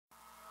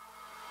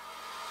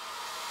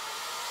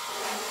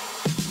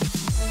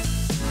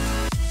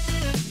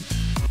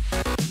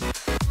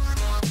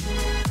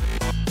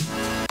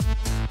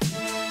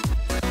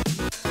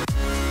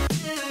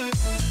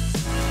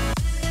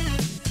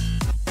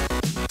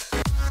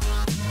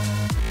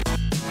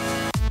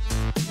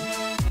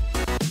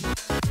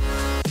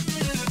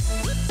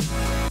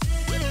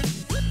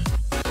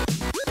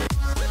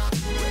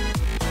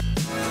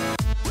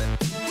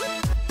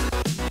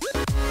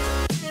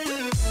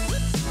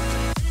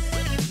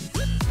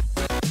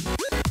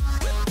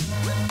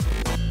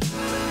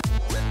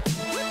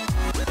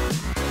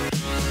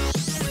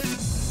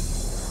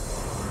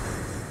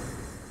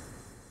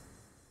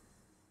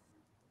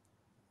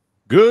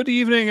Good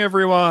evening,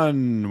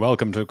 everyone.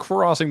 Welcome to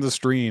Crossing the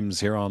Streams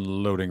here on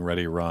Loading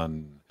Ready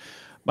Run.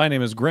 My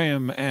name is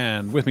Graham,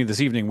 and with me this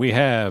evening we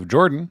have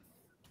Jordan.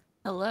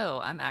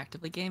 Hello, I'm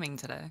actively gaming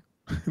today.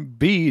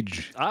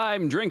 Beej.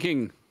 I'm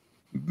drinking.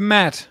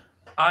 Matt.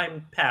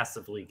 I'm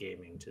passively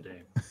gaming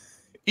today.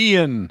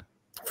 Ian.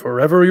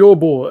 Forever your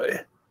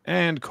boy.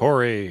 And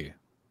Corey.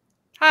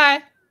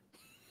 Hi.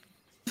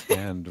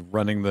 And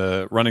running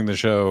the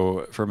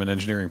show from an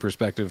engineering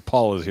perspective,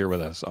 Paul is here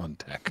with us on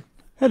tech.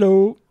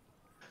 Hello.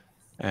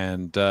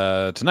 And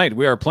tonight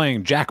we are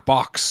playing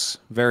Jackbox,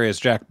 various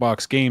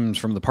Jackbox games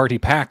from the party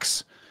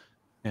packs.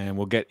 And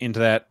we'll get into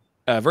that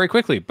very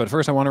quickly. But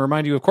first I want to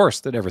remind you, of course,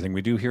 that everything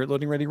we do here at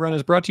Loading Ready Run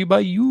is brought to you by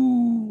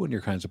you and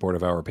your kind support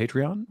of our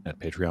Patreon at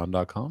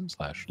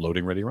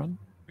patreon.com/loadingreadyrun.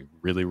 We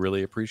really,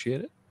 really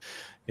appreciate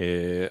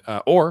it.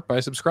 Or by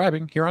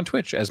subscribing here on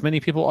Twitch, as many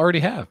people already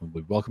have.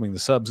 We'll be welcoming the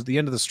subs at the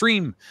end of the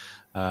stream.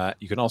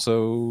 You can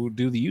also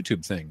do the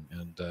YouTube thing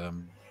and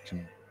you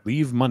can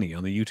leave money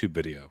on the YouTube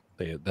video.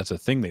 That's a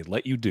thing they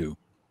let you do.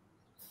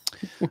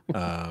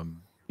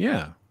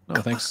 Yeah. No,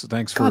 thanks for.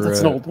 God,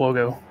 that's an old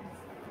logo.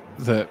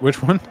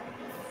 Which one?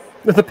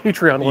 The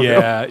Patreon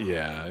logo.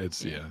 Yeah.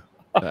 It's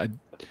I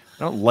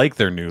don't like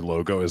their new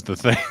logo. Is the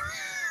thing.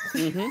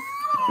 Mm-hmm.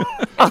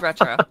 It's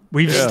retro.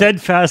 We've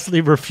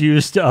steadfastly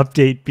refused to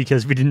update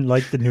because we didn't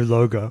like the new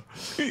logo.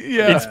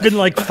 Yeah. It's been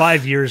like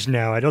 5 years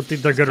now. I don't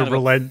think they're going to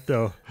relent,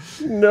 though.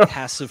 No.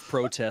 Passive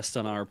protest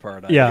on our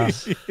part. Yeah.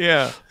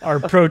 Yeah. Our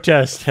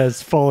protest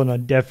has fallen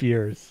on deaf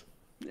ears.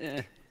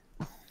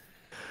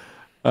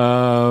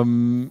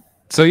 So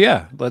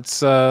yeah,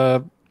 let's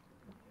let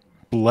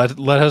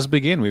us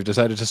begin. We've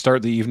decided to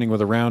start the evening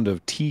with a round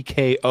of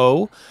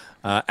TKO.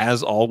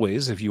 As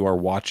always, if you are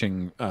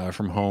watching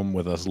from home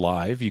with us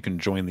live, you can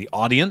join the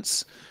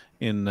audience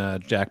in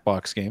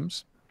Jackbox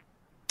games,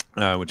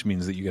 which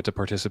means that you get to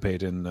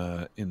participate in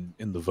the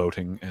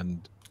voting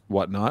and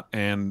whatnot.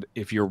 And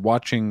if you're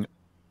watching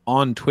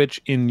on Twitch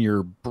in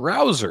your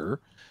browser,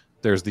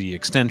 there's the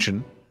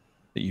extension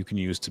that you can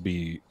use to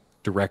be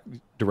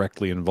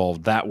directly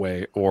involved that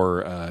way.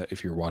 Or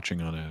if you're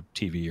watching on a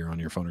TV or on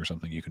your phone or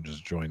something, you can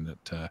just join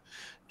that.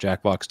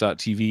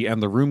 Jackbox.tv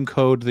and the room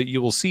code that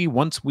you will see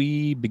once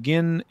we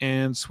begin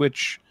and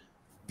switch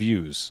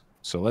views.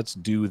 So let's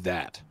do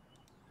that.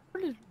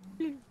 But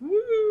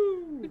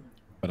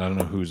I don't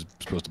know who's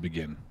supposed to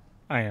begin.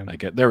 I am.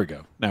 There we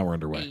go. Now we're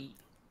underway.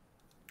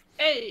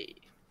 Hey.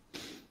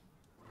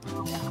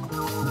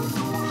 FOCL.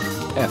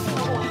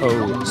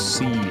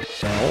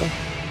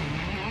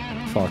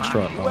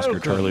 Foxtrot, Oscar,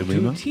 Charlie,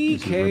 Lima.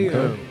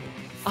 TKO.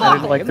 I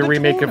didn't like the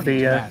remake of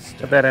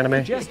that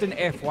anime. Just an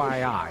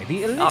FYI,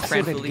 the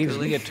Off-brand elixir that Fooly gives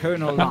Cooly. me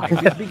eternal life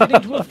is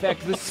beginning to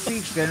affect the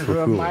speech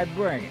center of my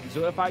brain.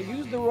 So if I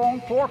use the wrong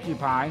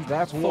porcupines,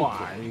 that's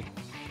why.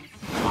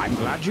 I'm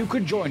glad you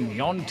could join me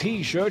on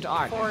T-shirt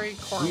Island.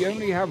 Corey. We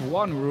only have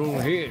one rule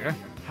here: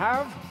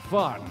 have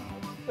fun.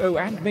 Oh,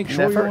 and make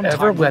sure Never you're on time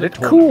ever for let the it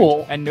tournament.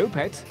 cool. And no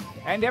pets.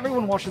 And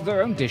everyone washes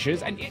their own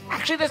dishes. And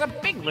actually, there's a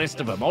big list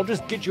of them. I'll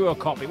just get you a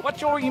copy.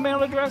 What's your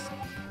email address?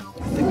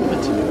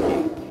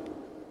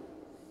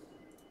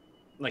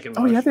 Like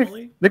Oh yeah,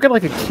 emotionally? they've got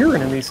like a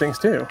Kieran in these things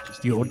too.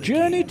 Your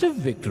journey to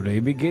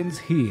victory begins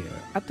here,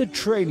 at the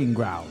training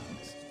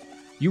grounds.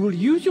 You will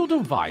use your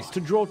device to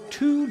draw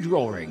 2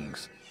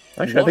 drawings.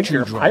 Actually, I think What you're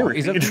you a draw pirate.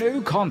 is of Beej.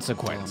 no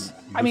consequence.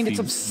 I mean, it's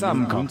of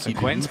some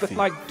consequence, but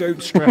like,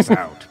 don't stress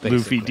out.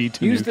 Luffy basically.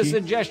 D. Use the Tanuki.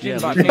 suggestion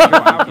button if you're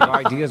out of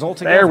ideas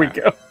altogether. There we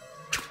go.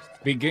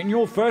 Begin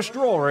your first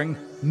drawing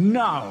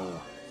now.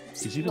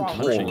 He's even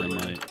punching in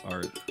my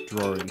art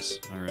drawings.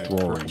 All right, purple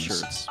Drawings.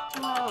 shirts.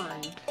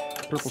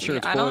 Purple See,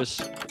 shirts, I don't- boys.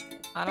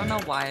 I don't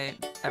know why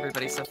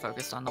everybody's so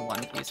focused on the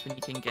one piece when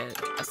you can get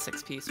a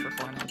 6-piece for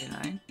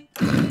 $4.99.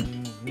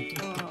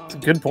 It's a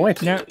good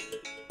point. Now,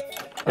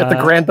 At the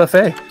Grand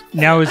Buffet.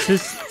 now is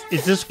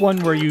this one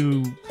where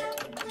you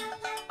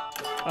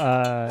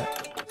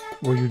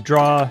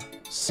draw,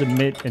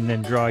 submit, and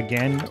then draw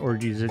again, or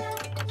is it?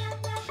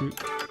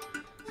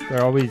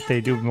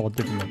 They do them all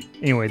differently.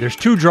 Anyway, there's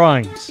 2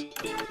 drawings.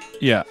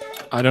 Yeah.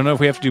 I don't know if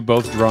we have to do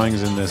both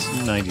drawings in this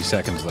 90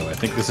 seconds, though. I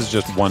think this is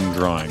just one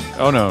drawing.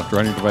 Oh, no.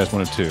 Drawing your device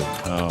 1 of 2.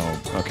 Oh,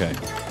 okay.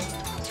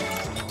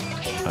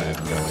 I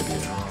have no idea.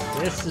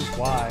 This is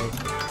why.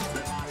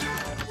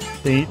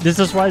 This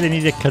is why they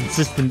need a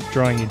consistent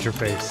drawing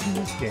interface in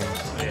these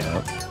games.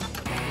 Yeah.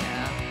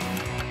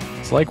 Yeah.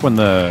 It's like when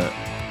the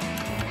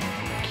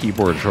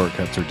keyboard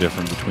shortcuts are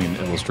different between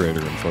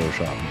Illustrator and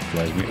Photoshop. And it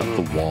drives me up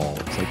the wall.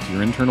 It's like, do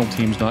your internal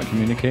teams not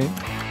communicate?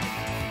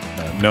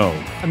 No.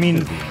 I mean,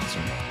 is the answer.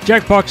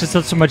 Jackbox is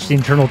not so much the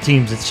internal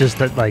teams, it's just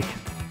that, like,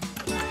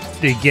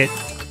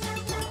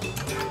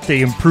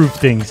 they improve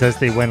things as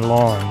they went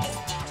along.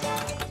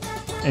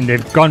 And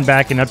they've gone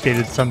back and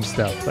updated some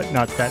stuff, but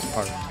not that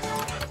part.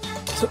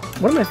 So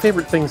one of my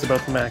favorite things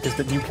about the Mac is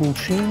that you can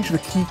change the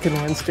key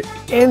commands to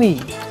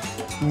any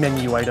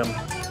menu item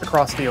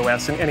across the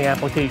OS in any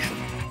application.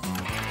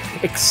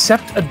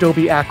 Except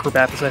Adobe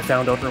Acrobat, as I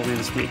found out earlier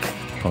this week.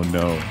 Oh,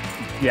 no.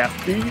 Yeah,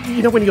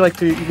 you know when you have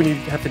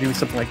to do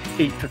something like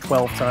 8 to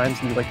 12 times,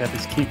 and you like to have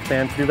this key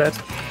command to do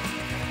that.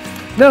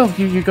 No,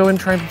 you go and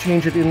try to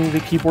change it in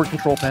the keyboard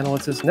control panel.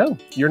 It says no,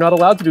 you're not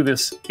allowed to do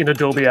this in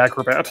Adobe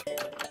Acrobat.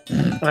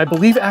 And I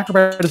believe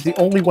Acrobat is the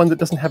only one that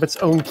doesn't have its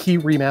own key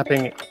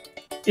remapping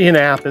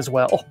in-app as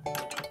well.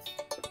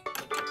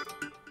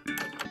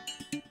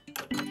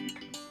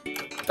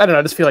 I don't know.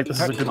 I just feel like this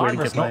is a good way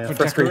to get my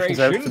frustrations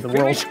out to the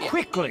world. Finish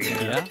quickly.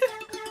 Yeah.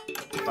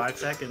 5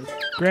 seconds.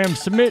 Graham,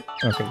 submit.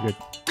 Okay, good.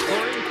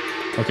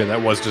 Okay,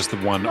 that was just the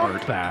one Not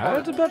art.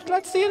 bad, but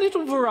let's see a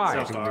little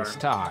variety far. this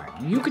time.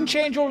 You can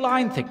change your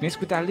line thickness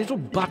with that little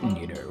button,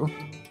 you know.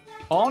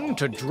 On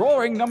to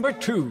drawing number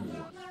 2.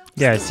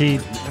 Yeah, see,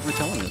 Never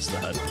telling us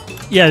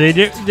that. yeah, they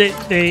did.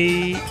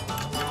 They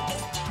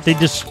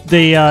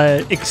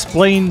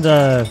explain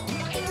the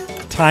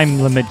time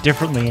limit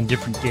differently in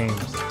different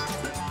games.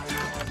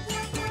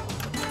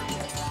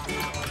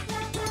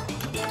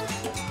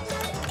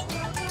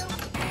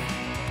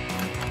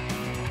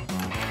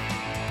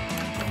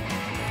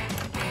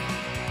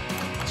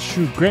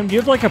 Shoot, Graham, do you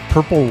have like a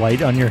purple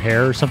light on your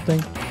hair or something?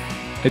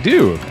 I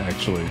do,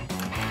 actually.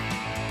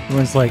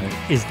 Everyone's like,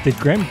 did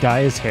Graham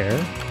dye his hair?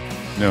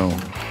 No,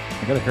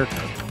 I got a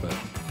haircut, but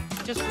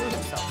Just ruined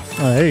himself.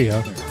 Oh, there you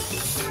go.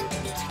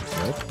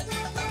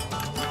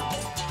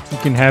 You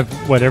can have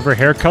whatever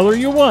hair color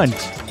you want.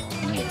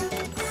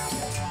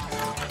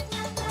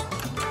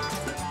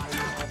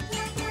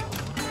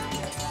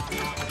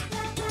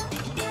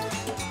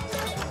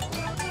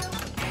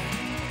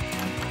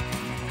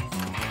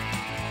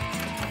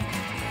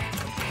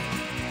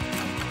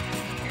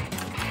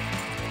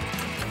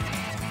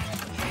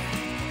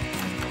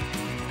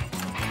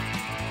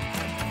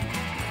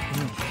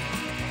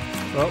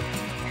 Well,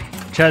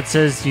 chat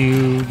says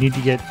you need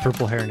to get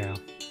purple hair now.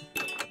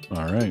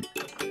 all right.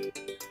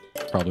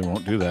 Probably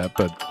won't do that,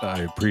 but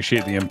I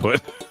appreciate the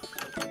input.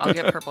 I'll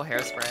get purple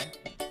hairspray.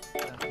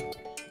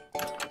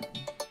 I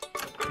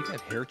think I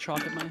have hair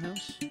chalk at my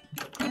house.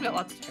 I've got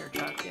lots of hair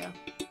chalk, yeah.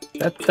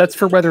 That's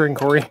for weathering,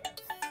 Corey.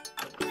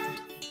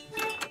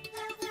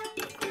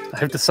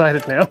 I've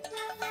decided now.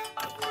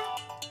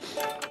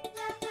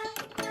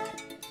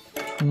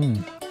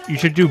 You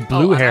should do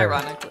blue hair.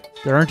 Unironically.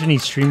 There aren't any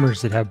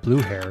streamers that have blue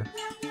hair.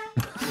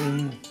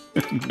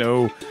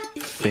 No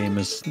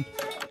famous,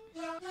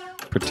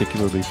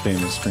 particularly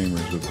famous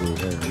streamers with blue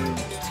hair. No.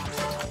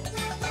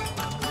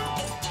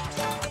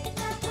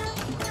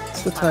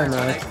 It's the time,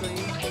 right?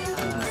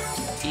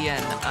 Ironically,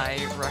 Ian,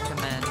 I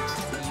recommend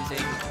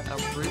using a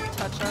root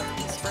touch-up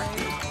spray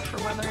for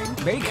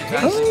weathering. Make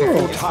haste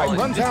Oh. before time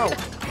runs out.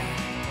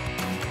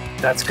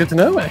 That's good to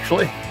know,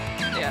 actually.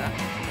 Yeah.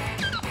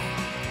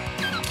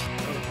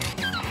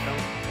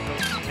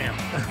 Damn.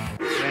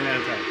 Ran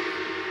out of time.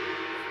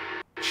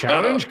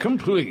 Challenge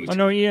complete. Oh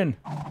no, Ian.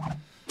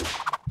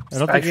 I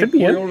don't I think should be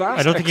For in. your last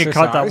I don't think you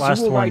caught that exercise, last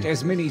you will one. write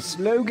as many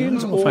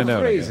slogans We'll or find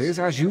out, I guess. phrases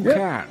as you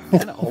Yeah.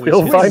 can.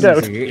 We'll find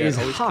out. Fluency is highly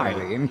Hits you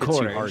hard,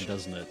 encouraged.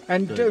 doesn't it?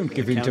 And don't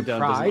give in to countdown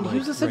doesn't, pride. like,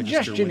 Use a register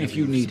suggestion when if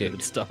you need stupid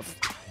it. Stuff.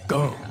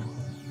 go.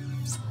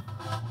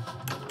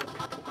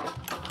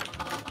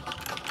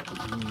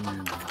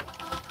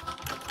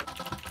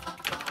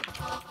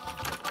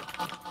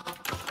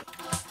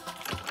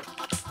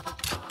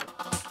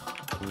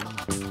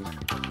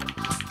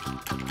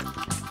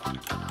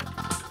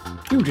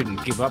 You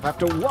didn't give up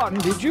after one,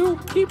 did you?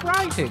 Keep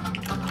writing.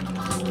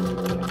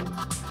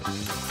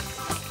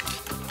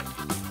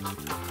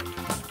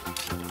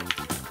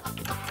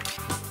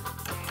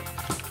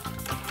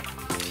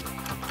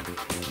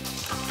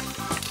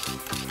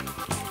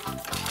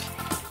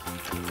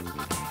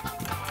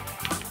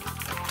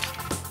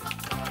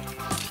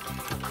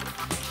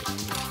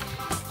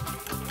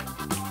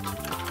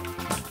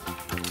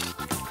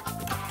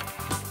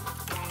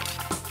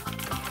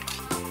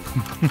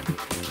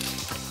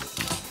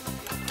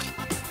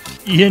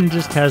 Ian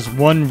just has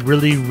one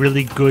really,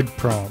 really good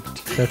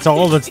prompt. That's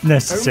all that's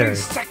necessary. Only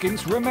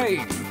seconds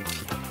remain.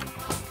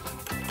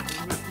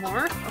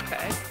 More?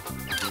 Okay.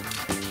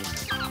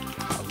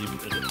 I'll leave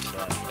it at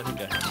that. I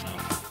think I have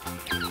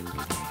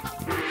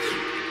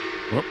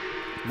enough.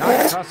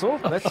 Nice hustle.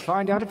 Let's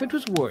find out if it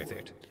was worth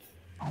it.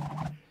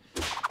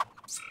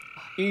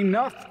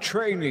 Enough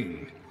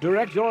training.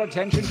 Direct your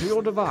attention to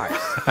your device.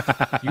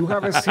 You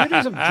have a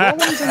series of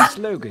drawings and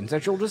slogans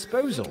at your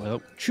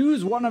disposal.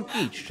 Choose one of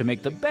each to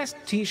make the best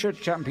t-shirt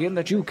champion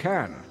that you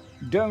can.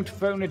 Don't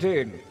phone it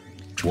in.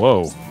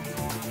 Whoa.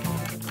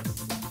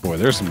 Boy,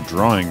 there's some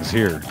drawings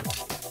here.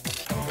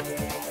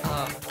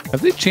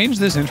 Have they changed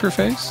this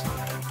interface?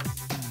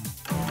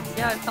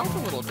 Yeah, it felt a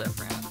little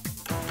different.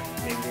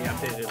 Maybe they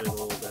updated it a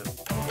little bit.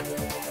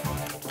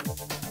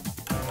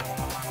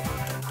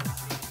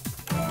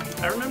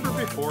 I remember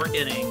before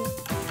getting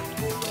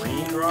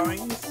 3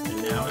 drawings,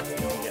 and now it's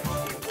only get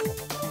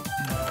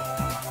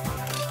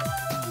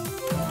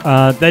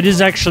 2. That is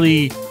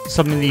actually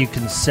something that you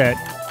can set.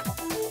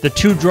 The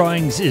 2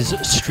 drawings is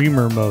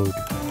streamer mode.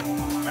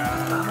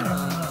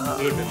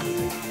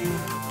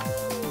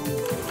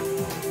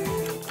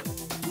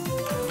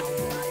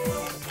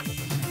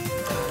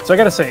 So So I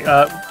gotta say,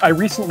 I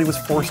recently was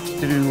forced to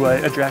do a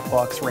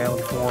Jackbox round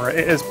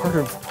as part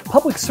of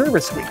Public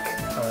Service Week.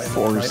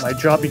 Forced. My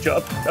jobby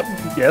job.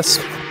 Yes.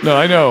 No,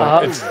 I know.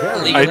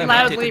 Legally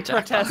Loudly mandated Jackbox. The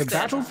protested.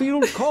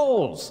 battlefield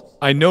calls.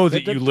 I know that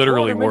Let the you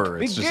literally tournament were.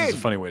 It's just a begin.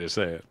 funny way to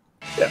say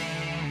it.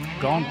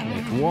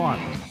 Gauntlet 1.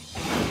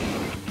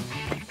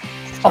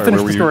 I'll finish where were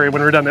the you? story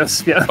when we're done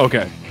this. Yeah.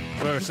 Okay.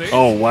 Versus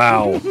Oh,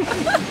 wow.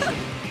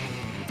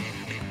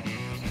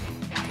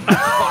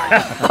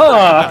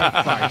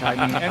 fight.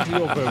 I mean, enter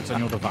your votes on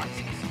your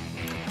devices.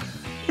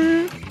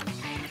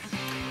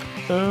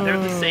 They're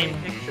the same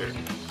picture.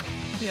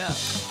 Yeah.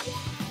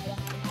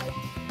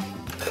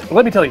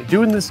 Let me tell you,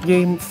 doing this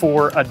game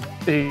for a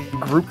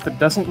group that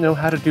doesn't know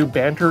how to do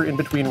banter in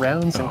between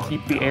rounds and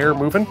keep the air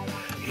moving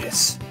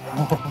is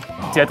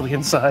deadly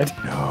inside.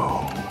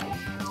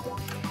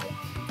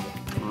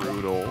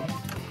 Brutal.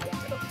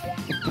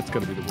 That's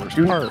going to be the worst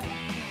Do, part.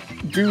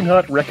 do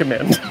not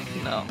recommend.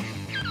 No.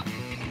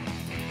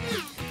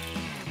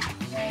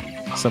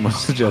 Someone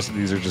suggested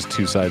these are just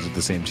two sides of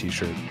the same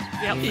t-shirt.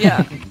 Yep.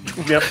 Yeah.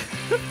 Yep.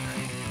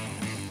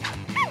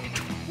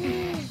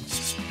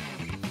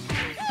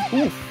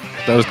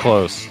 That was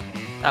close.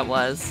 That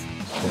was.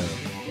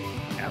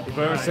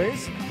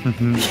 Versus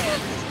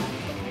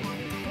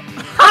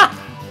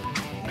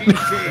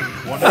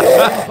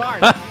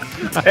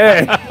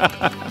Hey.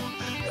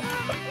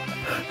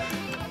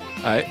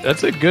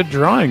 That's a good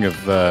drawing of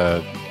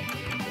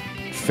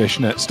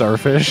fishnet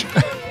starfish.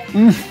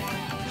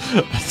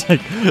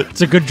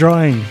 It's a good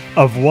drawing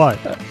of what?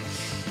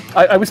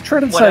 I was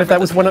trying to decide if that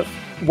Whatever was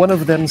one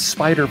of them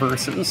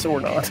Spider-Verses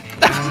or not.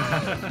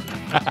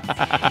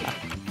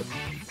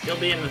 He'll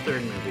be in the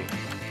third movie.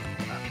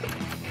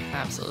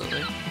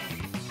 Absolutely.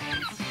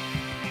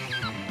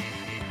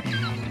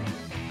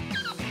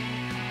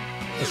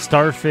 A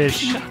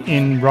starfish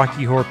in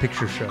Rocky Horror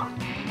Picture Show.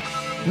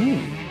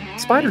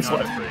 Spider Not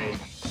Sled. afraid.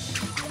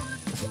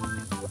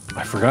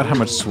 I forgot how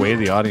much sway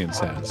the audience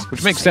has,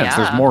 which makes sense.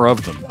 There's Yeah. more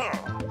of them.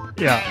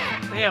 Yeah.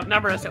 They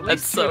outnumber us at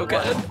That's least so 2 to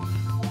 1.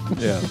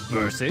 good. Yeah.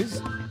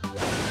 versus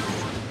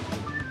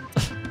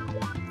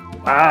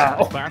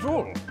Wow.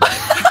 battle.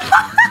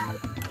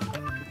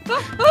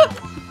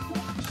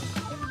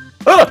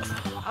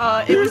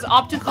 It was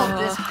optical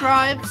disk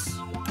drives.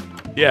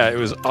 Yeah, it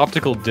was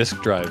optical disc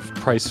drive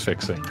price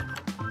fixing.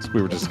 As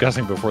we were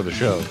discussing before the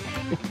show.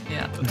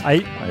 Yeah.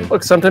 I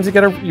Look, sometimes you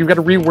gotta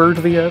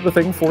reword the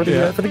thing for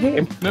the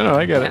game. No,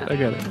 I get Yeah. it. I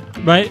get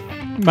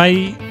it.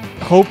 my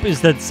hope is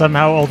that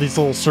somehow all these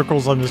little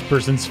circles on this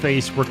person's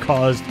face were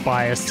caused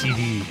by a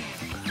CD.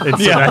 And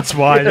so Yeah. that's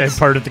why they're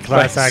part of the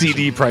class Like action.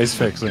 CD price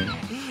fixing.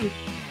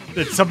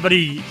 That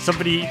somebody,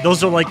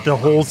 those are like the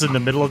holes in the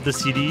middle of the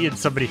CD, and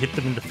somebody hit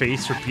them in the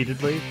face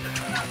repeatedly.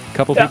 A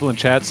couple people in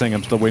chat saying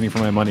I'm still waiting for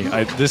my money.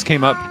 This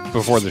came up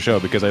before the show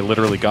because I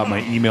literally got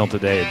my email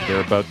today.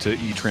 They're about to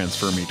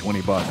e-transfer me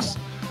 $20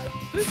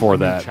 for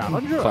that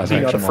Challenger. class Be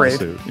not action afraid.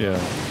 lawsuit. Yeah.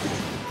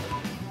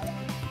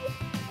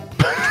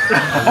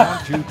 I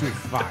want you to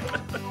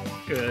fight.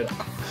 Good.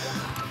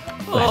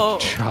 Oh,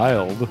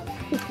 Child.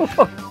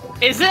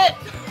 is it?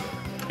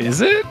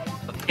 Is it?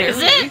 Is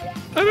it?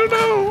 I don't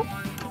know.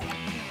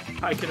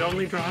 I could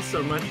only draw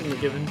so much in a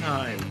given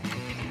time.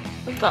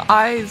 The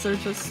eyes are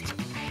just.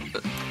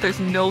 There's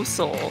no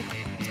soul.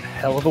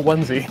 Hell of a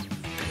onesie.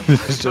 It's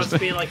It's supposed just to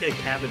be like a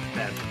Cabbage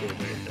Patch Kid right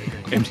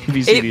there.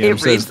 MTV It CDM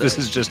says reads this it.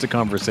 is just a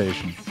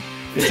conversation.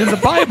 It's in the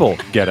Bible.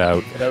 Get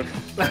out. You know?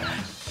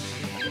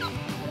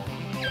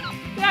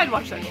 Yeah, I'd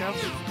watch that show.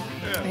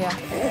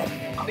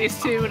 Yeah. These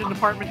two in an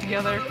apartment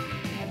together.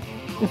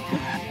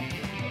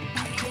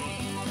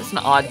 It's an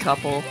odd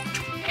couple.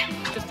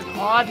 Just an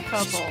odd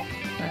couple.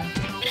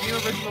 New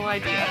original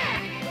idea.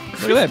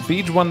 Look at that.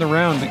 Beej won the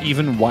round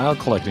even while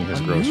collecting his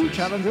A new groceries.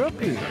 challenger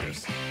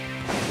appears.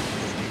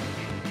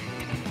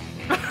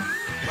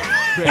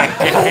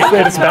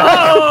 Wait, it's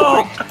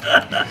back.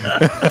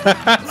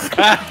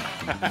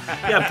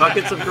 Yeah,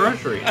 buckets of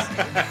groceries.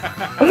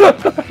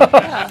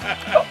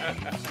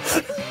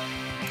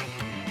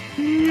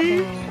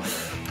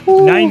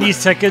 90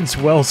 seconds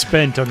well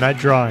spent on that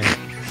drawing.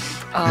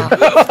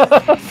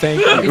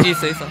 Thank you. Did you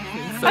say something?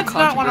 So That's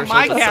not one of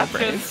my controversial, that's so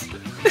brave.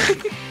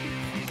 captions.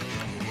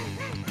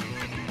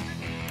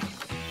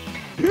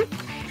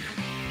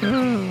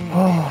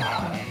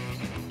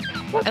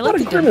 What, I what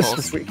like a the grimace dimples.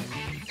 this week.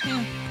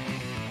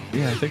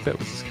 Yeah, I think that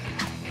was.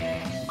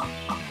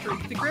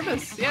 Drink the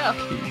grimace, yeah.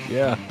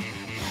 Yeah.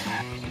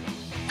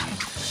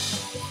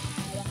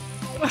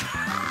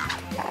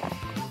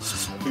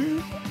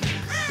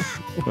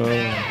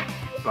 Oh,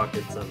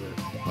 Buckets of it.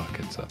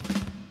 buckets up.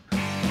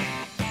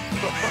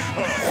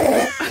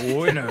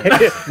 Winner.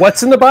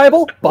 What's in the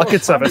Bible?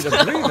 Buckets of it.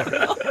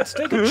 Let's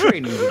take a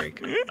training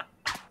break.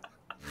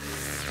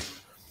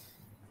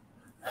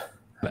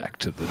 Back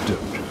to the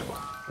dojo.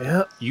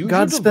 Yeah. Use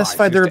God your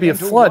specified there devices would be a to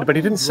enter flood, one but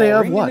he didn't say of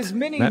drawing in what. as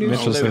many Matt new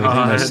Mitchell said locations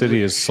my as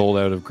city is sold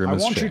out of I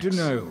grimace want you to shakes.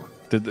 know.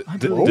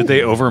 Did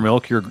they over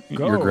milk your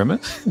Go.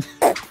 grimace?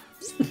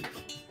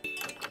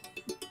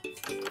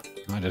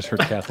 I just heard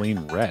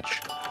Kathleen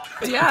retch.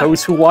 But yeah,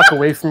 Those who walk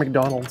away from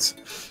McDonald's.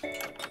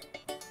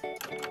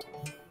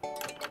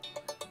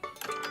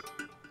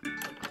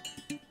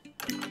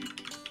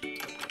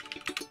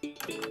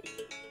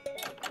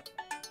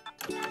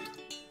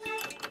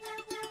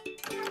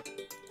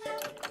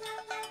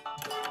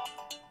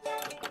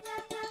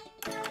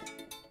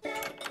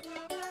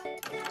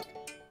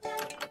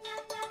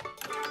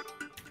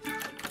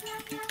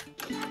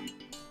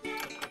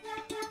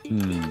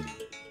 Hmm.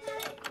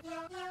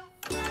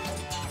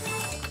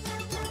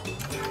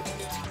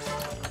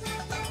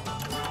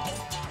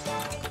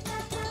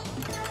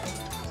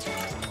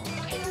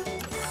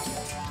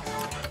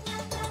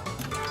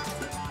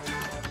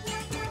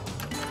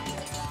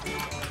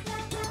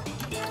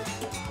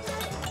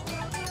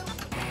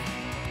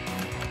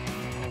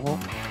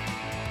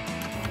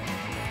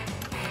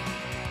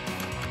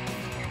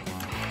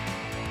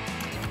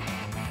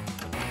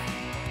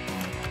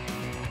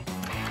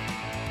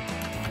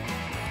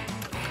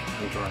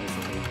 I'm drawing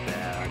something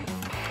bad.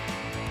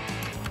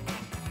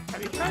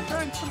 Have you tried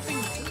drawing something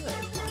good?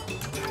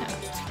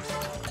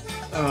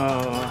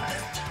 Oh.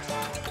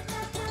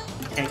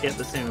 You can't get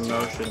the same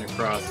emotion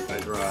across if I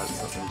draw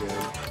something good.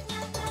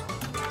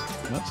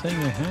 I'm not saying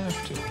you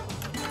have to.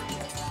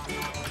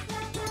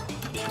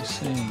 Just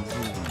saying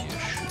really you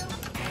should.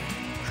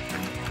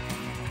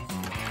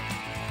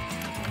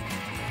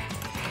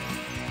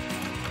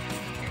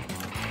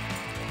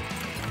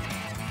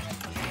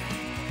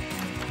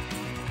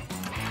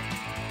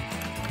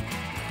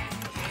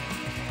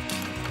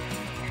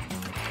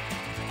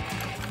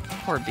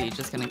 Poor B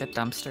just gonna get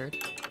dumpstered.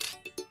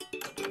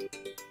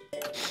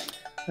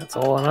 That's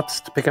all on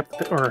us to pick up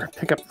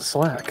the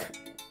slack.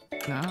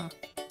 No.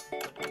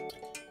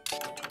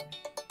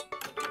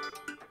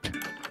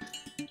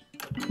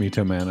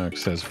 Mito Manok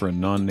says, for a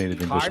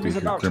non-native English Time is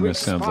speaker, about to grimace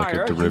sounds like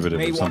a expire. You derivative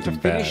may of want to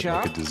something bad, finish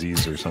like a up.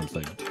 disease or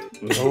something.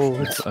 Oh,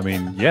 it's I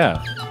mean,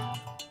 yeah.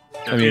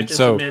 Don't mean, get to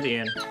so- submit,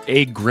 Ian.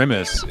 A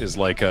grimace is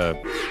like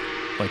a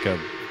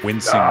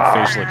wincing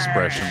facial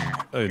expression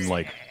in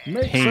like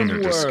Make pain some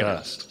or words.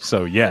 disgust.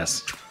 So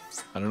yes,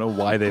 I don't know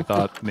why they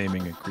thought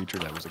naming a creature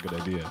that was a good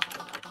idea.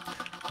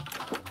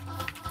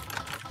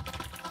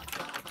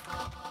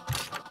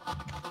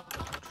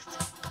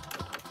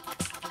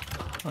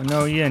 Oh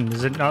no, Ian,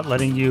 is it not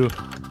letting you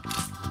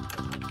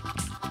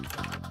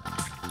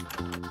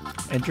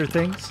enter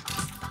things?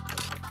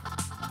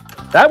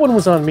 that one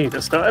was on me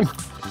this time.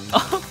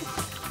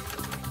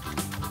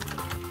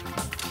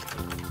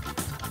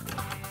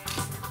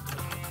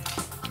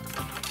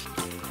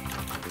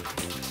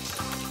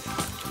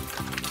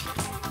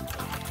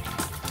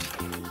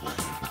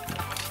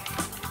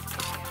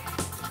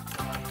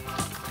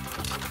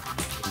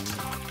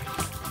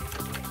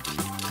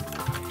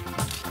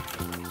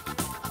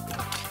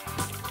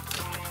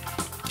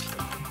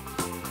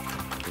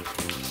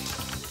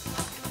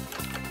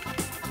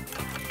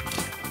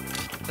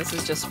 This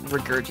is just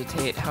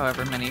regurgitate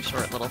however many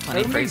short little funny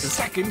Only phrases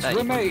seconds that you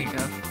can remain. think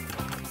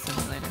of.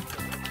 Simulator.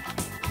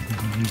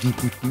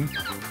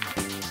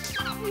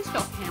 Please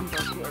spell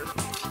hamburger.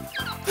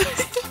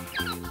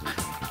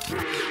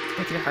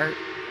 With your heart.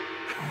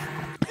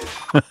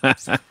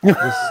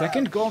 The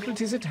second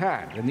gauntlet is at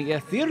hand, and the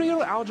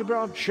ethereal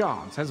algebra of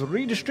chance has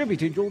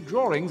redistributed your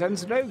drawings and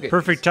slogans.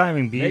 Perfect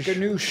timing, Make a Beej.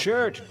 new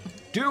shirt.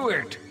 Do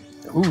it.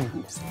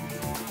 Ooh.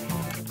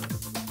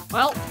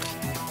 Well,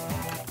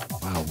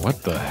 Wow,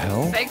 what the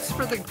hell? thanks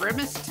for the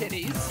grimace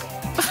titties.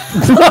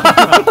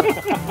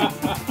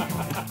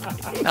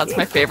 That's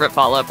my favorite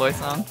Fall Out Boy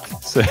song.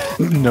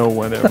 No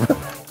one ever.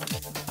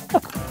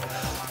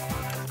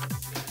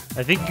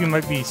 I think you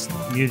might be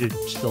muted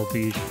still,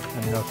 Beej.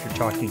 I don't know if you're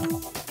talking.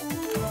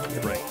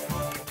 You're right.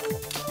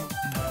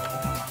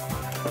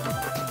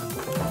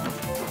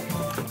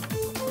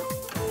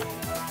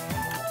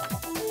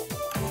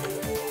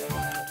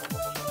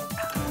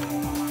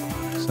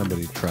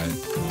 Somebody tried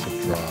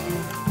to draw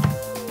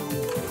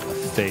a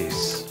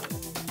face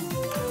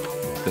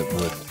that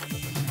would.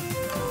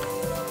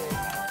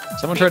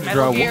 Someone tried to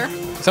Metal draw. Gear?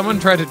 Someone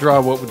tried to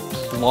draw what would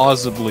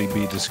plausibly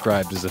be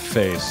described as a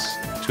face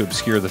to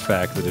obscure the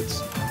fact that it's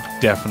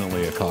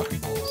definitely a cock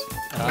and balls.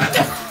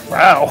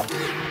 Wow.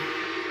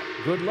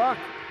 Good luck.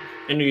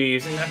 And you're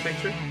using that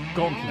picture?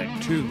 Gauntlet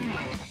 2.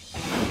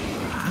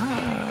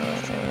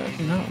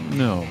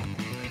 No.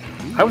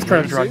 I was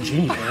trying to draw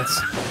Genie Dance.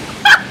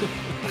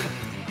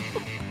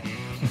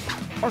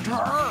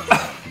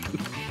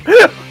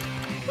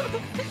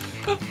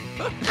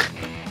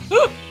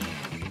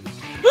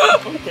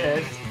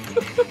 Okay.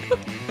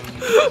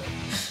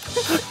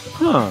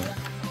 Huh.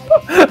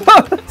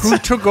 Who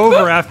took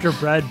over after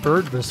Brad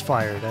Bird was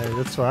fired?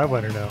 That's what I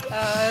want to know.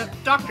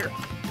 Doctor.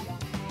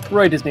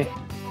 Roy Disney.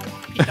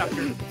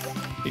 Doctor.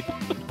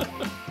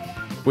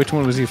 Which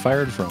one was he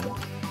fired from?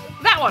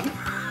 That one.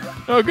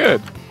 Oh,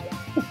 good.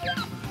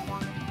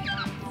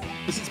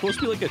 Is it supposed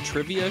to be like a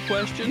trivia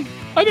question?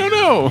 I don't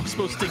know. I'm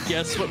supposed to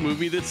guess what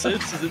movie this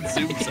is? Is it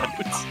zooms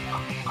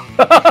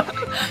out?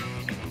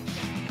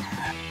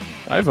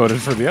 I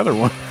voted for the other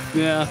one.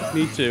 Yeah,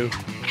 me too.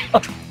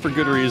 For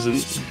good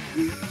reasons.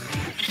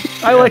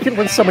 I like it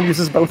when someone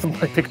uses both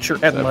my picture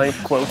and my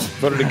quote.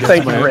 Voted against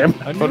Thank you, my Ram.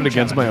 I voted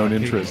against my own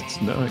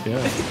interests. No,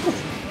 yeah.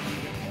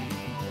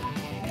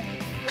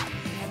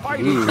 Fight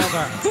each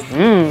other.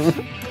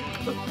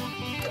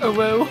 Oh,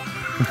 whoa.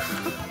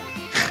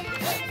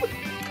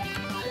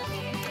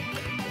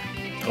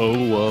 Oh,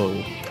 whoa.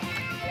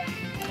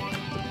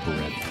 The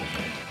breadth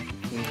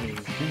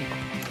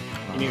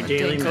of In your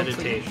daily Daily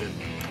meditation.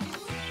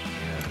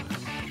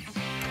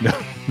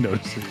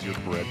 Notices your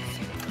breadth.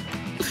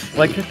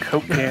 Like a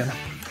Coke can.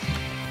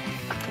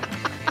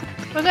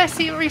 What I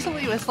see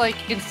recently was like,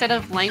 instead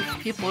of length,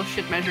 people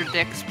should measure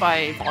dicks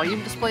by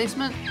volume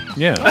displacement.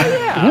 Yeah.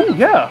 Ooh,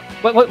 yeah.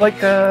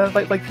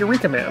 Like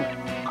Eureka Man.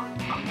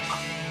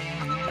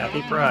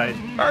 Happy Pride.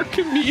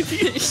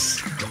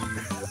 Archimedes.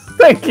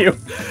 Thank you.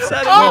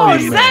 Oh,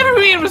 is that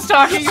who Ian was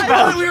talking I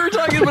about? thought we were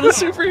talking about a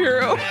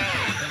superhero.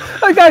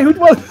 The guy who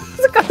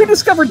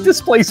discovered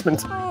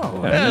displacement.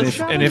 Yeah,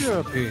 and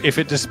if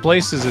it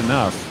displaces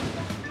enough,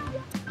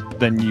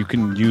 then you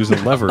can use a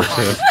lever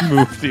to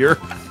move the earth.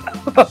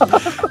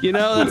 You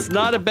know, that's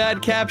not a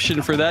bad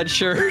caption for that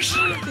shirt.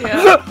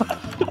 Yeah.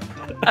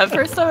 At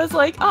first I was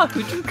like, oh,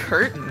 who drew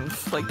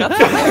curtains? Like, that's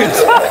weird.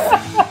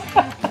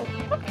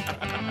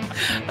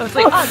 I was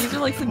like, oh, these are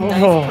like some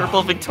nice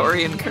purple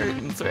Victorian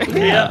curtains, right?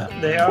 Yeah,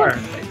 they are.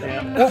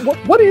 Yeah.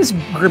 What is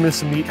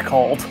grimace meat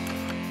called?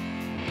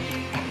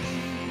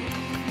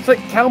 It's like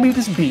cow meat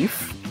is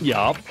beef.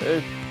 Yup.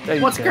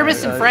 What's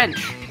grimace in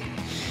French?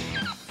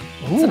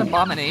 It's an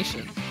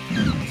abomination.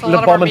 So a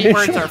lot of our meat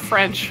words L'abomination? are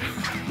French.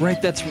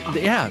 Right, that's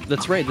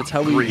right. That's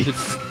how we Two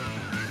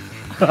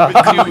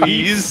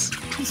E's.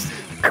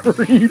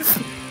 Grief.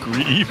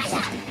 Grief.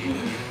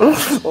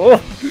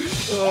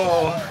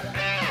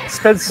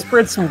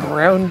 Spread some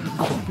ground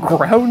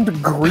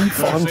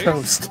grief on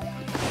toast.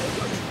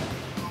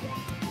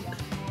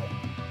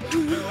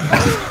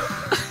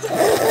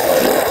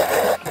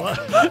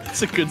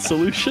 It's a good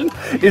solution.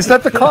 Is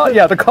that the cause?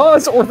 Yeah, the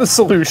cause or the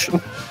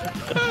solution?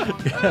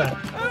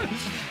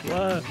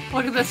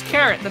 Look at this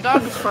carrot. The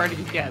dog is farting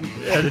again.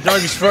 Yeah, the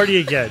dog is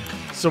farting again.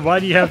 So why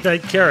do you have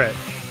that carrot?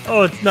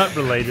 Oh, it's not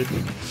related.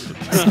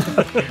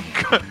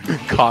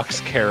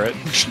 Cox carrot.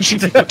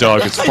 The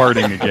dog is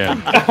farting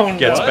again.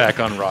 Gets back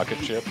on rocket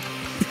ship.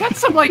 It's got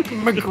some like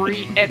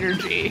Magritte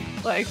energy.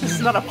 Like this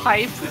is not a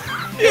pipe.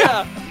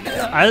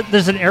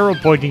 There's an arrow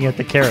pointing at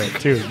the carrot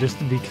too, just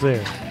to be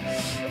clear.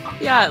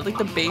 Yeah, like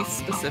the base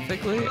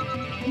specifically.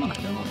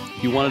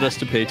 If you wanted us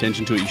to pay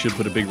attention to it, you should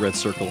put a big red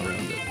circle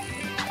around it.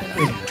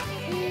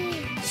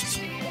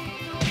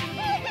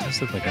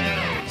 Does look like an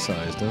arrow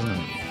size, doesn't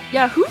it?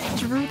 Yeah, who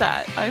drew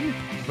that? I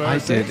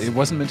did. It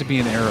wasn't meant to be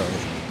an arrow.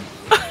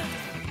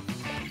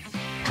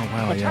 Oh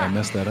wow, yeah, I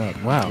messed that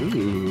up. Wow.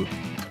 Ooh.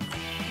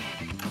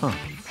 Huh.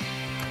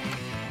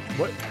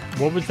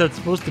 What was that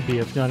supposed to be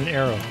if not an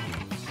arrow?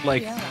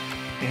 Like Yeah.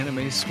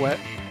 anime sweat.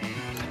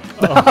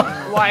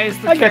 Why is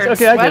the I get you,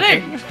 carrot okay, I get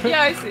sweating?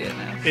 Yeah, I see it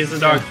now. Is the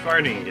dog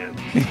farting again?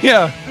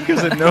 Yeah,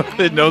 because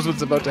it knows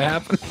what's about to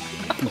happen.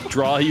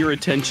 Draw your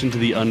attention to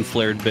the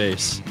unflared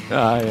base.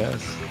 Ah,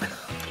 yes.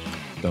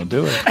 Don't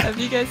do it. Have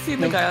you guys seen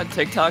the guy on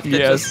TikTok that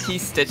Yes. just he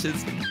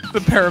stitches? The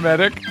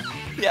paramedic.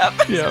 Yep.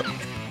 Yeah.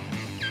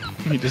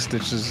 He just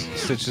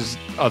stitches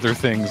other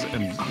things,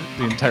 and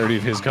the entirety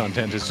of his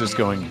content is just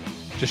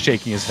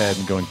shaking his head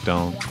and going,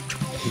 "Don't."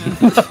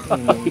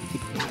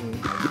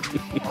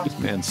 This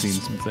man's seen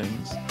some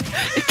things.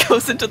 It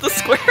goes into the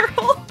square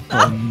hole.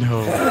 Oh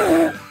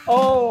no!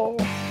 Oh,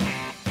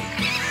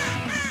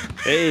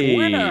 Hey.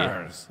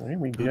 Winners! there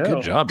we go.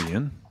 Good job,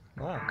 Ian.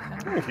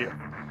 Thank you.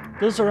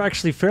 Those are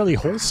actually fairly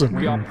wholesome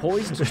We are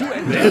poised to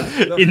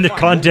enter in the final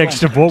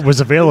context of round. what was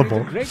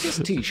available. The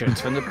greatest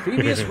t-shirts from the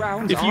previous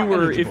rounds If you are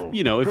were, eligible.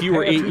 if you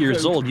were 8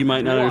 years old, you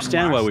might not One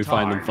understand why we last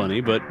find them time.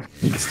 funny, but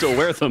you can still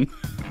wear them.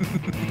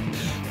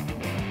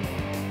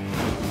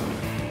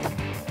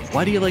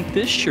 Why do you like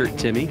this shirt,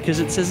 Timmy? Because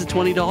it says it's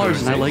 $20,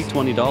 and I like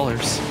 $20.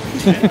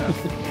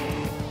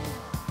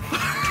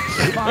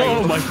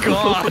 Oh my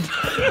god!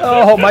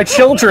 Oh, my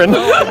children.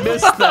 I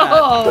missed that.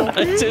 Oh,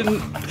 I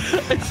didn't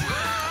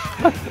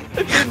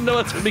know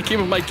that's what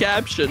became of my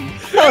caption.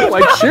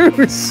 My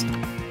shoes.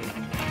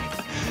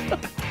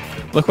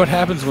 Look what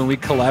happens when we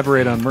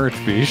collaborate on merch,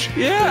 Bish.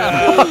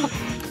 Yeah.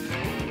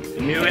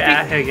 New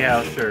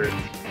Ahegao shirt.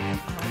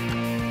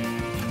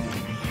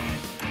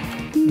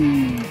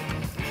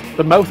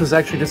 The mouth is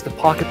actually just a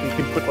pocket that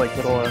you can put like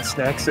little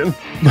snacks in,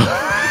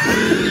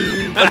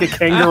 like a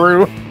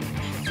kangaroo.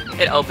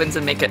 It opens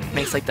and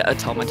makes like the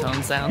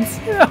automaton sounds.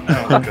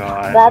 Oh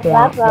god.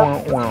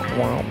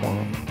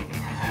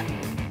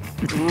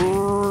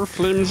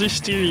 Flimsy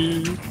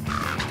Stevie.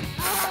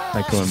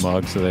 Tycho and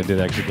Mog said I did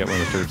actually get one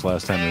of the shirts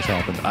last time this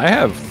happened. I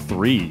have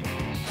 3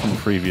 from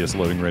previous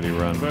Loading Ready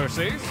Run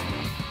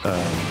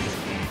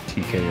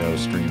TKO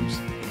streams.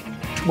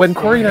 When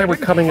Corey and I were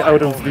coming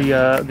out of the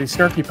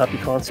Snarky Puppy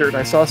concert,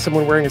 I saw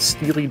someone wearing a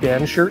Steely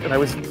Dan shirt, and I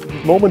was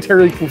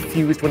momentarily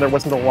confused when there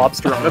wasn't a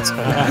lobster on it. Just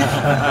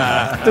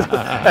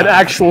an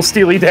actual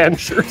Steely Dan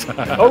shirt.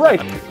 Oh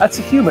right, that's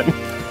a human.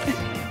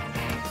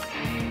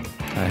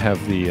 I have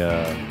the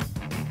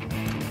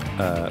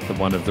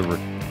one of the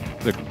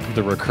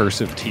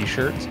recursive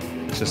T-shirts.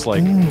 It's just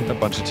like a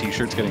bunch of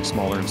T-shirts getting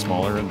smaller and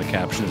smaller, and the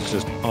caption is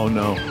just "Oh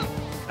no."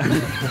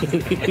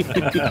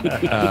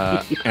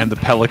 And the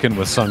pelican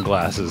with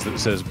sunglasses that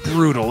says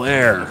 "Brutal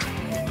Air."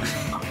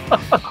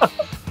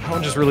 That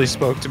one just really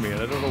spoke to me,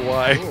 and I don't know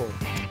why.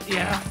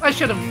 yeah. I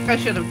should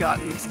have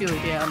gotten Steely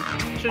Dan.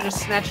 Should have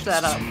just snatched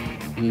that up.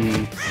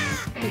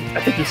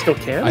 I think you still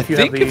can. I if you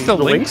think have if the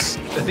links.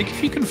 I think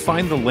if you can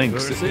find the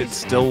links, it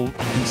still you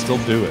can still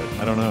do it.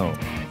 I don't know.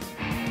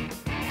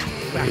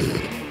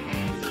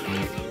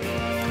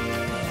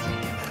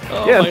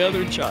 Oh, Yeah. my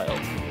other child.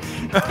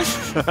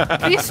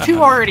 These two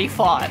already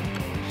fought.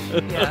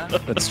 Yeah,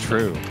 That's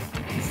true.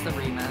 it's the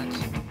rematch.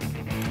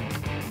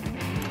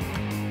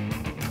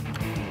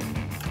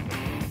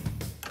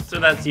 So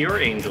that's your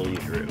angel you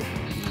drew.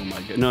 Oh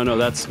my god. No,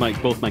 that's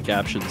both my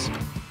captions.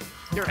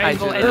 Your I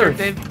angle did and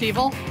your it.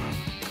 devil.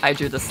 I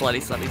drew the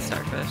slutty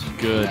starfish.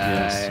 Good,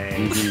 yes.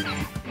 Nice.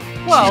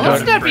 Well, She's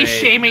let's got not be great-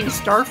 shaming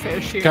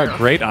starfish here. Got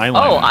great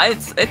eyeliner. Oh,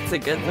 it's a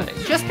good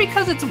thing. Just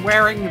because it's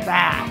wearing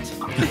that.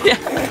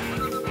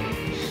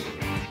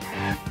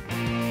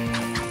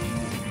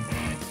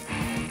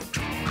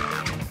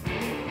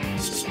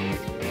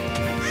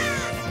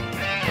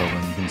 Oh,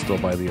 then you can still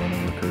buy the Ono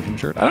Recursion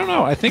shirt. I don't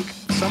know. I think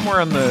somewhere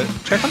on the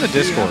check on the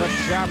Discord.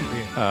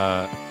 champion.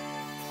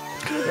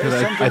 'Cause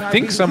I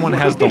think someone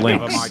has the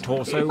links. My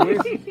torso with.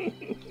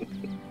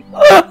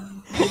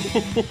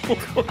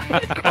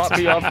 Caught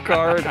me off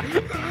guard.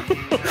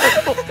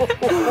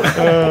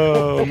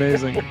 Oh,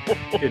 amazing.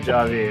 Good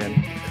job,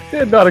 Ian.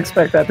 Did not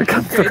expect that to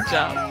come through. Good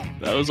job.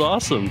 That was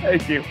awesome.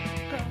 Thank you.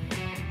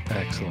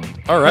 Excellent.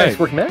 All right. Nice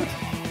work, Matt.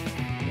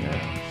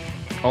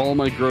 All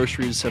my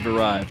groceries have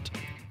arrived.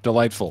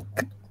 Delightful.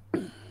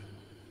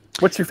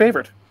 What's your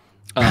favorite?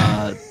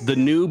 The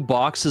new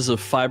boxes of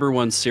Fiber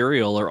One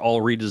cereal are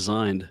all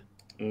redesigned.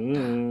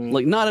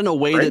 Like not in a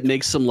way Great. that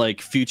makes them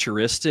like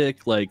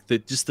futuristic, like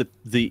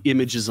the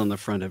images on the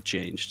front have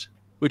changed,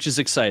 which is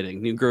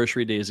exciting. New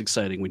grocery day is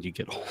exciting when you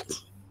get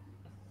old.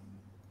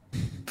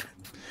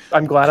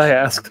 I'm glad I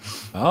asked.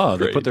 Oh,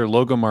 they Great. put their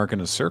logo mark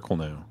in a circle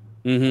now.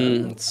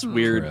 It's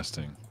weird.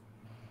 Interesting.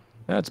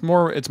 Yeah, it's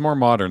more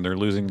modern. They're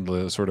losing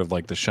the sort of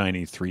like the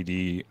shiny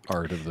 3D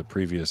art of the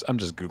previous. I'm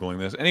just googling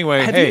this.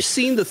 Anyway, Have hey, you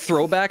seen the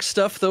throwback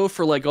stuff though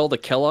for like all the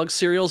Kellogg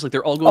cereals? Like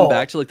they're all going Oh.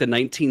 back to like the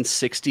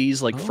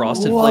 1960s, like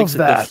Frosted Love Flakes,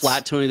 like that. the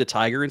flat Tony the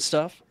Tiger and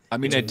stuff. I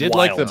mean, It's I did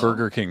like the wild.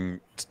 Burger King,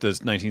 the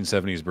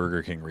 1970s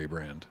Burger King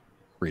rebrand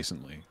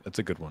recently. That's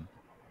a good one.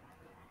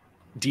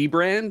 D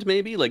brand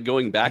maybe, like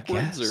going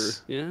backwards guess.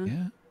 or yeah.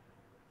 Yeah.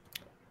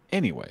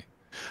 Anyway,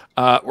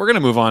 we're gonna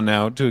move on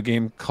now to a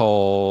game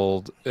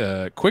called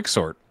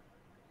Quicksort,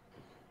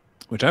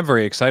 which I'm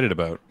very excited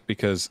about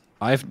because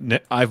I've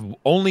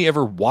only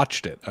ever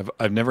watched it.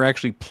 I've never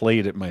actually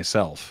played it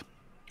myself.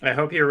 I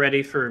hope you're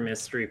ready for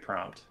mystery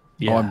prompt.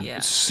 Oh, I'm Yeah.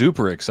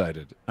 super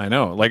excited. I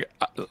know, like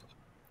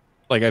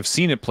I've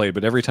seen it played,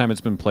 but every time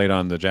it's been played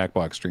on the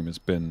Jackbox stream, it's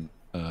been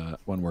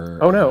one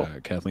where Oh, no.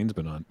 Kathleen's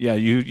been on. Yeah,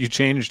 you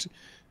changed.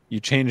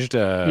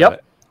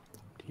 Yep.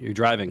 You're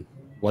driving.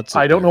 What's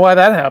I don't know why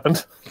that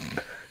happened.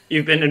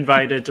 You've been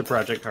invited to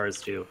Project Cars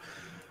 2.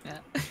 Yeah.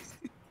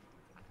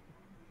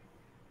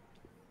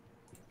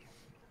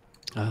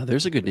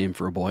 There's a good name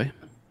for a boy.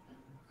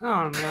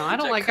 Oh no, I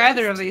don't like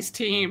either of these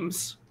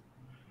teams.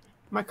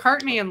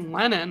 McCartney and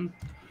Lennon.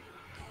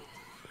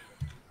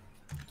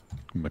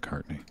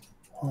 McCartney.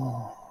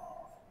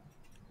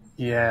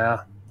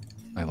 Yeah.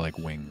 I like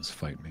Wings.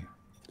 Fight me.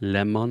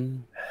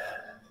 Lemon.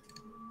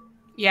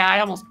 Yeah, I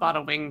almost bought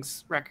a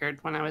Wings record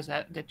when I was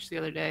at Ditch the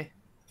other day.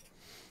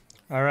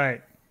 All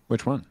right.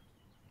 Which one?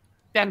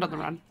 Band on the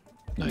Run.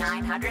 Nice.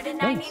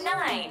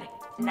 999.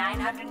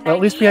 998. Well,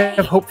 at least we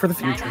have hope for the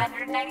future.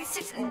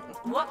 996.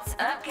 Whoops.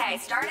 Okay,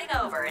 starting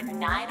over.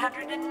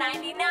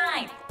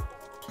 999.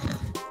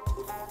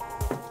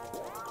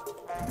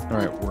 All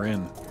right, we're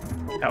in.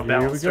 How we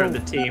balanced go. are the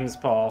teams,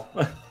 Paul?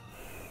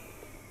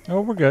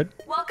 Oh, we're good.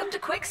 Welcome to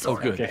Quick Oh,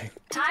 Sort. good. Okay.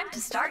 Time to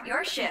start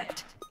your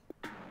shift.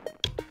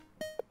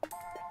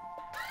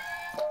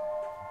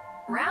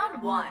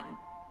 Round 1.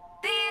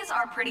 These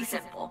are pretty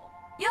simple.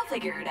 You'll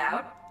figure it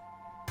out.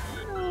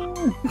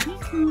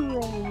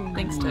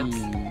 Thanks, Tips.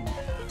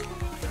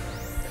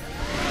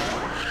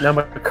 Now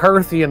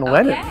McCarthy and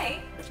Lennon. Okay,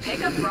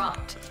 pick a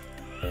prompt.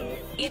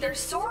 Either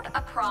sort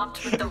a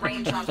prompt with the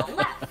range on the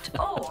left,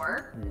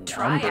 or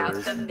try out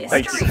the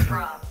mystery Nice.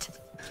 prompt.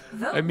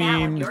 Vote I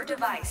now on mean- your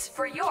device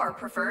for your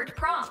preferred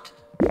prompt.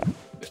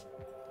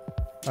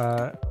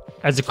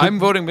 As a quick, I'm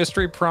voting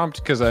mystery prompt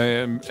because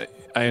I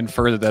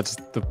infer that that's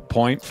the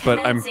point, but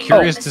I'm Commencing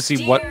curious to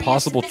see what mysterious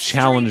possible mystery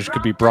challenge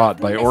could be brought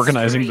by mystery.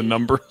 organizing the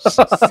numbers.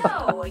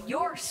 So,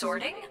 you're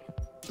sorting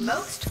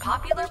most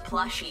popular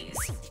plushies.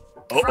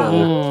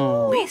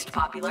 From least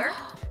popular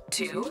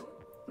to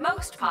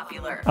most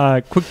popular.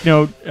 quick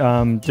note: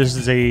 this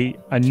is a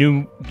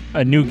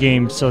new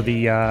game, so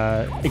the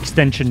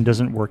extension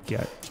doesn't work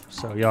yet.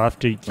 So you'll have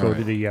to go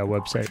to the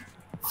website.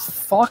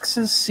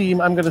 Foxes seem,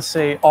 I'm going to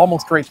say,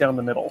 almost right down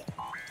the middle.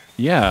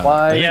 Yeah,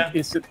 Why Yeah.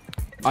 is it?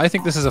 I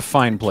think this is a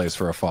fine place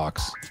for a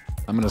fox.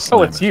 I'm gonna slam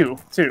Oh, it's it. you,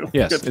 too.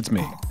 Yes, Good. it's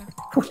me.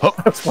 I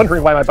was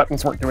wondering why my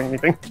buttons weren't doing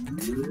anything.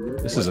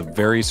 This is a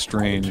very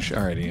strange.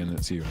 All right, Ian,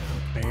 it's you.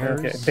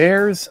 Okay,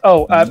 bears.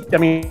 Oh, I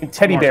mean,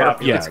 teddy More bear.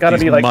 popular. It's got to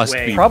these be like must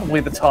be-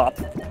 probably the top.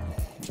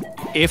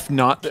 If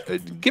not,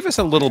 give us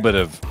a little bit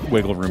of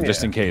wiggle room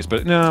just Yeah. in case.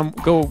 But no,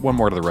 go one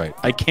more to the right.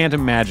 I can't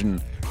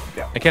imagine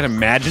I can't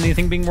imagine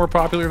anything being more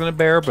popular than a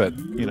bear, but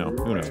you know,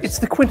 who knows? It's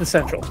the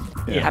quintessential.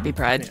 Yeah. Happy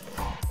Pride.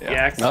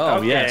 Yeah. Oh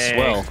okay. yes,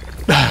 well,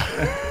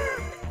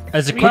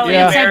 As a Well, kid,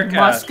 yeah. If it said America.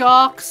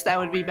 muskox, that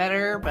would be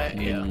better, but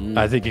yeah.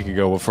 I think you could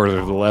go further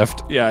to the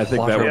left. Yeah, I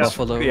think that Water was.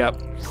 buffalo. Yeah.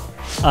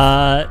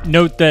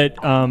 note that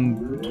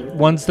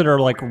ones that are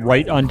like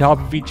right on top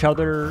of each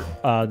other,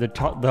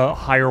 the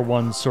higher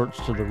one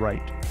sorts to the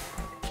right.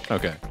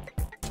 Okay.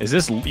 Is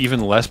this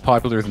even less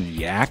popular than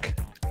yak?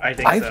 I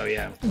think so,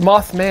 yeah.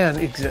 Mothman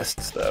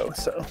exists though,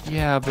 so.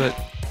 Yeah, but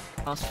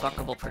Most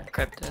fuckable for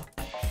cryptid.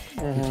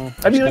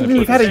 I mean, gonna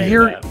we've put had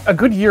this a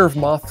good year of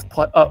moth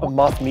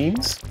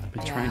memes. I've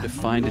been trying to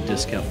find a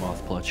discount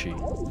moth plushie.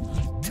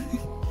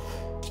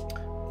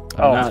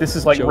 I'm Oh, not this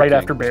is like right joking.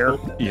 after Bear.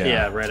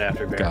 Yeah, right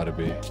after Bear. gotta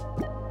be.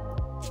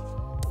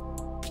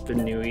 The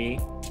Nui.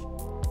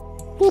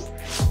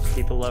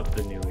 People love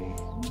the Nui.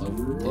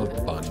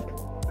 Love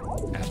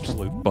bun.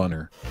 Absolute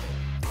bunner.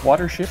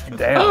 Watership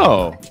down.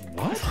 Oh,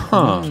 what?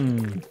 Huh.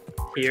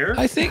 Here?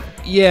 I think,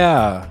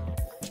 yeah.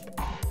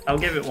 I'll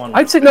give it one.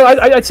 I'd say no.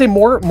 I'd say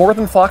more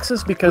than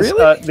foxes because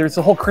Really? there's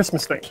the whole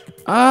Christmas thing.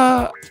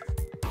 I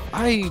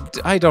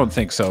don't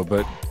think so,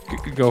 but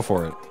go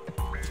for it.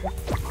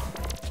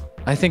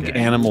 I think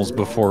animals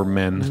before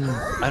men.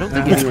 I don't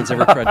think anyone's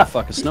ever tried to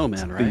fuck a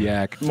snowman, The right?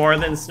 yak. More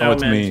than Oh, snowmen.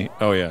 it's me.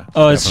 Oh, yeah.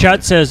 Oh, his definitely.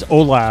 chat says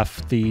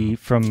Olaf, the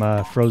from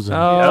Frozen.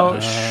 Oh,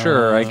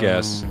 sure, I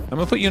guess. I'm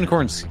gonna put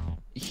unicorns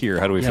here.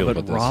 How do we Yeah, feel but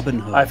about this? Robin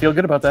Hood. I feel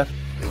good about that.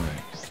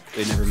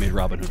 They never made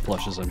Robin Hood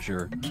plushes, I'm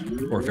sure,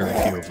 or very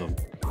few of them.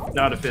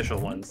 Not official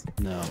ones.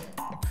 No.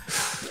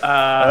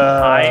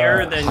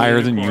 Higher than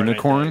Higher than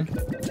unicorn. I unicorn?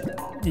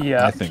 think.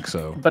 Yeah, I think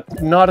so.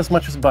 but not as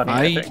much as Bunny.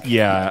 I think.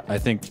 Yeah, I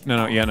think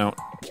no.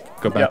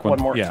 Go back Yeah, one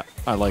more. Yeah,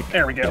 I like.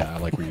 There we go. Yeah, I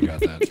like where you got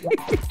that.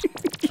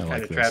 I Kind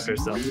like of trapped this.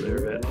 ourselves there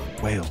a bit.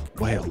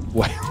 Whale.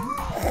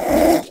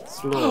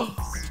 Slow.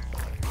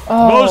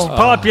 Most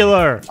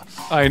popular.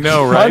 I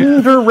know, right?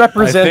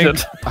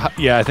 Underrepresented.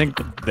 I think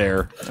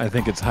there. I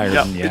think it's higher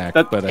Yeah, than yak,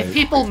 that- but If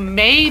people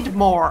made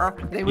more,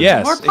 they would be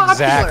yes, more popular.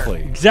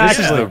 exactly.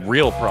 Exactly. This is the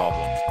real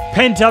problem.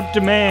 Pent up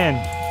demand.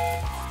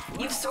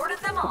 You've sorted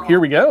them all. Here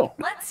we go.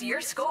 Let's see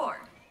your score.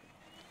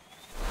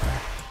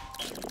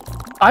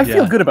 I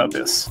feel Yeah. good about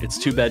this. It's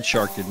too bad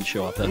Shark didn't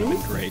show up. That'd have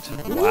been great.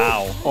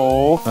 Wow.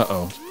 Oh,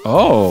 Uh-oh.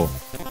 Oh.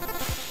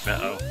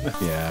 Uh-oh.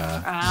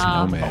 Yeah.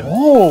 Snowman.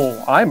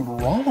 oh, I'm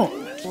wrong.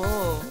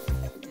 Whoa.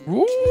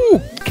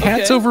 Ooh,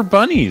 cats Okay. over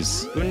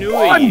bunnies. Who knew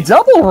Oh, I'm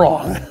double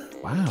wrong.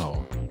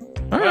 Wow.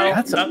 All Well, right.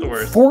 That's not the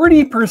worst.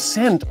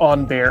 40%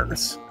 on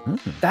bears.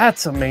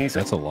 That's amazing.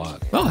 That's a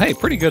lot. Well, hey,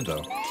 pretty good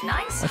though.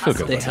 Nice I feel good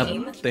hustle, They about have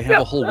team. they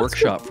have a whole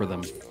workshop for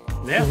them.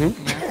 Yeah.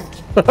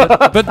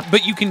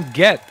 But you can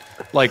get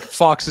like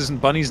foxes and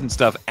bunnies and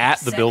stuff at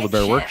the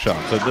Build-A-Bear Second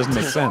workshop, so it doesn't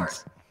make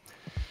sense.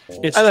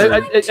 It's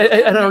And,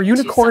 and are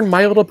unicorn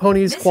My Little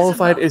Ponies This is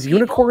qualified about as people.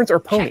 unicorns or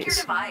Check your ponies?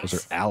 device.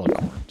 Those are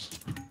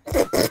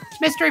alicorns.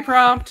 Mystery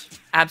prompt.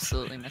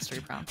 Absolutely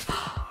mystery prompt.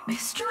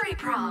 Mystery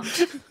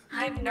prompt.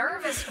 I'm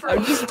nervous for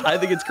I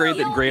think it's great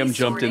that Graham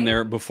jumped in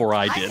there before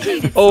I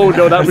did. Oh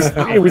no, that was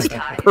it was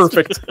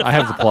perfect. I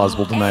have the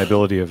plausible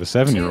deniability of a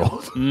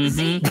 7-year-old.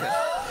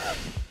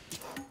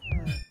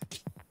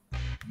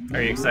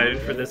 Are you excited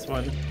for this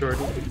one,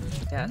 Jordan?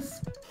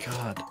 Yes.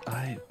 God,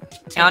 Anya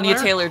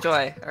Taylor?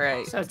 Taylor-Joy. All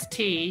right. So it's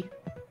T.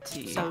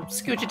 T. So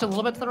scooch it a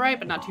little bit to the right,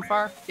 but not too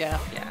far. Yeah.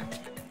 Yeah.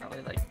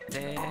 Probably like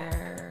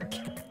there.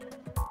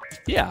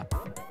 yeah.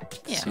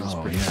 Yeah.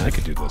 Oh yeah, I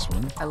could do this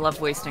one. I love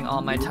wasting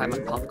all my time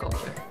on pop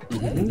culture.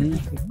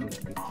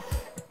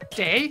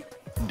 Day.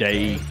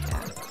 Day.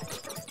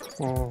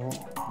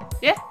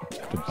 Yeah.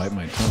 To bite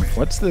my tongue.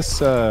 What's this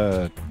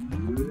trash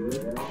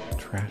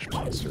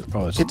monster?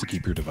 Oh, it's just to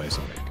keep your device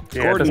awake.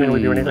 Yeah, it doesn't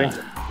really do anything.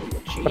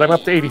 But I'm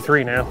up to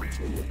 83 now.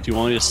 Do you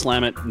want me to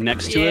slam it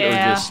next to it or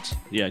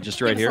Yeah.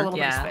 just right Give us a here? little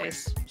Yeah. bit of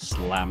space.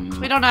 Slam.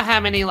 We don't know how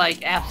many like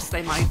F's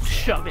they might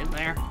shove in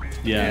there.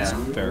 Yeah,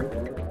 that's fair.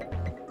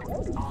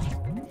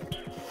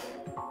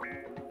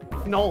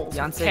 Knowles.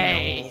 Beyonce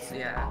K. Knowles,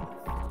 yeah.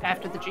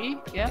 After the G.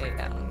 Yeah.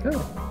 Yeah.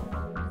 Oh.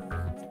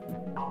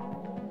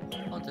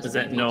 I'll just Is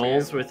that leave you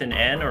Knowles there. with an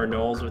N or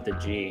Knowles with a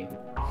G?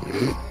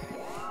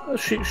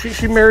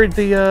 She married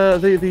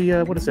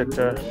the what is it?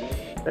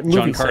 That movie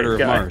John Carter site of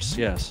guy. Mars,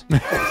 yes.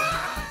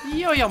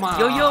 Yo-yo ma.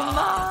 Yo-yo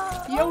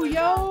ma.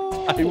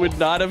 Yo-yo. I would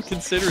not have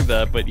considered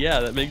that, but yeah,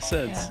 that makes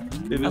sense.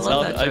 It I is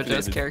love how that I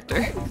JoJo's figured.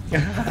 character.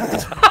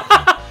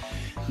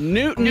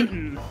 Newton.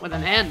 Newton with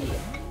an N.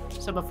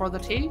 So before the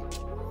T.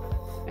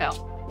 Yeah.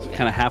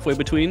 Kind of halfway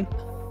between?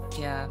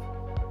 Yeah.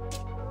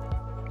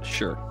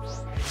 Sure.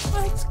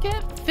 Let's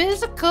get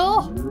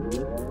physical.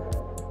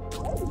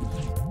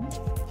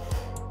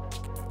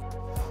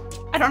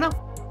 I don't know.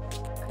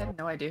 I have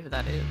no idea who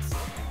that is.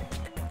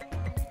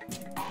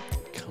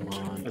 Come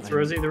on. That's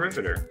Rosie the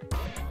Riveter.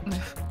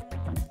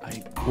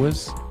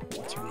 Was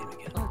What's her name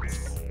again?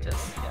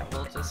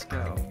 We'll just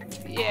go.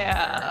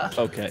 Yeah.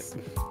 Okay.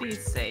 Be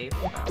safe.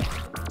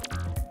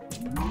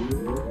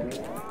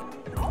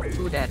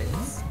 Who that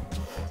is?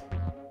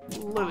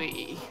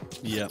 Louis.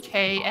 Yeah.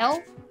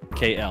 KL.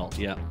 KL,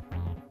 yeah.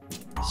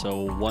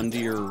 So 1 to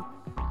your...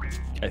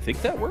 I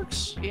think that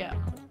works. Yeah.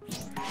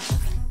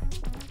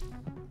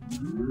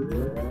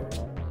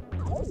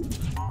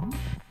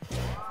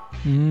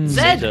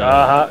 Zed.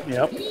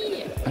 Yep.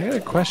 I got a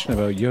question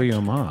about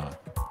Yo-Yo Ma.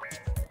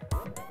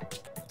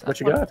 What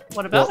you got?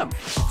 What about him?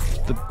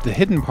 The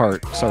hidden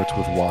part starts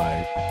with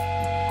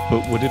Y,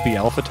 but would it be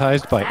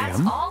alphabetized by That's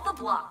M? all the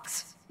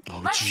blocks.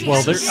 Let's see Well,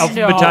 how they're you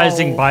do.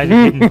 alphabetizing by the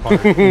hidden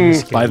part. in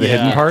this By the case.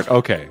 hidden part?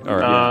 Okay. All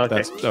right. Okay.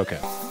 That's okay.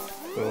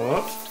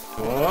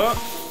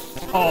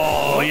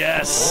 Oh,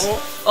 yes.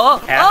 Oh,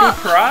 Happy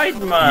Pride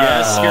Month.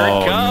 Yes, here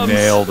Oh, it comes.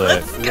 nailed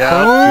it.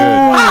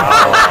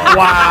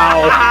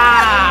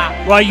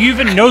 Wow. Wow, you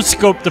even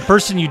no-scoped the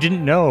person you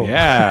didn't know.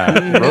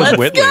 Yeah. Rose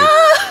Whitley.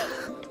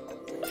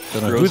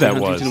 Don't know who that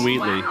was. Huntington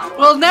Wheatley. Wow.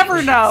 We'll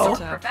never know.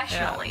 So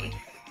professionally.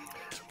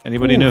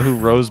 Anybody know who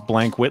Rose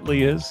Blank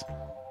Whitley is?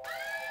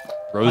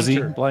 Rosie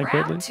Hunter. Blank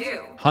Round Whitley?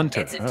 2.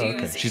 Hunter. It's a Oh, okay.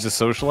 doozy. She's a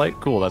socialite?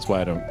 Cool, that's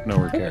why I don't know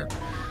or care.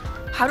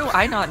 how do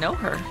I not know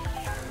her?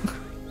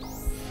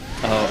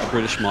 A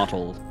British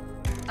model.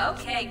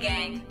 Okay,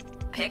 gang.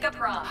 Pick a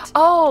prompt.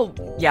 Oh,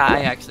 yeah,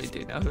 I actually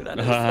do know who that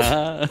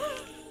is.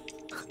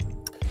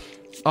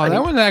 Oh,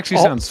 that one actually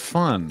sounds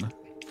fun.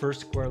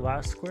 First square,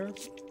 last square.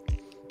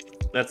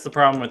 That's the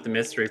problem with the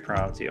mystery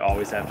prompts. You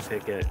always have to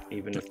pick it,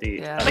 even if the.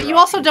 Yeah. other But you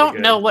also options are don't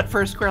good. know what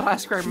first square,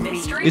 last square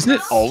means. Mystery Isn't it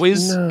prompts,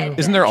 always? No.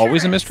 Isn't there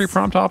always a mystery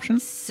prompt option?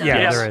 So Yeah,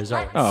 Yes. there is.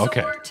 let's Oh,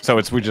 okay.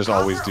 sort So we just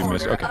always do color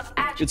mystery. order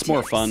Okay. of It's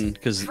more fun adjectives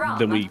because from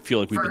then we feel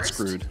like we've been first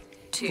screwed.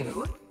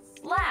 to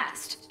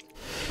last.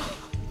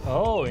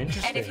 Oh, And if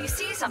interesting. you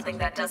see something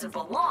that doesn't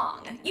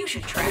belong, you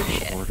should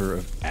trash it. Order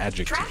of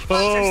adjectives. Trash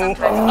prompts are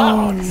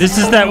sometimes This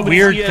is that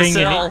weird thing.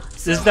 ESL.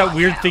 This is that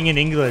weird thing in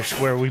English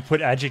where we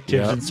put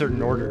adjectives Yeah. in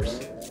certain orders.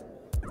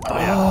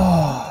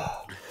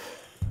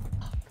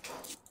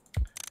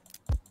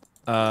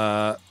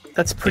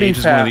 That's pretty Age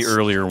is fast. one of the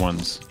earlier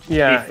ones.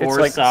 Yeah, Before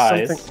it's like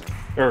size, something.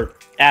 or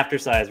after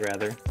size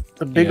rather.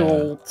 The big Yeah.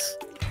 old.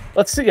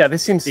 Let's see. Yeah,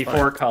 this seems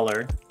Before fine.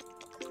 color.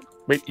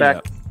 Wait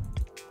back.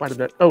 Why did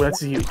that? Oh,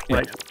 that's you. Yeah.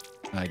 Right.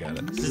 I got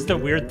it. This is the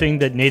weird thing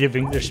that native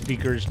English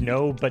speakers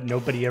know, but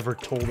nobody ever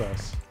told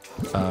us.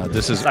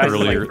 This is Size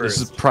earlier. like This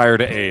is first. prior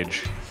to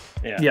age.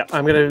 Yeah. Yeah,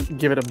 I'm gonna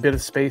give it a bit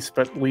of space,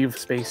 but leave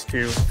space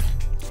to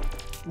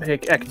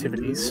make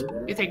activities.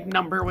 You think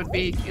number would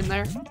be in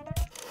there?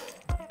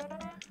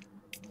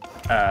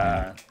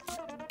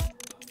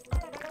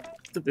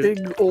 The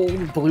big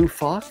old blue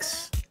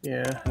fox.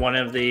 Yeah, One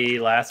of the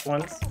last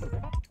ones.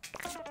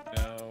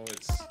 No,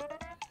 it's.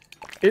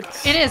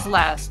 it's. It is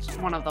last,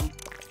 one of them.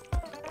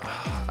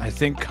 I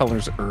think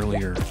colors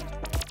earlier.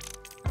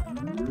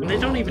 And they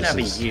don't even This have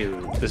a is-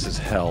 U. This is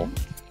hell.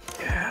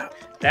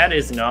 That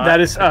is not. That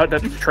is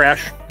that's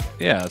trash.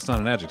 Yeah, it's not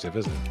an adjective,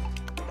 is it?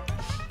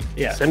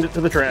 Yeah. Send it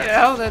to the trash.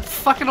 Yeah, that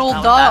fucking old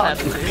How dog.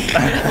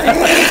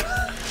 that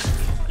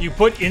You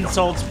put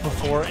insults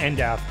before and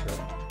after.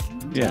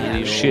 Yeah,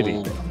 The shitty.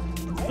 old-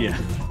 Yeah.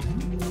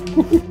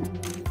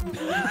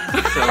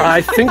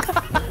 I think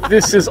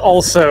this is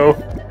also.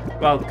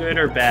 Well, good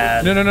or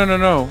bad.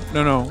 No.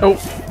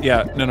 Oh,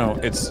 Yeah, no.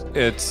 It's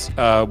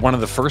one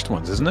of the first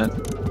ones, isn't it?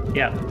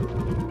 Yeah.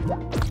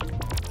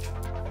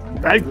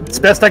 it's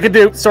best I could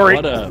do. Sorry,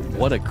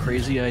 What a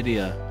crazy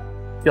idea.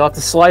 you'll have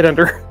to slide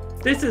under.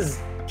 This is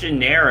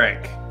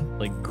generic.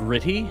 Like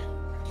gritty,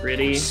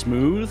 Gritty.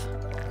 smooth.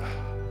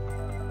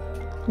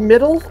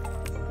 Middle.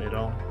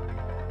 Middle.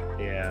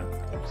 Yeah.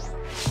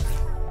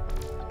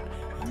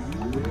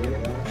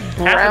 Half of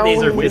Brown.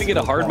 these are Way to get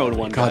a hard mode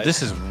one. God, guys.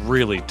 this is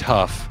really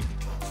tough.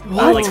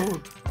 like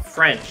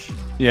French.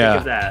 Yeah.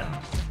 Think of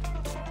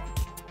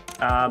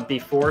that.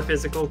 Before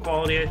physical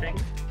quality, I think.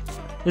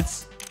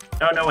 It's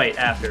Oh no, wait,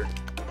 after.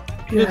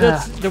 yeah,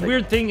 that's the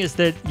weird thing is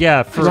that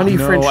for Runny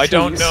No, French I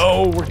don't cheese.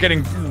 know. We're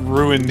getting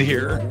ruined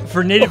here.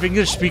 for native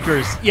English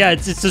speakers,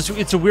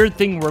 it's a weird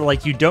thing where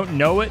like you don't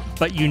know it,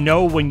 but you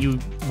know when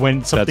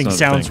something not a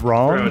sounds thing. Throw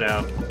wrong. it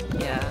out.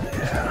 Yeah.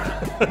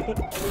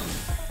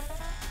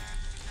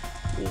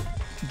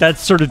 That's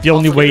sort of the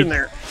only Get way in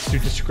there. to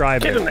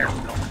describe Get it. in there.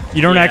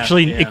 You don't Yeah,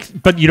 actually, yeah.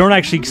 but you don't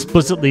actually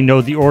explicitly know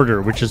the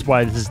order, which is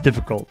why this is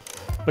difficult.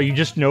 But you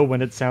just know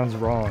when it sounds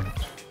wrong.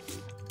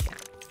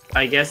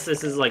 I guess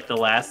this is like the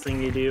last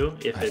thing you do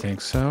if I it. think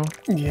so.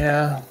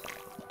 Yeah.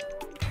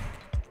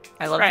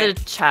 I love Right.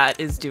 that chat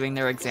is doing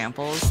their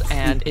examples,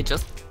 and it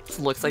just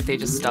looks like they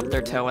just stubbed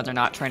their toe and they're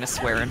not trying to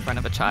swear in front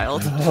of a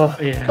child.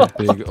 Yeah.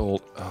 Big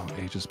old. Oh,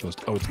 age is supposed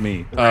to. Oh, it's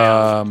me.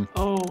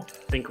 Oh.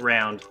 Think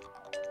round.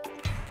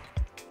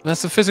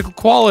 That's the physical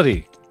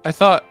quality. I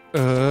thought.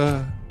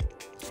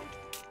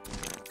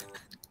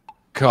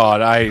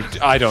 God,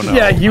 I don't know.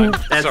 Yeah, you.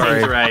 That Sorry.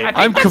 seems right.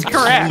 I'm that's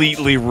correct.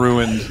 completely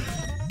ruined.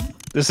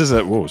 This is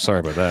a. Whoa, sorry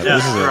about that. Yeah,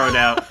 This is throw a. it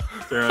out.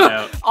 Throw it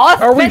out.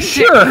 Are we Authentic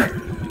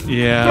sure?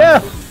 Yeah.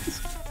 Yeah.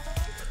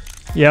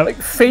 Yeah, Like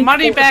fake.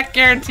 Money back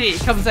guarantee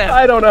comes in.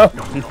 I don't know.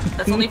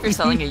 That's only if you're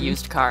selling a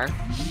used car.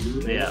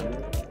 Yeah.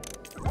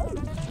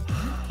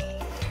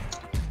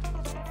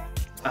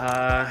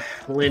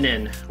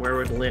 Linen. Where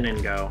would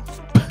linen go?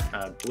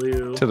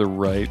 Blue. To the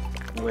right.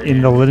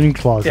 In the linen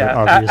closet, Yeah,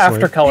 obviously.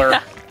 after color.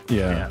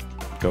 Yeah.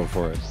 Go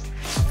for it.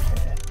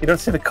 You don't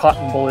see the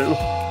cotton blue.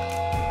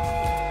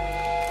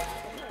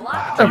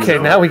 Black Okay,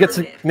 now we get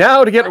to get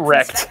Let's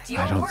wrecked. inspect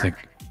your I don't work. think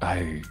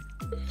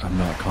I'm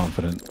not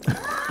confident.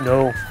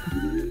 No.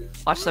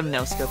 Watch them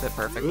no scope it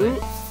perfectly.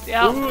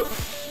 Yeah.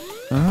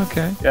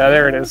 Okay. Yeah,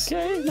 there it is.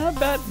 Okay, not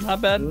bad,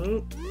 not bad.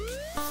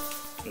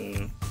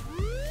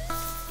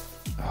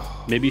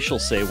 Maybe she'll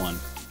say one.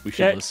 We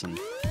should Okay. listen.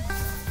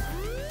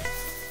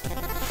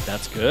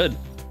 That's good.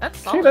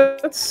 That's Okay, solid.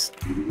 that's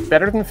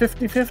better than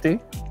 50-50.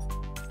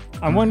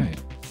 I want Alright.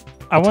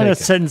 I want a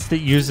take it. sentence that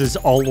uses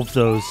all of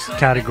those Good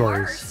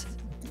categories.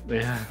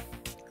 Yeah.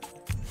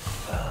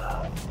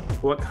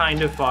 What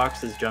kind of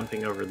fox is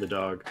jumping over the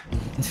dog?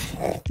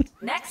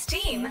 Next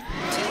team,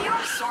 to your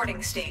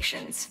sorting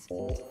stations.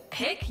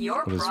 Pick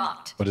your What is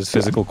prompt. what is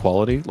physical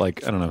quality?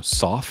 Like, I don't know,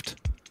 soft?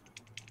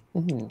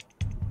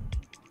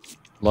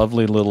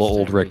 Lovely little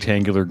old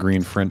rectangular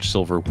green French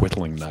silver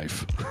whittling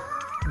knife,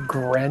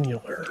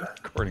 Granular.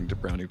 according to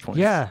Brownie Points.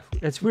 Yeah,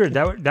 it's weird.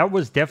 That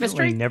was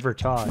definitely Mystery? never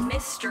taught.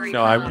 Mystery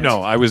No, I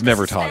prompt. was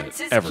never taught it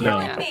Suspense is ever.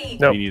 killing me.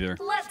 No. Me neither.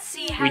 Let's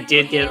see how We you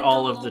did get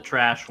all handle of the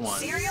trash ones.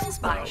 cereals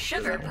by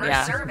sugar per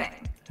Yeah. serving.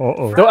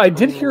 Uh-oh. Though I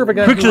did hear of a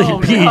guy Quickly, who...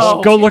 Peach,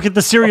 no. go look at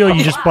the cereal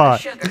you just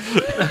Lot of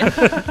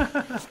bought.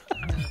 sugar.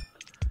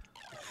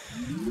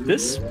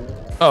 This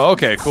Oh,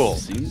 okay, cool.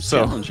 seems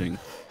So challenging.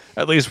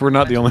 at least we're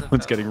not the only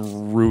ones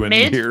getting ruined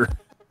Mid? here.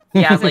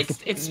 Yeah, like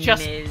It's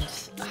just- mid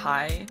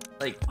high.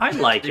 Like I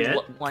like do it.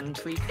 one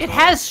tweak. It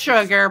has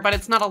sugar, but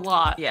it's not a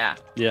lot. Yeah.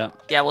 Yeah.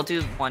 Yeah, we'll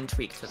do one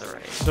tweak to the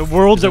right. The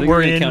world I that think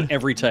we're gonna in, count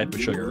every type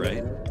of sugar,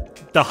 right?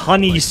 the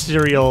honey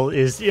cereal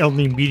is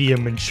only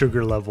medium in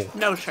sugar level.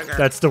 No sugar.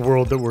 That's the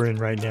world that we're in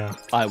right now.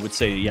 I would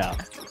say, yeah,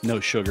 no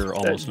sugar,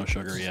 almost no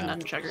sugar. Yeah.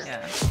 None sugar.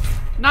 Yeah.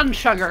 None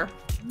sugar.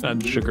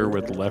 And sugar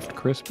with left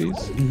Krispies.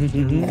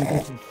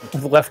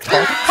 left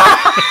top.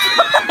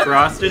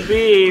 Frosted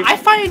beef. I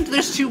find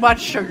there's too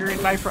much sugar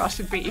in my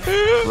frosted beef.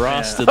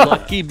 Frosted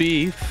Lucky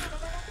Beef.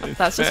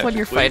 That's just when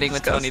you're fighting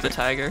with Tony the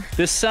Tiger.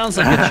 This sounds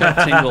like a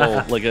Chuck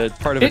Tingle, like a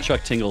part of a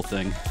Chuck Tingle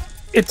thing.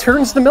 It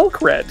turns the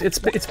milk red. It's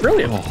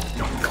brilliant.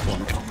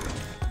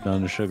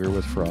 None sugar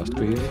with frost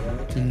beef.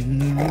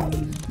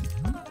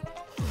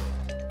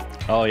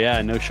 Oh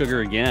yeah, no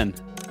sugar again.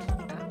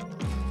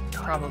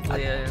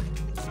 Probably a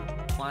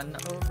 1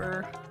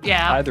 over.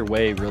 Yeah. Either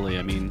way, really.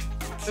 I mean,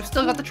 We've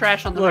still got the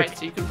trash on the Look. right,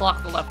 so you can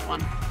block the left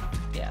one.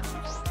 Yeah.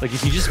 like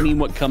if you just mean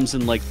what comes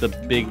in like the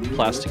big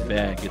plastic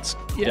bag, it's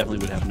definitely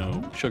would have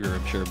no sugar,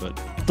 I'm sure. But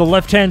The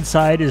left-hand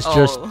side is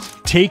just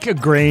take a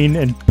grain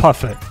and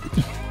puff it.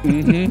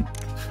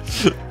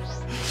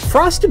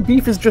 Frosted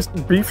beef is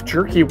just beef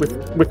jerky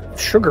with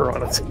sugar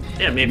on it.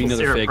 Yeah, maybe maple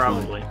another syrup fake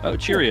probably. one. Oh,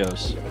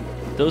 Cheerios.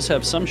 Those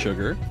have some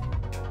sugar,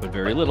 but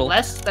very little.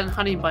 Less than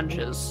honey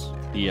bunches.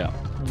 Yeah.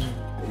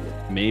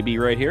 Maybe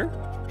right here.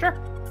 Sure.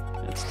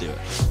 Let's do it.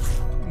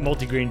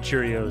 Multigrain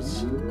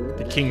Cheerios,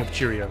 the king of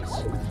Cheerios.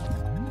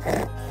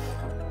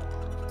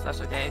 So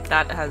that's okay.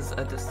 That has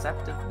a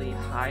deceptively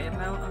high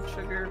amount of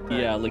sugar. But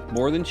Yeah, like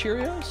more than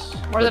Cheerios.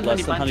 More but than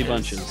less Honey than Honey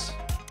Bunches. Bunches.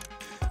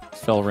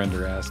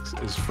 Fellrender asks,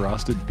 is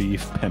frosted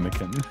beef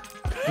pemmican?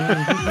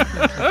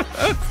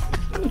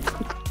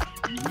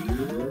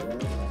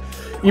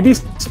 You'd be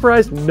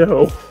surprised.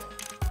 No.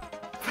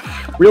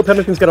 Real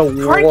pemmican's got a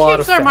Corn lot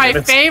of chips are my fat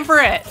in it.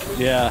 favorite.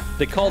 Yeah,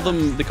 they call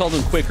them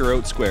Quaker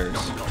oat squares.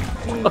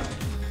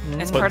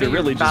 it's But part they're of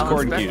really your just balanced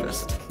corn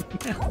breakfast.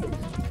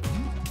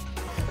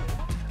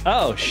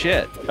 Oh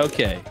shit.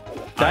 Okay.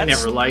 I That's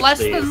never liked Less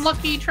these. than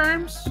Lucky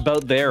Charms.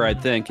 about there, I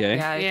think, eh?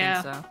 Yeah, I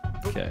Yeah. think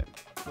so. Okay.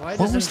 Why What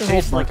does was it the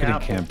whole taste like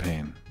marketing apple?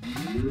 campaign?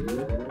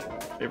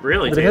 It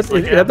really But tastes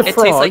like it had the It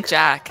frog. tastes like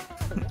Jack.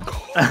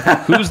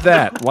 Who's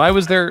that? Why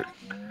was there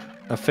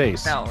a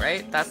face? No,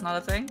 right? That's not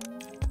a thing?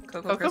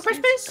 Cocoa Cocoa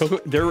Krispies?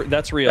 Krispies? Cocoa,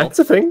 that's real. That's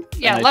a thing.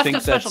 Yeah, And I left think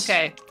of Special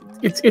that's-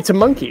 K. It's a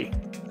monkey.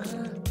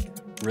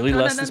 Really No,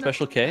 less no, than no.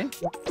 Special K?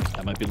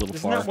 That might be a little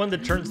Isn't far. that one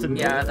that turns the milk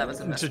Yeah, that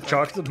was a into mistake.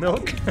 chocolate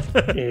milk?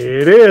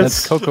 It is.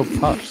 That's Cocoa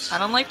Puffs. I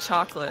don't like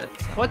chocolate.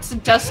 What's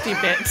Dusty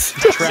Bits?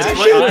 Trash.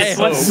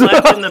 What's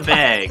left in the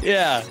bag?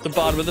 Yeah, the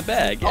bottom of the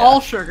bag. Yeah. All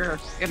sugar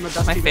in the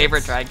Dusty My Bits.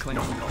 favorite drag queen.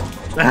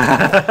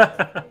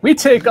 We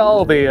take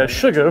all the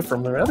sugar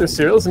from the other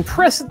cereals and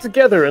press it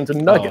together into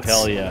nuggets.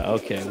 Oh hell yeah!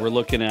 Okay, we're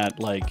looking at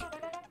like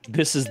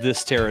this is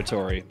this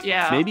territory.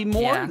 Yeah. Maybe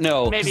more? Yeah.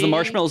 No, because the Maybe-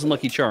 marshmallows and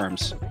Lucky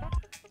Charms.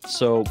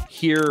 So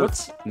here,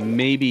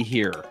 maybe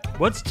here.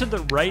 What's to the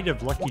right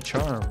of Lucky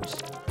Charms?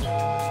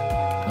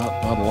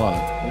 Not a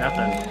lot.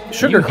 Nothing.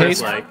 Sugar You hate-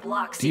 crisp. Like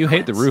Block Do you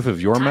hate the sequence. roof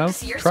of your Time to mouth?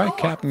 see your Try score.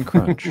 Captain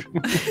Crunch.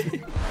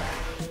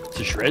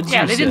 To shreds.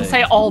 Yeah, you they didn't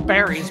say? say all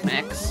berries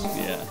mix.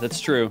 Yeah, that's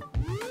true.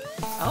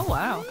 Oh,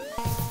 wow.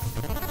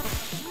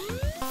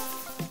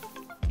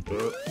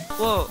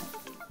 Whoa.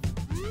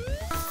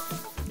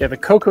 Yeah, the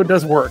cocoa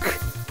does work.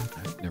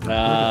 Never heard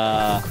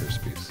Ah, of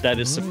Krispies. that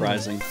is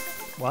surprising.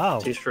 Wow.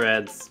 2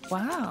 shreds.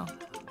 Wow.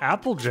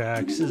 Apple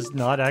Jacks is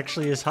not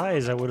actually as high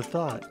as I would have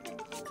thought.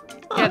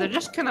 Yeah, they're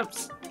just kind of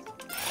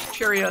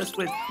Cheerios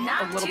with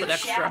Not a little too bit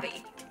extra.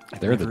 shabby.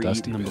 They're the Never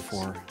dusty eaten them bits.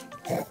 before.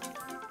 They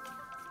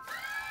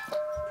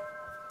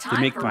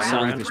Time make for them sound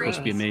like round they're supposed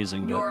to be three.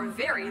 amazing, but Your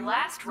very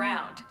last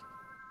round.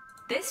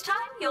 This time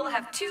you'll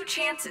have 2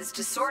 chances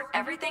to sort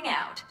everything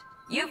out.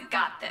 You've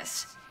got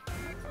this.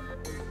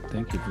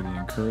 Thank you for the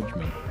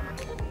encouragement.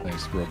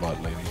 Nice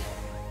robot lady.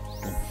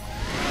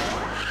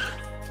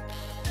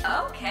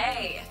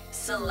 Okay,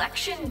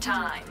 selection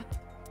time.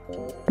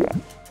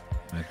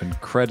 I've been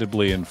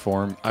credibly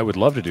informed. I would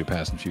love to do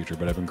past and future,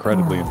 but I've been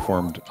credibly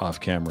informed off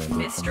camera that the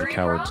Mystery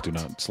cowards prompt? do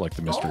not select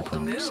the mystery Bold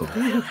prompt. So.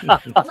 move.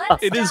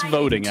 Let's it is dive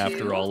voting into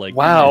after all. Like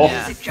Wow.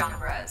 music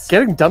genres.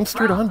 Getting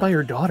dumpstered on by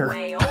your daughter.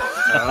 Way old.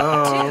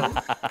 Oh.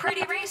 2,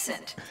 pretty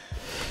recent.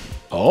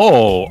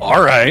 Oh,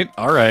 all right,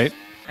 all right.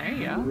 There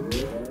you go.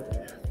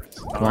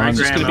 Come on,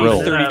 just There's Grandma. gonna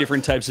be drill. 30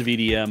 different types of E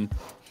EDM.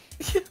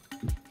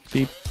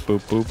 Beep, boop,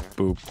 boop,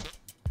 boop,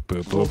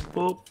 boop, boop.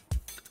 Boop.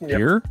 Yep.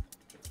 Here?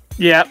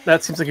 Yeah,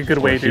 that seems like a good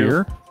way Or to.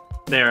 here?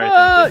 There,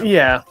 I think.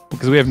 Yeah.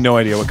 Because we have no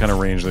idea what kind of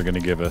range they're going to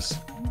give us.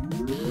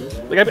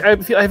 Like I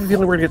have a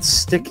feeling we're gonna get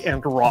stick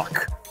and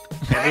rock.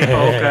 Heavy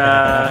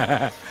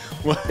polka.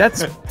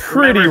 That's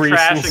pretty Remember,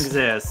 trash recent.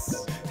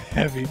 exists.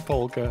 Heavy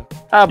polka.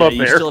 How about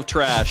You there? still have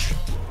trash.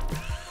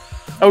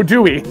 Oh,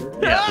 do we?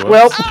 Yeah.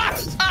 Well,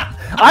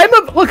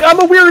 I'm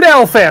a Weird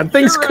Al fan.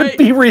 Things You're could right.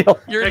 be real.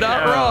 You're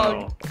not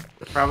wrong.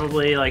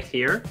 Probably like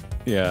here.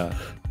 Yeah.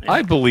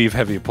 I believe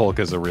heavy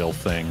polka is a real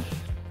thing.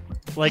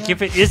 Like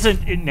if it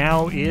isn't, it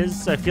now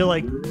is. I feel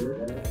like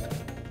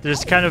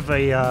there's kind of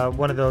a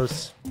one of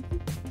those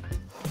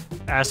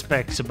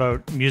aspects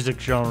about music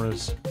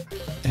genres.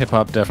 Hip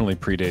hop definitely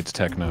predates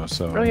techno,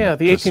 so. Oh yeah,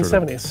 the just sort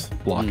of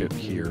 1870s. Block it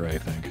here, I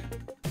think.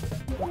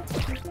 Yeah,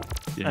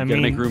 you I gotta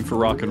make mean- room for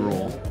rock and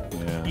roll.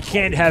 Yeah. You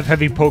can't have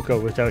heavy polka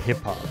without hip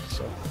hop.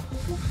 So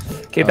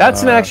Okay,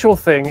 that's an actual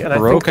thing, and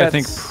Baroque, I I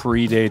think think that's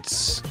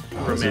predates.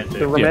 Romantic. the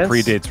Yeah, romance.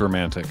 predates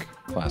romantic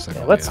classic.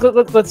 Yeah, let's yeah.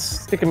 let's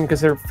stick them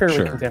because they're fairly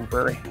Sure.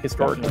 contemporary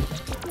historically.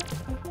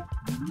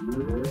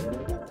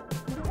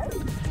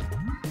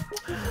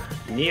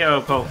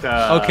 Neo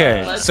polka.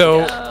 Okay, Let's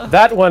so go.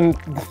 That one,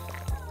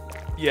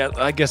 yeah,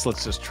 I guess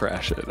let's just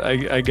trash it.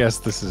 I guess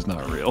this is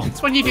not real.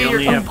 It's when you do We your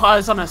only have-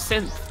 pause on a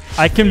synth.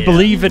 I can Yeah.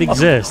 believe it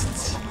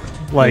exists.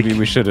 Like Maybe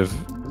we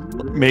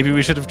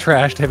should have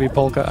trashed heavy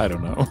polka. I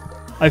don't know.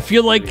 I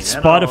feel like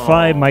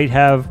Spotify might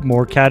have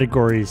more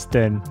categories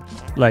than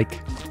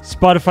like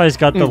Spotify's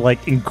got the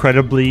like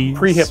incredibly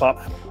pre-hip hop.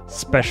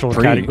 special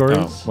Pre- categories,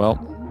 Oh,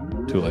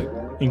 well, too late.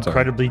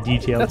 incredibly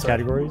detailed That's all right.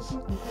 categories.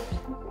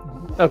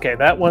 Okay,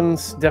 that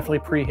one's definitely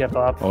pre-hip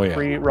hop, Oh, yeah.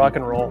 pre-rock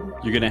and roll.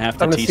 You're gonna have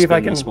to I'm gonna see if I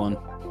teaspoon can- this one.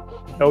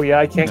 Oh yeah,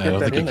 I can't I get don't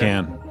that think you in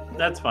there. can.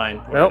 That's fine.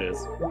 What Nope. it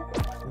is.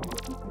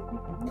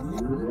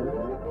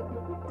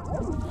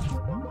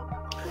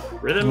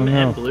 Rhythm Oh, no.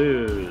 and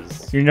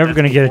blues. You're never That's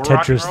gonna get a before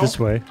rock and Tetris roll? this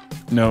way.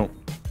 No.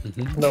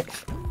 Nope.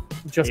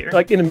 Just Here?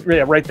 like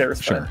yeah, right there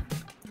is Sure.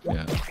 fine.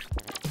 Yeah.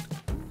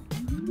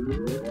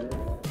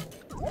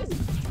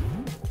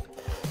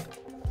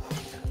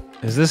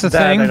 Is this a That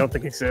thing? I don't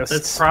think exists.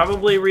 It's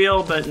probably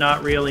real, but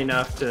not real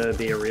enough to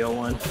be a real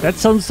one. That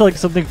sounds like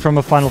something from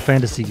a Final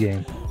Fantasy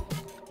game.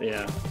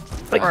 Yeah.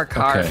 Or a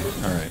car. Okay.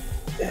 All right.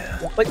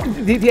 like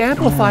the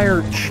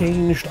amplifier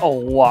changed a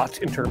lot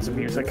in terms of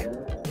music.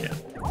 Yeah.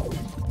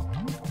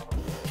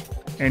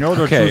 In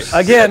order Okay, to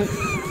Again,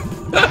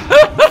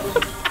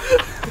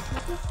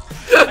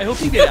 I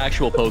hope you get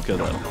actual polka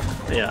though.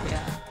 Yeah.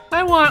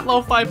 I want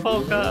lo-fi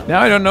polka.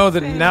 Now I don't know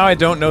that. Now I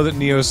don't know that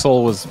Neo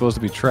Soul was supposed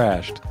to be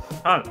trashed.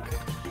 Punk.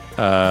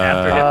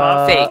 After hip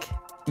hop. Fake.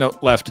 No,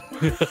 left,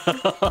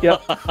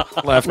 yep,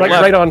 left, like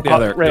left. right on, Yeah,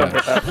 there. right on.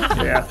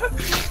 yeah. Yeah.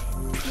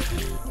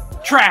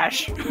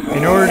 Trash.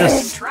 in order to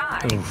Good try.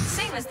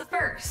 Same as the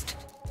first.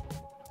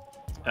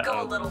 Go a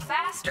Uh-oh. little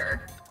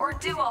faster, or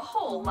do a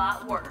whole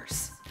lot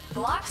worse.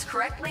 Blocks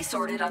correctly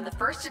sorted on the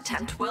first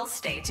attempt will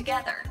stay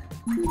together.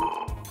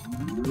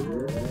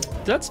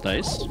 That's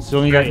nice. so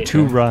only got Great.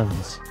 2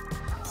 runs.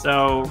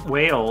 So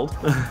way old.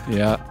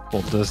 Yeah.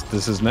 Well,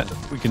 this is not.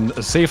 We can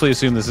safely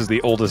assume this is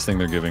the oldest thing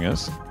they're giving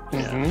us.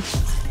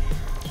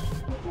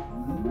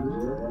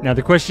 Now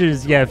the question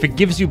is, yeah, if it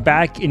gives you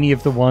back any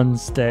of the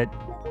ones that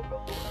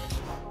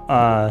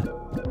Yeah.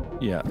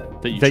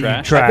 That you that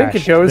you trash. I think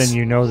it trashed, goes then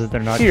you know that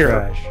they're not here.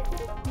 trash.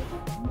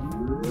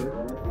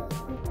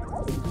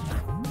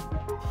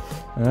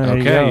 There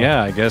you go. Okay.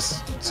 Yeah. I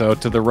guess so.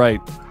 To the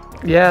right.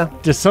 Yeah.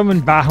 To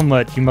summon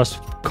Bahamut, you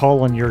must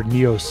call on your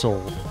Neo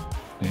Soul.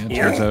 Yeah. It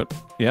turns out.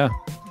 Yeah.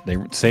 They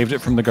saved it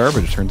from the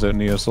garbage. Turns out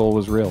Neo Soul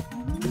was real.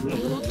 A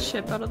little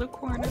chip out of the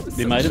corner.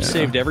 They might have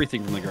saved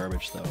everything from the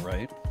garbage though,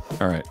 right?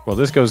 All right. Well,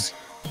 this goes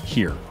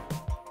here,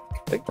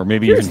 or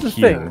maybe Here's even the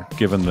here,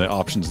 given the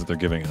options that they're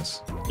giving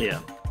us. Yeah.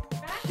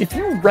 If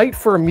you write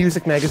for a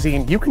music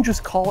magazine, you can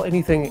just call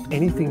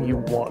anything you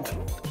want.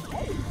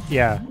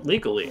 Yeah.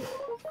 Legally.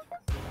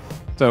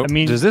 So, I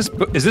mean- is this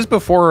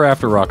before or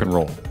after rock and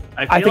roll?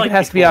 I I think like it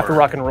has to be after before.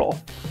 rock and roll.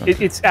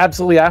 It's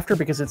absolutely after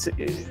because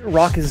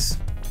rock is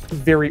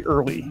very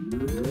early.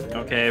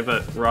 Okay,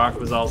 but rock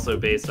was also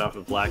based off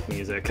of black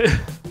music.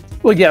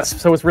 Well, yes,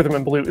 so was Rhythm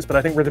and Blues, but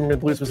I think Rhythm and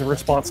Blues was a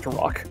response to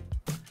rock.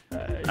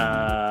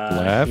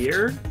 Left.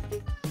 Here?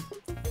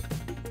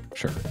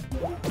 Sure.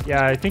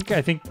 Yeah, I think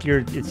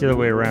it's the other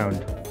way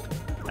around.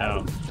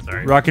 Oh,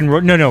 sorry. Rock and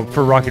roll. No,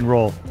 for rock and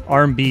roll.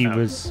 R&B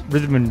was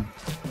rhythm and.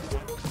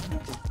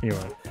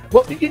 Anyway.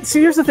 Well,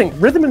 see, here's the thing.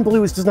 Rhythm and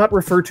Blues does not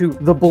refer to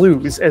the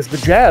blues as the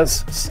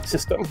jazz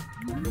system.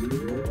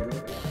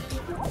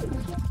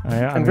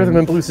 And Rhythm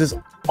and Blues is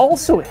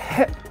also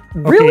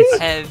really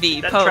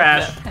Heavy That's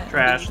polka.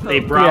 trash. Heavy They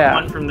polka. brought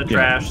one from the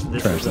trash.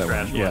 This Trash is the that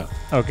trash one. Yeah.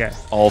 Okay.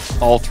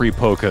 All three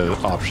polka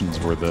options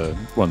were the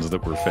ones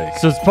that were fake.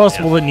 So it's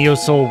possible that Neo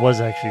Soul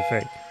was actually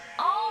fake.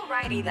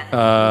 Alrighty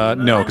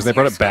then. No, because they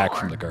brought it back Score.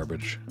 from the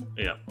garbage.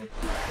 Yeah.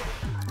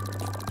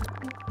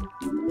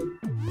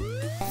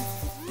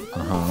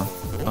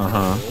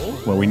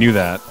 Well, we knew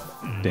that.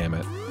 Damn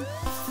it.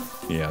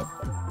 Yeah.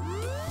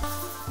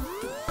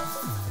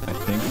 I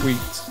think we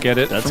get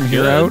it That's from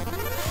here good. out.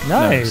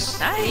 Nice.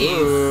 Nice.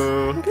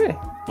 okay.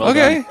 Well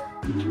Okay.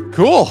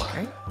 Cool.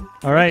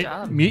 All right.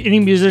 job. Any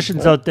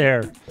musicians out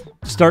there,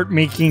 start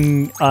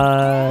making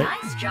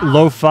Nice job.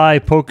 lo-fi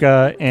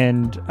polka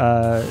and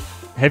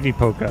heavy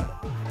polka.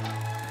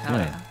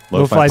 Yeah.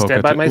 Lo-fi Lo-fi stand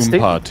polka by to my oompa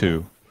statement.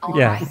 too. All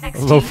Yeah, right,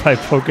 next lo-fi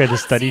team. polka to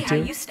Let's study see how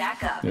to. you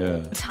stack up. Yeah.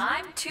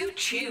 Time to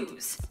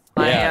choose.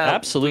 My, Yeah,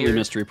 absolutely weird-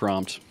 mystery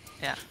prompt.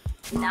 Yeah.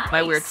 Nice.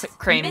 My weird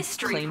claim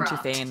Mystery to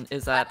prompt. fame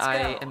is that Let's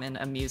I go. am in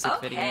a music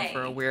video Okay,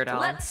 for a Weird Al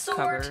let's sort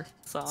cover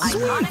song.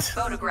 Iconic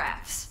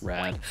photographs.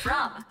 Rad.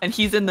 From And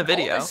he's in the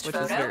video, oldest which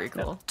is photo very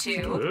cool. to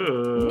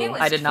Ooh.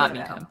 newest I did not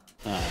meet photo.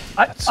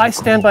 him. I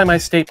stand by my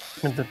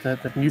statement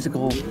that the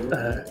musical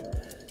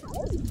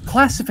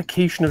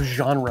classification of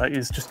genre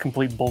is just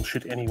complete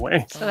bullshit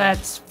anyway. So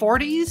that's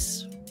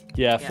 40s?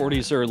 Yeah,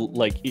 40s are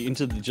like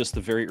into just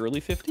the very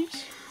early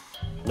 50s?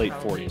 Late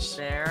 40s.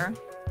 There.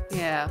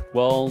 Yeah.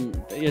 Well,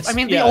 it's. I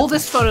mean, yeah, the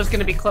oldest photo is going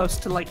to be close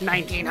to like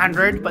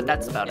 1900, but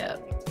that's about Yeah.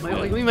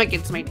 it. We might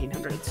get some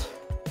 1800s.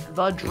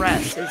 The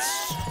Dress is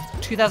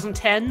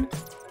 2010.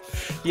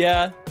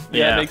 Yeah,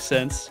 Yeah. makes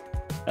sense.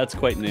 That's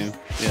quite new.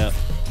 Yeah.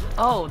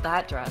 Oh,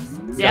 that dress.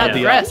 Yeah, the the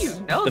dress. You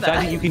know The that.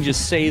 fact that you can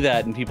just say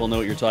that and people know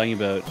what you're talking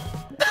about.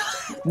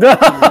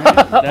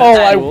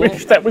 Oh, I cool.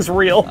 wish that was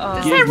real.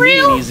 Is Give that me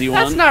real? an easy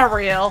That's one. not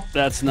real.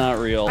 That's not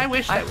real. I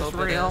wish I that was hope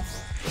it real.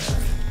 is.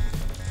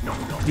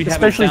 We haven't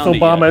Especially if found it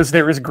yet. Obama's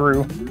there is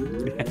Gru.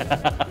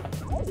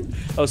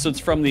 Oh, so it's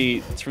from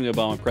the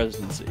Obama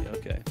presidency.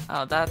 Okay.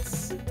 Oh,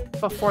 that's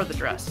Before the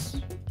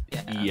dress.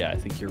 yeah. Yeah, I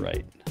think you're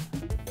right.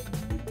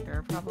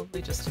 You're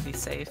probably just to be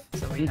safe,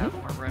 so we have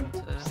more room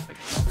to.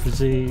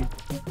 There's a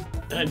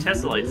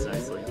Tesselite's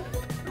nicely.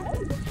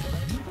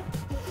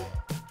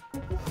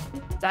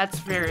 That's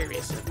very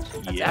recent.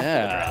 That's Yeah.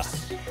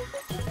 after the dress.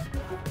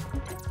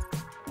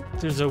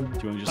 there's a Do you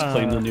want to just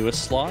claim the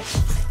newest slot?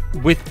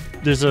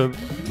 there's a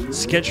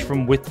sketch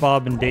from With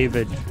Bob and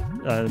David,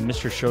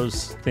 Mr.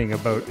 Show's thing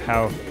about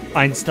how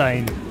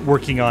Einstein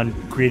working on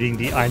creating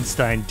the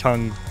Einstein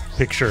tongue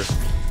picture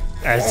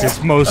as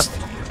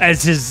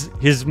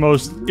his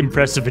most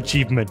impressive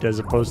achievement, as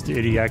opposed to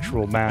any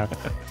actual math.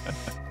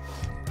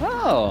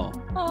 Oh,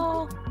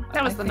 Oh,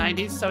 That was the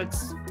 90s, so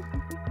it's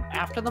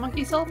after the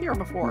monkey selfie or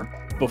before?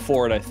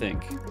 before it, I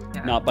think.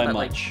 yeah, Not by but,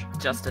 like, much.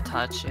 just a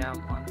touch, yeah.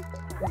 One.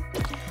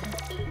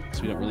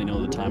 So we don't really know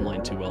the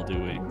timeline too well, do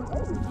we?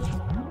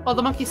 Well,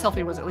 the monkey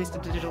selfie was at least a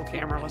digital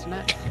camera, wasn't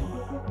it?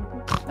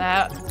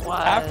 That was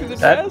After the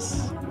That-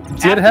 dress? Did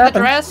after the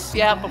happen. dress.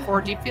 Yeah,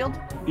 before Deep Field.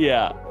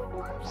 Yeah.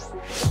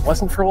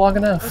 Wasn't for long It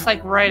enough. was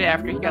like right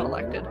after he got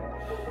elected.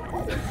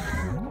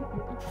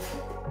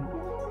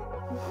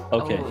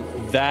 Okay. Oh.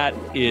 That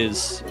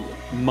is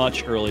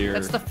much earlier.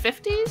 That's the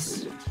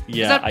 50s.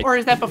 yeah. Or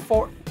is that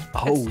before?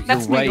 Oh,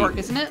 that's you're New York, right.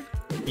 isn't it?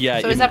 Yeah.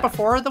 So is that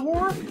before the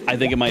war? I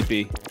think it might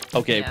be.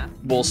 Okay. Yeah.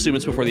 We'll assume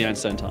it's before the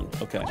Einstein tongue.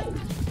 Okay.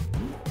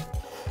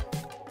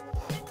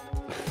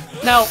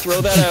 No. Throw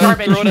that out.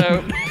 Garbage. Throw it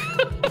out.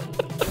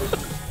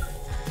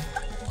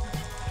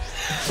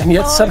 And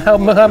yet somehow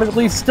Muhammad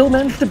Ali still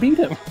managed to beat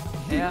him.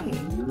 Yeah.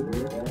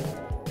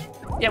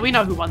 Yeah, we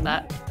know who won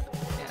that.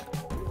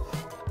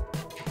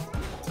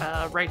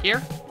 Yeah. Right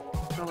here.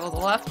 A little to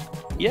the left.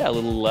 Yeah, a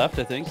little left,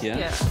 I think. Yeah.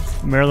 Yeah.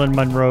 Marilyn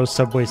Monroe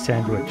Subway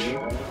sandwich.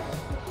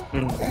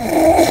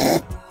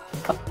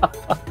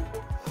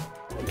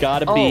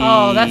 Gotta be.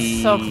 Oh,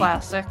 that's so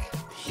classic.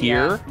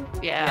 Here.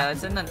 Yeah, Yeah.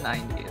 it's in the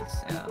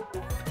 90s. Yeah.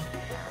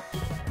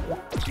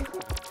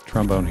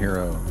 Trombone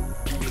hero.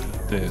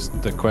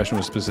 The question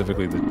was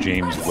specifically the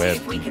James Let's Webb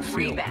see if we can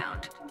field.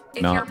 rebound.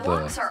 If not your the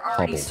blocks are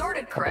already Hubble.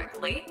 sorted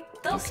correctly,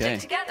 they'll Okay. stick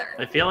together.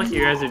 I feel like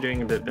you guys are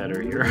doing a bit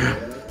better here.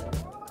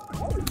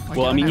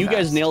 Well, I mean, you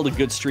guys best. nailed a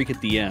good streak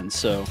at the end,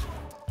 so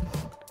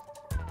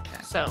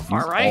So You've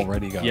far right.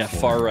 already got yeah, 4.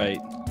 far right.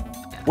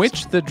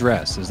 Which the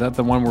dress? Is that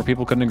the one where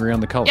people couldn't agree on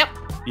the color? Yep.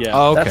 Yeah.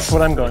 Oh, okay. That's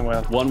what I'm going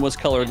with. One was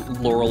colored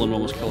Laurel and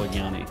one was colored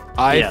Yanni.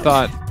 I Yeah.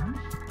 thought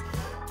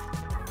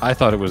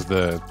it was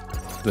the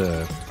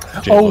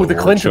Oh, J-Lo the award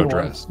Clinton show one.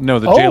 dress. No,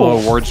 the Oh. J-Lo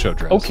award show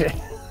dress. Okay.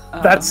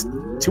 That's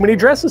too many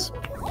dresses.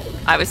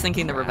 I was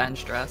thinking the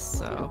revenge dress,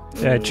 so.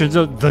 Yeah, it turns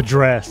out the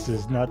dress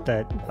is not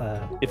that.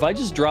 If I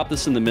just drop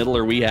this in the middle,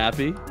 are we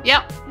happy?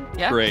 Yep.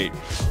 Yeah. Great.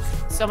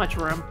 So much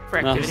room for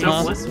Uh-huh. activities.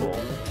 So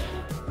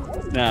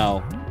blissful.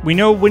 Now, We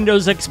know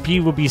Windows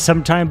XP will be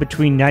sometime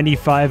between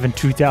 95 and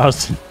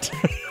 2000.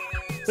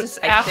 Is this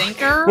I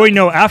think- after? Wait,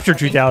 no, after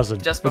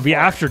 2000. just It'll be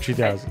before. after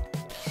 2000. I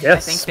think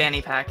Yes.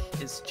 Fanny Pack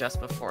is just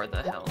before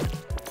the hill.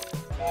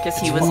 Because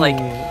he was like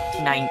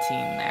 19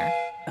 there.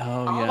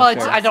 oh yeah, Well,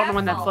 it's, fair. I don't know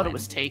when that photo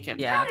was taken.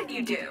 Yeah. How did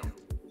you do?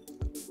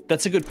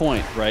 That's a good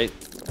point, right?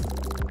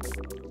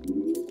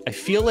 I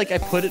feel like I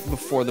put it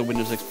before the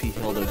Windows XP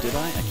hill, though. Did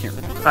I? I can't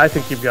remember. I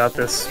think you've got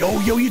this.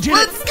 Yo, you did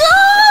it!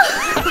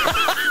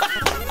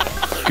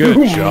 Good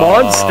Ooh,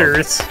 job.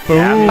 monsters.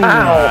 Boom.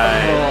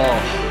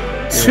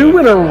 Wow. 2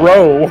 in a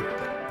row.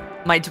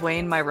 My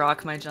Dwayne, my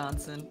Rock, my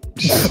Johnson.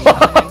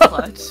 Coming in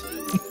clutch.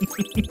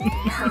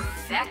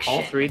 Perfection.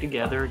 All three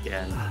together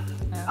again.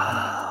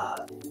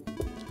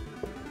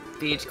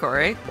 Beach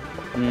Corey.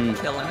 Mm,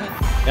 Killing it.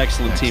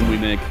 excellent team we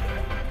make.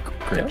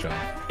 Great job.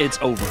 It's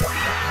over.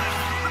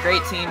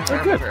 Great team. good.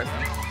 Terrible person.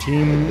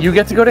 Team. You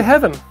get to go to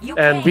heaven, You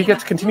and we came, get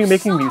to continue you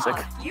making saw, music.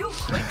 You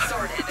quick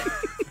sorted.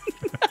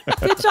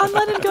 Did John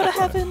Lennon go to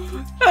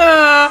heaven?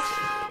 I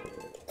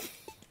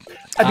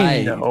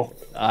mean, no.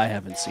 I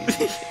haven't seen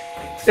it.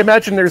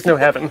 Imagine there's no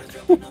heaven.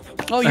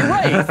 Oh, you're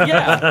right.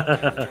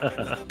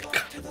 Yeah.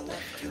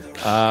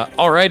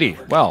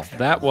 Alrighty. Well,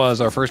 that was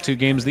our first 2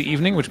 games of the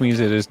evening, which means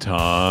it is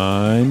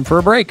time for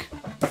a break.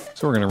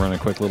 So we're going to run a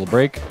quick little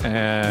break,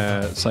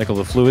 cycle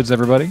the fluids,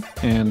 everybody,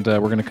 and we're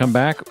going to come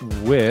back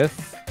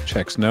with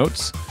checks,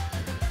 notes.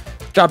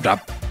 Job.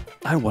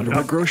 I wonder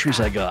what groceries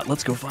I got.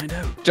 Let's go find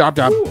out. Job.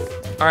 All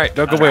right,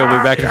 don't go away. We'll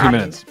be back in a few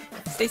minutes.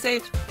 Stay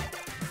safe.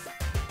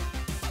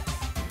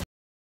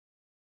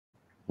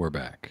 We're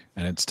back,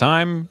 and it's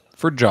time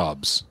for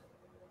jobs.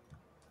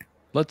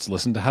 Let's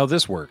listen to how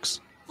this works.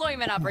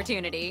 Employment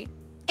opportunity.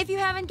 If you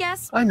haven't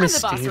guessed, I I'm miss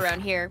the boss Steve.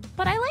 around here,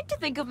 but I like to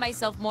think of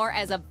myself more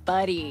as a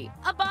buddy.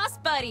 A boss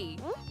buddy.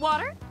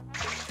 Water?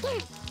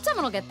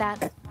 Someone will get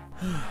that.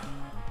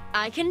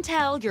 I can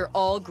tell you're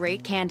all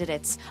great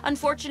candidates.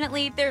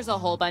 Unfortunately, there's a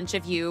whole bunch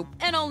of you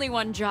and only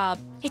one job.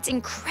 It's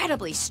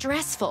incredibly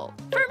stressful.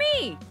 For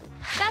me!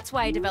 That's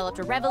why I developed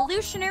a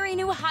revolutionary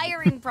new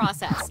hiring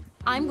process.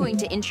 I'm going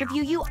to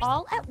interview you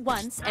all at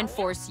once and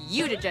force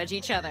you to judge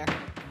each other.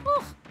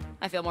 Whew,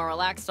 I feel more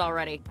relaxed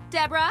already.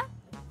 Deborah,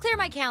 clear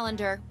my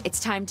calendar. It's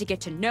time to get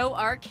to know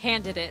our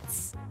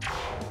candidates.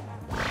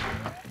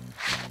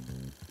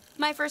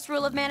 My first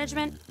rule of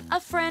management, a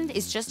friend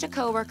is just a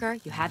coworker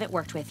you haven't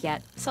worked with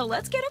yet. So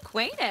let's get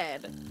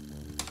acquainted.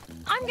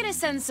 I'm gonna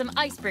send some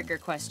icebreaker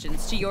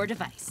questions to your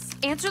device.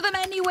 Answer them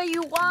any way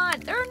you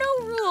want. There are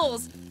no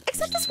rules,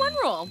 except this one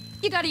rule.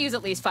 You gotta use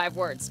at least 5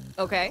 words,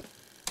 okay?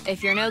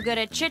 If you're no good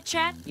at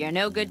chit-chat, you're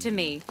no good to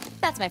me.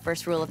 That's my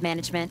first rule of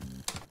management.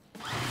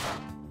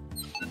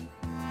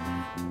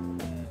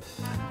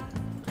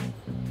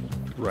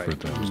 For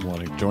those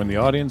wanting to join the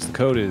audience, the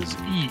code is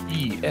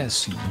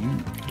EESU.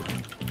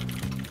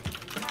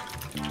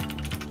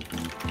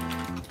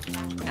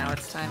 Now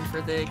it's time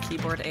for the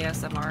keyboard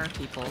ASMR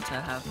people to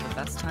have the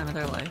best time of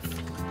their life.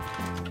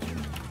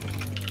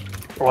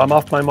 Well, I'm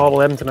off my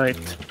Model M tonight.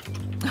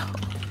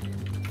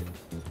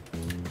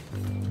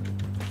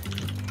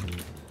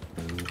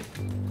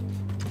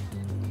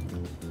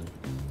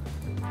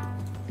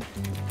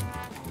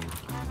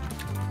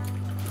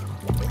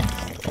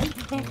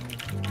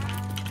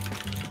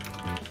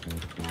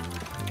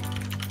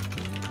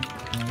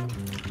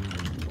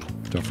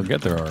 Don't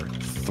forget there are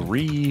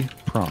 3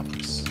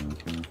 prompts.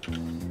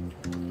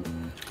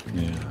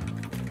 Yeah.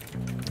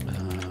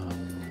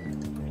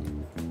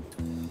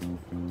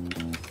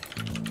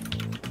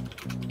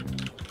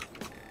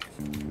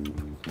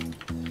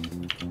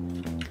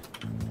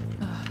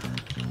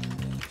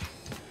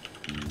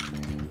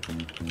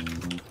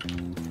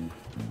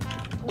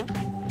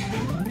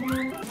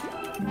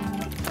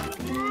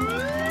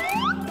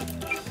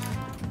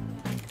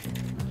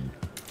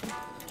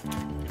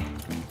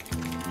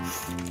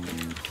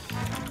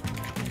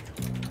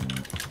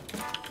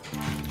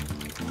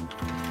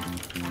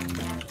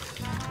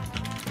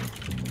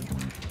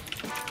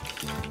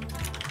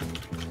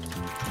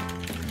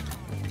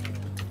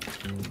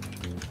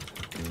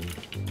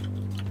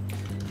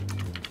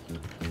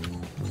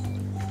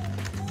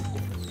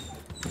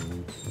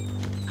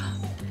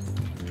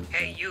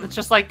 It's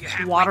just like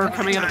water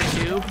coming out of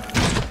a tube.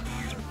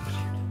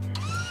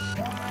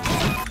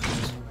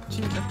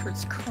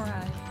 Juniper's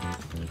cry.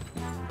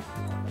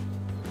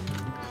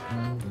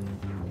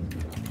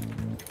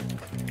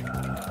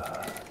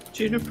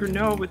 Juniper,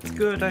 no, it's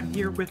good. I'm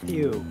here with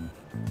you.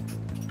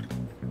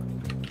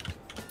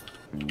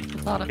 The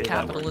thought of Okay, that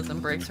capitalism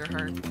breaks her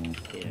heart.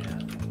 Yeah.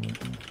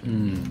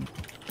 Hmm.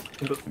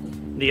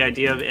 The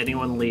idea of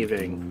anyone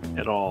leaving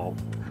at all.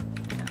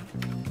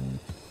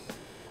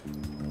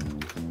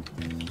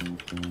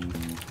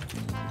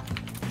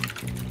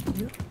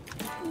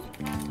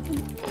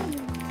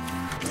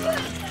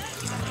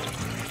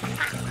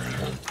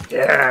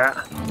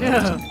 Yeah.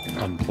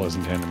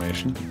 Unpleasant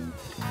animation.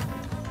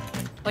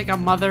 Like a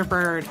mother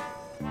bird.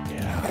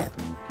 Yeah.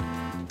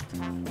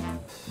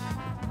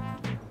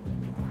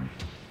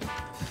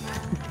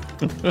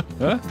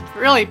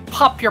 Really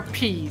pop your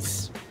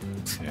peas.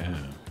 Yeah.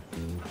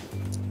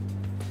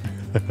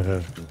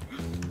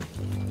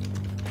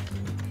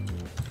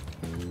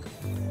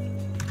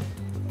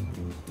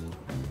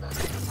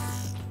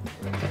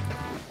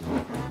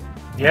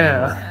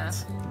 Yeah.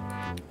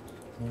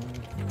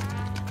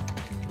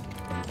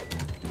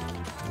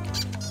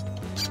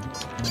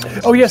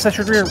 Oh yes, I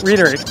should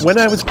reiterate. When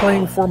I was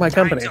playing for my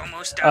company,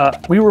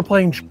 we were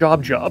playing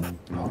Job.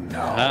 Oh no.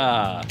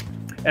 Ah.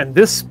 And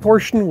this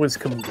portion was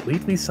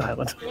completely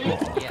silent.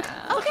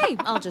 Yeah. Okay,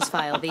 I'll just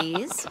file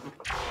these.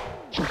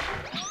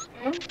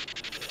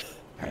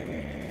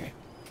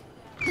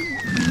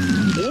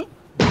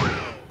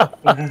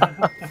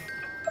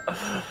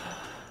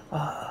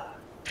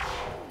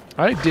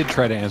 I did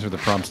try to answer the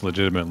prompts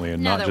legitimately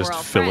and Now not that just we're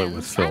all fill friends, it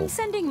with fill. I'm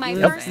sending my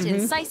first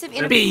incisive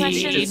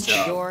questions to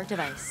your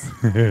device.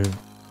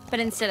 But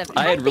instead of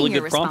I had really typing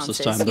your good prompts this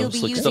responses, time, though. you'll It's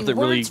be like using stuff that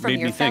really words from made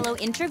your me think. fellow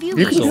interviewees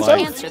You can to do that.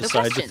 answer the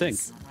Decided to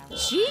questions.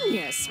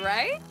 Genius,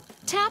 right?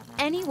 Tap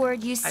any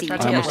word you see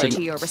tried to to add get, like,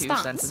 to your 2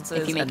 response. sentences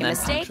If you make and a then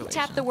mistake, punctuation.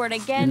 tap the word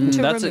again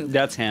to remove.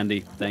 That's handy.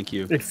 Thank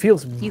you. It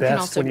feels You can best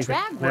also when you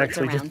drag can words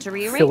actually around just to fill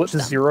it rearrange to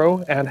them.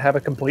 0 and have a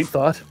complete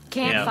thought.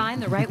 Can't Yeah.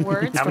 find the right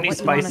words How for many what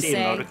you want to spicy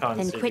say, emoticons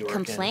then did quit you work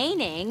in?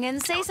 complaining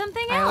and say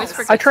something I always else.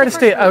 forget I try to The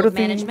stay first out rule of the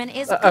management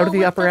is out go of the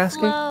with upper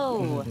asking.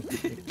 flow.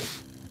 You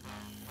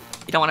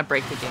don't want to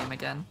break the game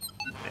again.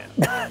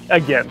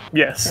 Again,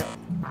 yes.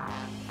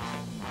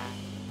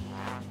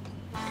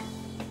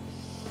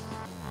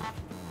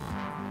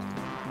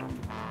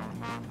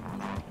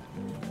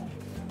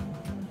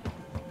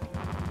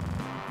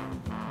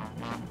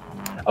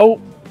 Oh,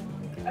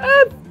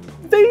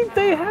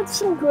 they had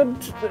some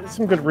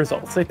good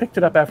results. They picked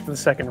it up after the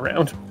second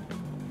round.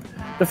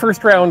 The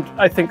first round,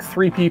 I think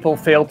 3 people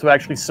failed to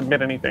actually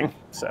submit anything,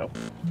 so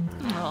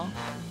Oh.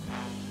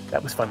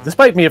 that was fun.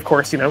 Despite me, of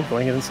course,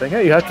 going in and saying,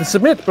 "Hey, you have to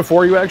submit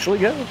before you actually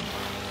go."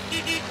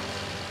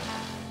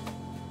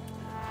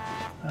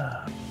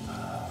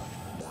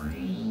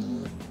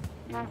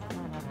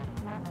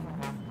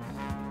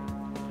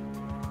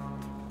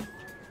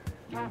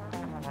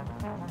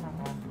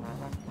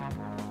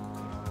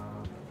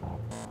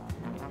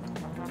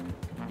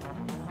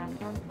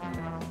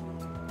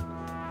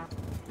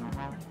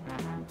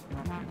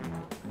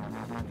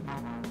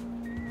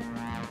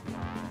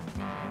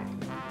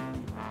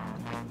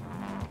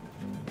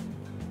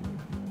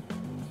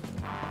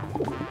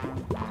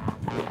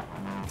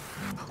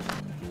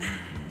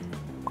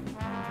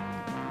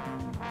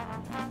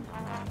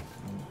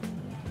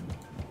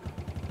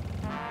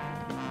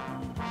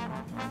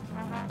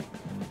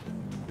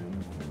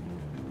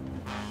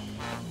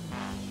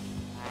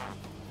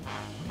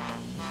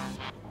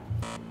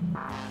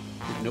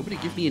 Did nobody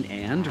give me an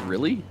and?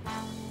 Really?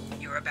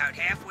 You're about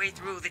halfway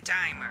through the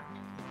timer.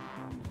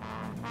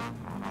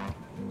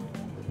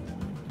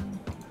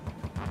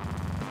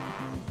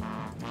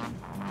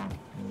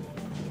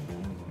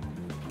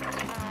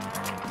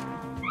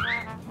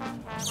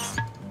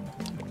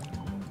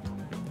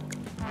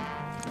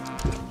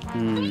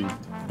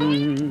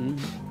 Oh,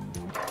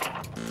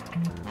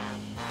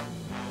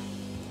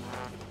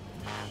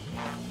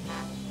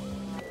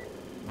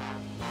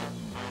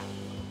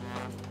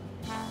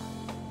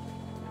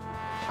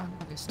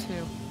 there's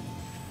 2.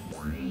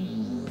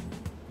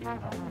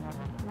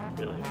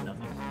 Really,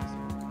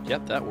 nothing.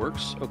 Yep, that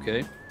works.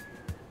 Okay.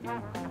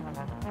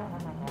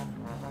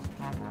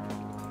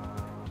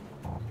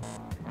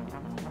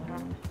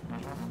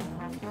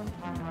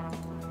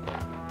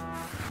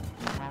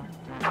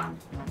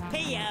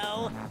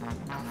 Heyo!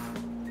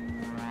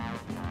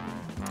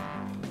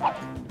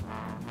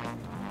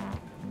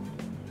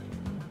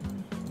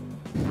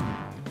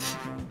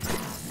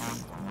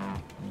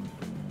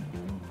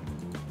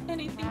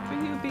 Anything for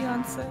you,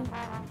 Beyonce.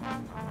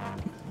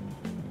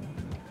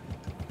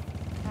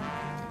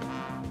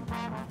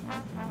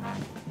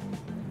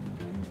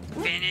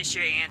 Finish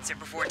your answer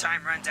before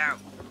time runs out.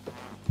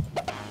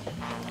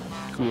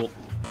 Cool.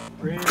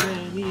 Hey,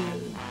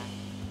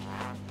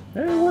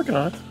 we're working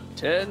on it.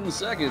 10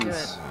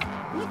 seconds.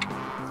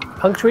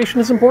 Punctuation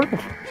is important.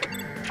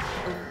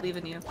 Believe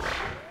in you.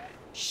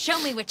 Show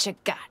me what you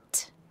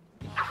got.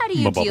 How do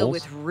you My deal bubbles.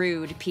 with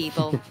rude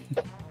people?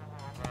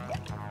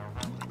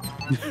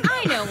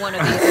 I know one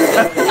of these is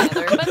better than the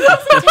other, but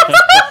this is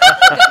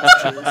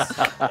choose.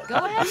 Go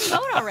ahead and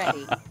vote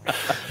already.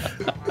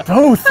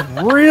 Both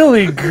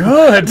really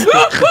good.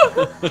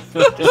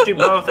 Just do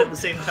both at the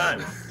same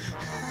time.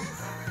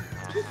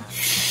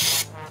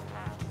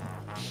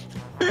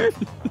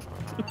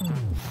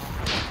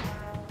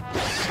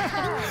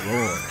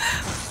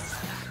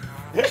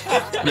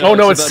 Oh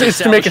no, about it's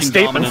to make a establishing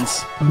statement.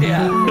 dominance.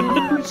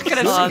 Yeah. Just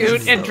gonna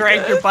scoot and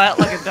drag your butt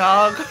like a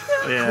dog.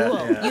 Yeah,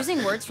 Cool. yeah.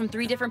 Using words from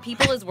 3 different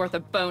people is worth a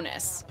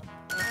bonus.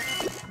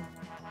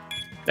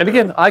 And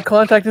again, eye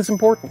contact is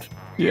important.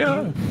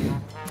 Yeah.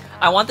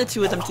 I want the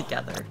 2 of them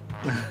together.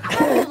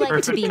 I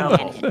like to be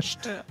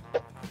managed.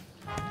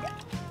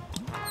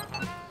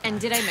 And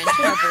did I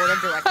mention our board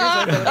of directors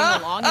are voting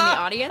along in the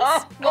audience?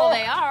 Well,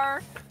 they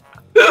are.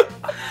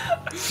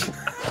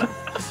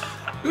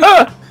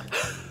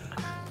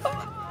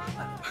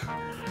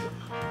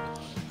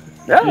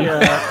 Yeah.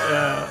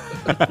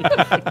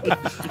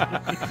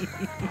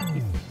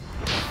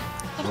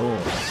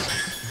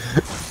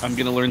 I'm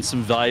gonna learn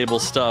some valuable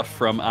stuff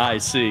from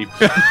IC.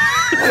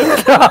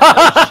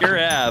 Sure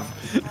have.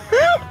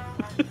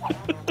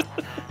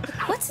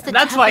 What's the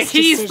That's why toughest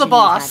he's the decision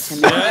boss.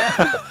 you've had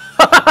to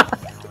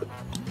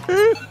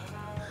make?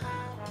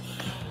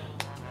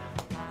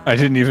 I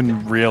didn't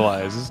even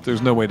realize.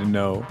 There's no way to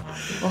know.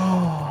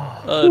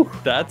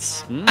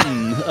 That's.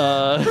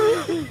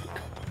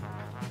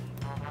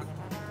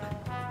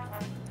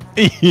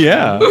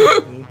 Yeah.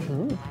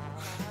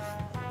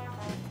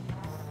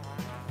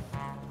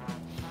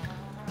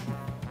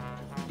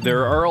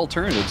 There are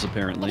alternatives,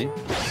 apparently.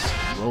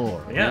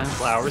 Yeah,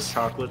 flowers,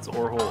 chocolates,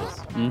 or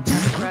holes.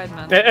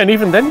 Redmond. And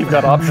even then, you've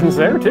got options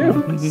there too.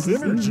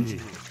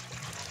 Synergy.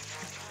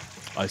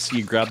 I see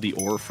you grabbed the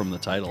ore from the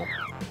title.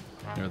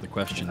 Or the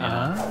question,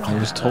 yeah. I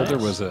was told there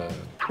was a.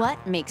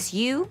 What makes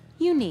you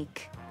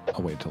unique?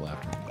 I'll wait till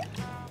after.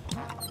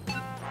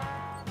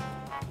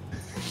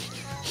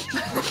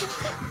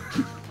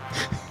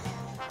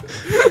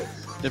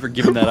 Never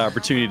given that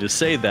opportunity to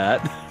say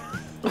that.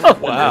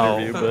 Wow.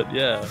 In an interview, but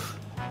yeah.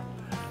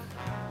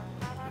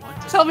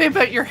 Tell me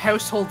about your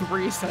household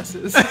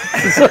recesses.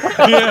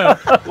 Yeah.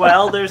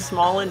 Well, they're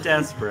small and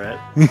desperate.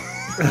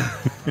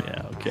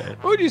 Yeah, okay.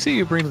 What do you see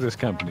you bring to this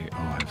company? Oh,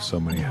 I have so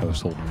many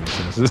household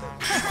recesses.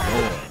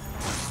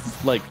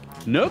 Like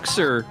nooks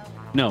or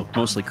no,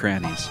 mostly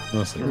crannies.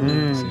 Mostly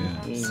crannies,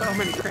 yeah. So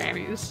many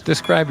crannies.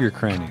 Describe your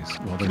crannies.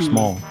 Well, they're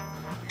small.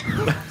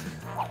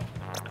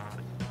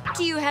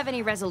 Do you have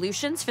any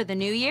resolutions for the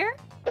new year?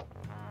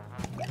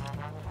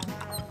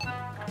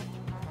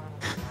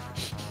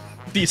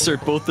 These are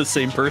both the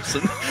same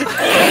person.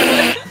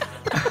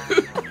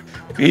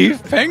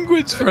 Beef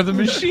penguins for the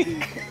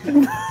machine.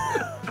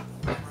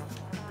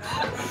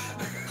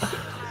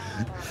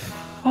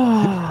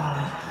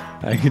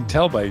 I can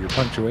tell by your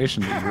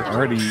punctuation that you're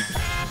already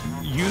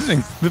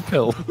using the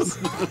pills.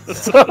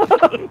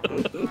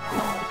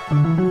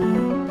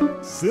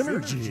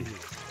 Synergy.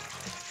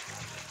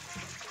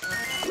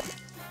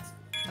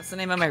 That's the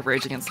name of my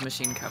Rage Against the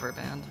Machine cover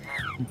band.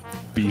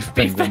 Beef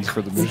penguins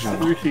for the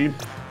machine.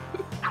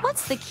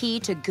 What's the key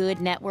to good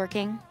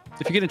networking?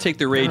 If you're gonna take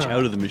the rage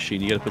out of the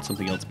machine, you gotta put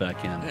something else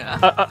back in.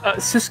 Yeah.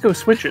 Cisco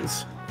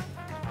switches.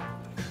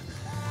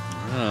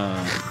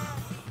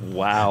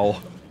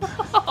 Wow.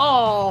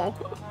 Oh.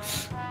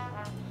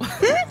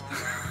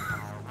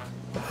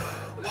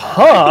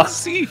 Huh?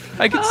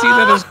 I can see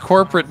that as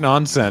corporate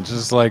nonsense.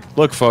 It's like,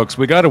 look, folks,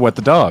 we got to wet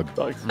the dog,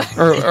 or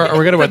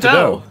we got to wet the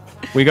dough.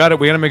 We got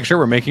to make sure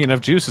we're making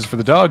enough juices for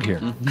the dog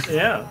here.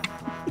 Yeah.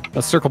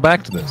 Let's circle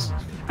back to this.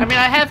 I mean,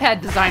 I have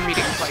had design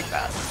meetings like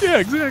that. Yeah,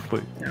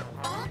 exactly.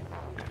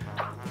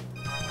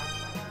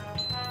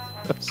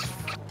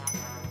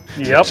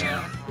 Yep.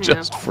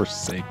 Just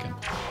forsaken.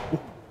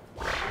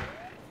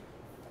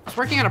 I was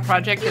working on a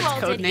project You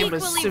that's all did codenamed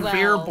was equally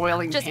Severe well.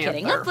 Boiling Just Panther.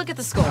 kidding. Let's look at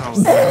the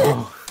scores.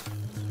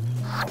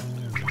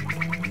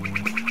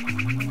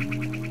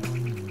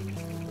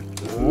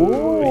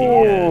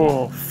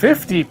 Ooh,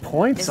 50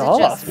 points Is it off.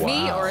 just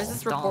me, or is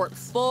this Wow. report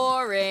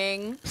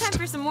boring? Time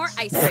for some more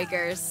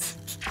icebreakers.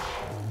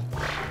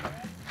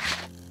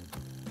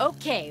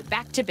 Okay,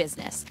 back to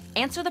business.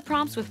 Answer the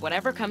prompts with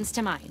whatever comes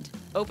to mind.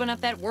 Open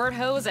up that word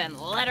hose and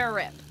let her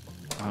rip.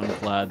 I'm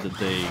glad that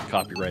they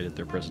copyrighted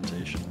their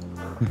presentation.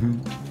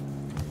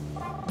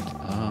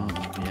 Oh,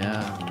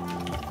 yeah.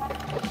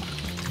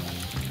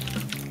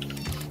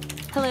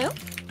 Hello?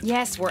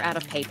 Yes, we're out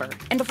of paper.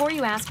 And before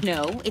you ask,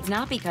 no, it's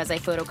not because I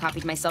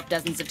photocopied myself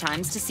dozens of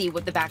times to see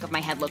what the back of my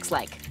head looks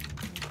like.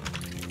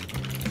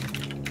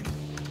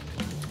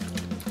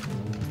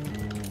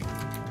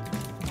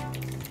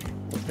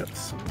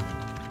 Yes.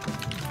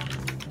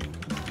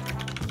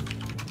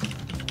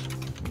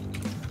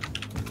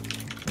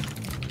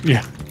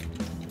 Yeah.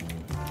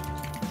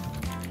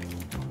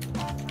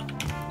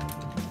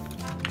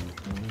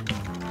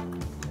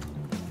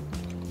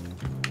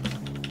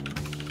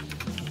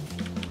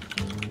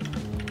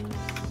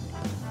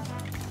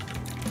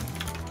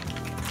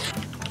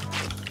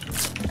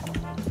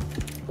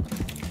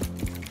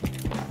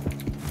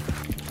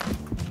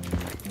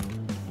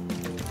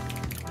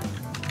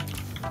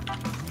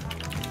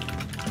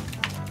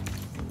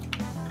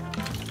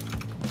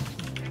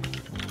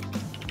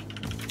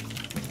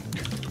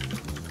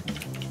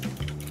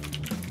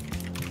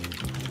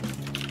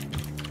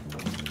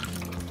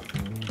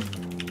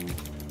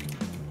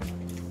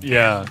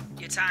 Yeah.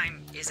 Your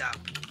time is up.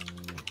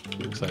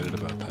 I'm excited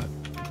about that.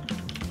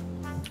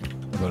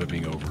 About it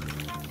being over.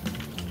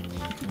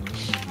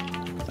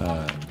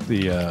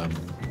 The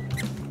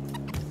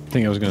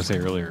thing I was going to say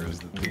earlier is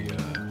that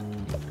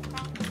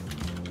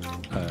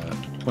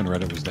when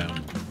Reddit was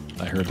down,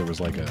 I heard there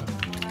was like a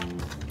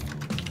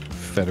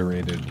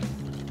federated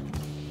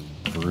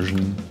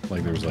version.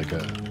 Like there was like a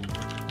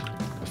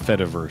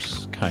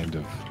Fediverse kind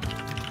of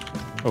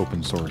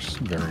open source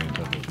variant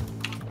of it.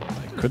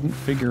 I couldn't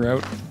figure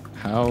out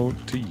how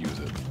to use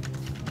it.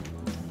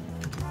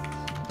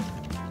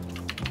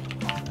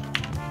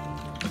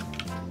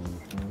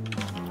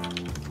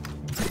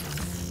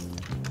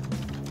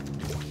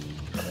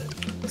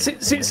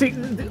 See,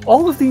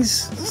 all of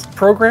these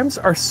programs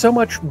are so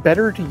much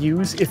better to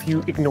use if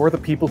you ignore the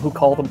people who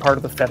call them part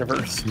of the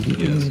Fediverse.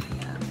 Yes.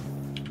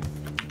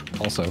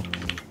 Also,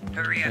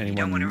 Hurry up, you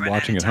don't want to anyone run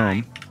watching out at of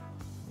home,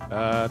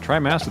 time. try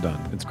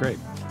Mastodon. It's great.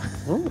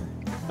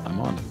 I'm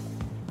on it.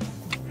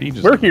 Beej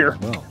is We're on it here. as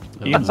well.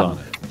 Ian's on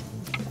it.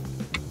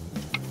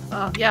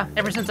 Yeah,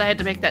 ever since I had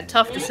to make that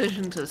tough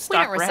decision to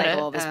stop don't recycle Reddit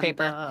all this and,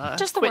 paper.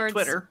 Just the quit words.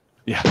 Twitter.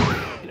 Yeah.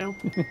 You know.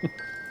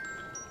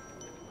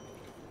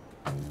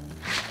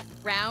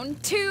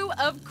 Round 2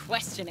 of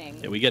questioning.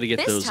 Yeah, we got to get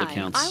This those time,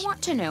 accounts I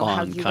want to know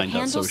how on you would kind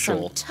handle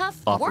social some tough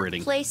operating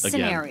workplace again.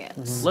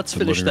 scenarios. Let's Some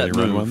finish that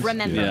literally run move. ones?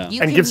 Remember, Yeah. you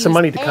And can give some use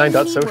money to any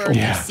kind.social. word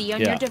Yeah. you see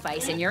on Yeah. your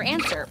device in your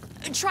answer.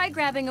 Try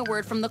grabbing a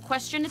word from the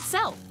question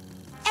itself.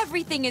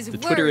 Everything is The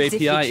words Twitter if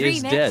you API is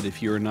dream it. dead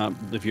if you're not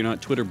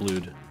Twitter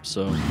blued.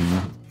 So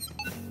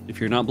if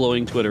you're not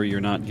blowing Twitter,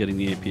 you're not getting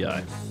the API.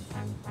 Oh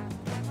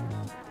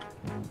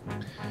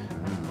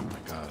my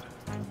god.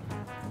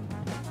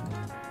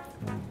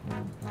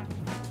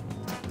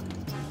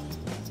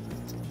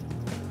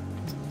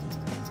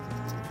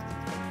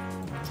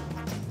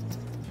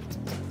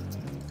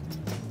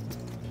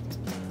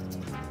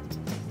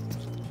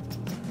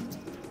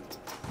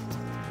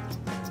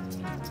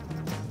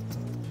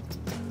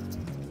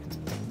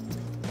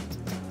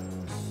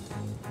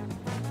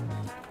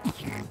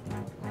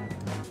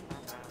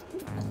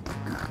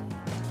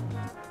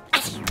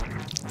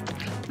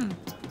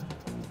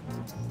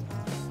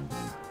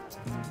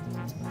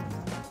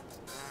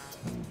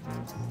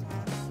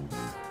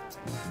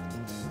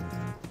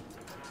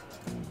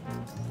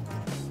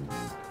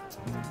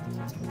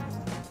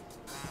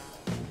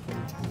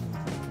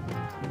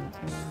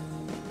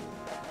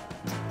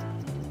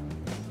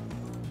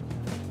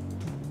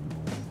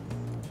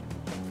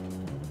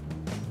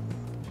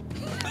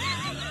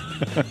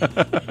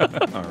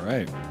 All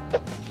right.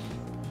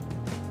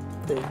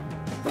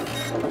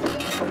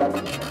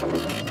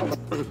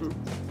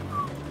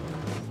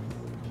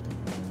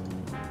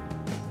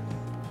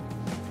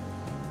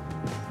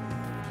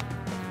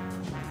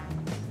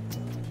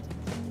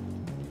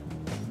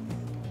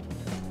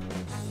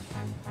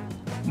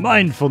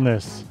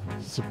 Mindfulness.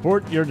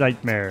 Support your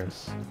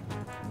nightmares.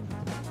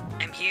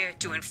 I'm here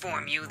to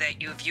inform you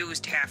that you've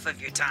used half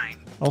of your time.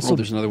 Also,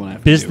 there's another one I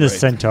have to Business do, right?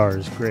 Centaur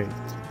is great.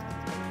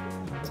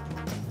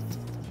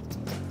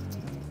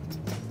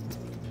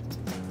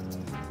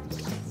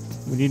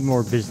 We need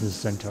more Business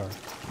Centaur.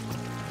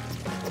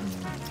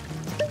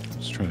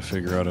 Just trying to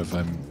figure out if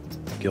I'm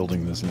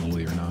gilding this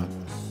lily or not.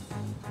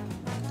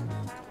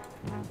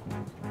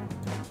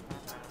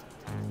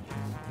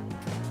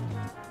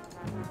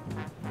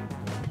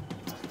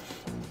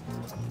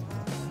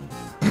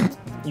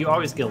 You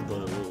always gild the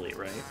lily,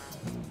 right?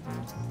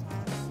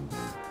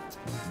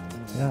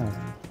 Yeah.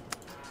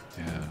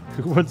 Yeah.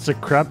 Who wants a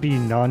crappy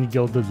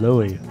non-gilded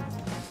lily?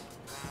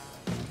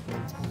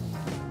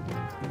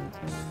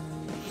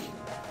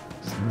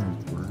 Is there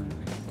a word?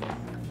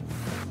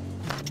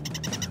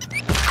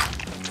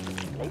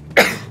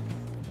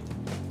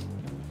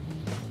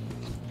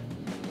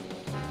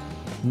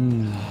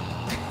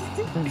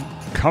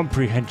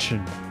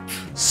 Comprehension.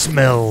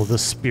 Smell the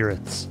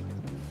spirits.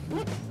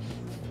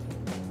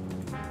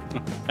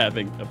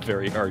 Having a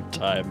very hard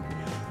time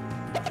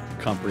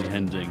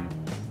comprehending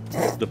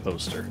the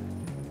poster.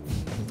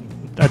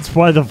 That's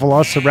why the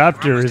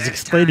Velociraptor is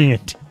explaining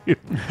it to you.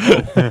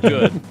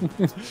 Good.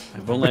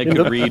 If only I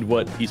could read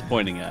what he's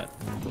pointing at.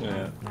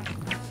 Yeah.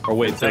 Or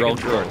wait, they're all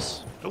Second row.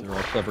 girls. They're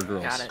all clever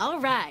girls. Got it. All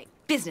right,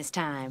 business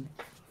time.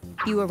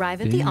 You arrive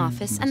at the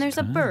office and there's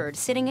a bird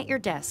sitting at your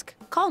desk,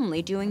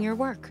 calmly doing your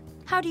work.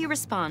 How do you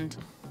respond?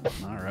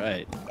 All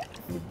right.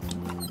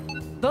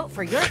 Vote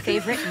for your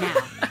favorite now.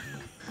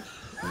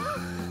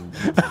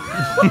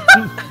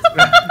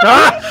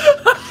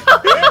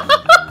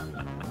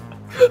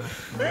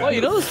 Well,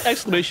 you know, those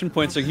exclamation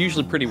points are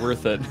usually pretty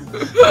worth it.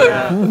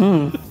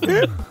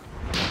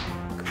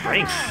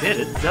 Great shit,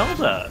 it's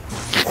Zelda.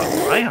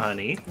 Hi,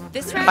 honey.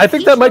 This round, I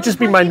think each that might vote just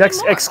be is my worth next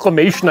even more.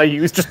 exclamation I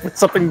use, just with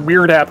something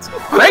weird apt.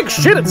 Thank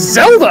shit, it's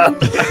Zelda!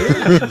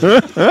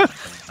 The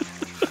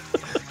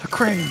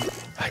crane.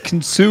 I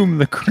consume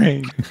the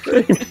crane.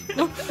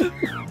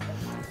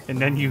 And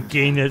then you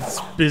gain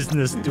its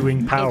business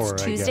doing power,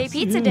 It's I Tuesday guess.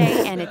 Pizza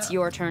Day, and it's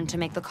your turn to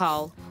make the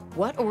call.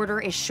 What order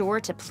is sure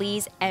to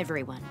please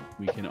everyone?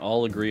 We can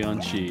all agree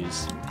on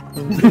cheese.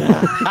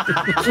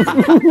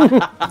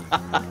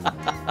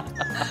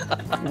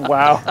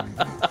 Wow.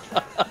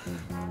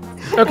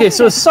 Okay,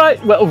 so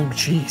aside, well, oh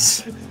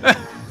jeez.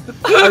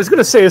 I was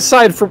gonna say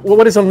aside from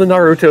what is on the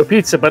Naruto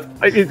pizza, but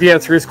the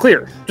answer is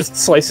clear: just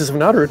slices of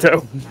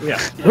Naruto. Yeah.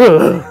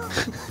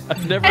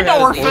 I've never An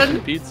had orphan. an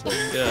orphan pizza.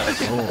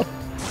 Yeah.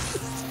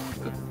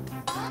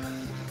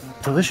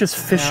 Delicious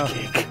fish Now-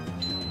 cake.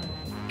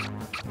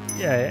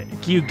 Yeah,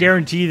 can you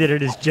guarantee that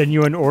it is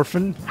genuine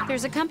orphan?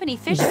 There's a company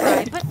fish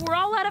fry, but we're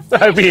all out of fish.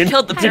 I mean,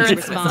 Killed the How do you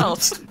parents respond?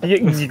 themselves.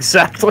 Yeah,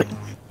 exactly.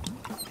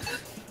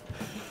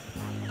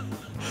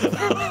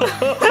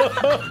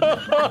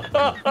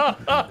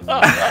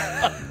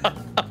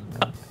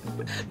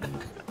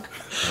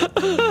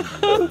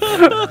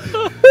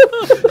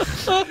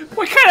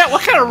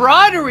 What kind of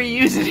rod are we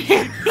using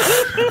here?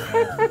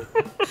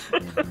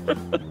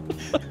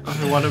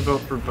 I want to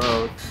vote for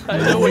both. I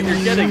know what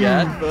you're getting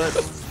at, but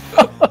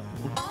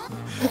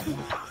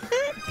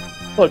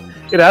Look,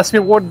 it asked me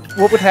what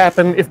would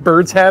happen if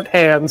birds had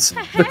hands.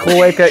 The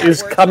cloaca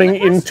is coming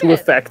into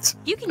effect.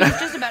 You can use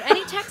just about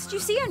any text you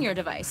see on your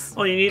device.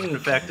 Well, you need an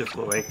effective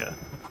cloaca.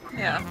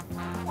 Yeah.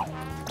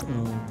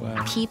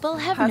 People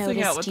have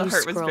Passing out noticed with you the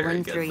heart was very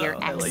scrolling good, through your though.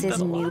 I like ex's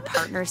that a new lot.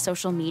 partner's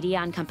social media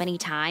on company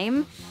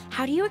time.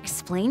 How do you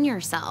explain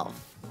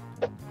yourself?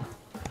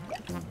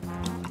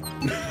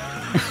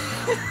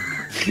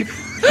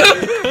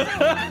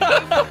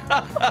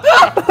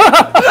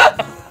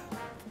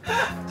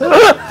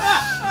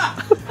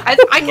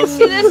 I can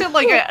see this in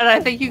like, and I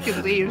think you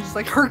can leave. It's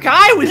like her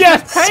guy was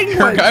just penguins.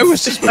 Her guy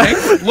was just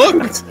penguin.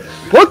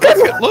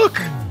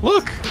 Look,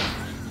 look.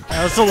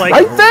 I also like.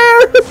 Right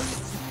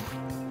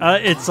there!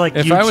 It's like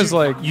If YouTube, I was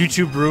like-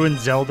 YouTube ruined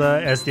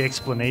Zelda as the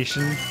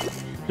explanation.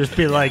 Just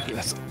be like,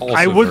 That's also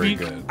I would very be,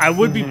 good. I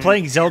would be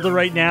playing Zelda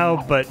right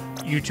now, but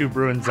YouTube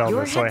ruined Zelda,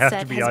 Your so I have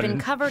headset to be has on. been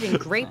covered in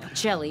grape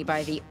jelly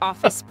by the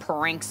office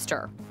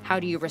prankster. How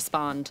do you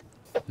respond?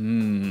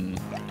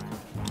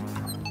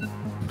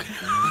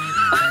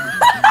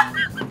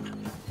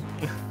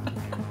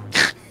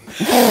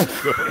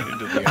 Going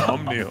into the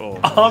Omni hole.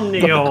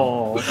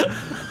 Omnihole.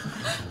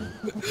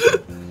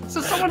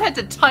 So someone had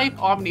to type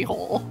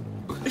Omnihole.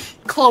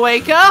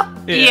 Cloaca?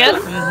 Ian?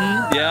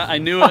 yeah, I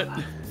knew it.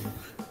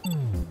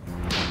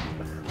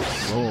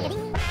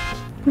 Whoa.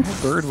 That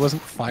bird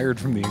wasn't fired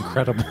from The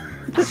Incredible.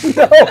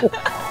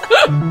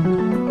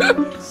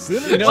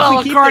 You know, Well,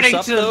 if we keep according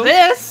this to up, though,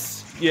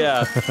 this.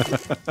 yeah.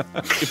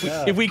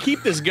 If we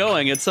keep this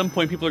going, at some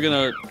point people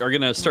are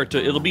gonna start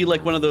to. It'll be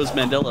like one of those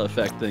Mandela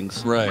effect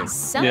things. Right.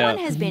 Someone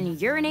has been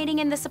urinating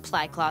in the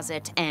supply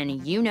closet,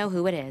 and you know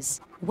who it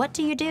is. What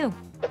do you do?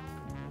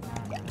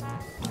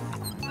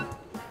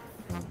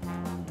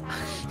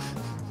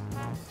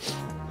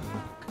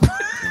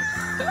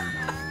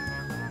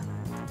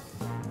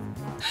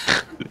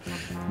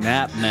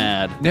 Nap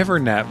mad. Never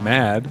nap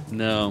mad.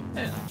 No.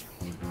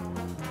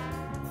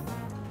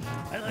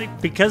 I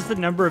like because the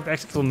number of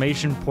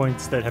exclamation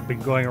points that have been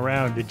going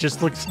around, it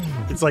just looks.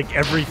 It's like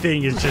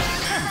everything is just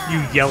you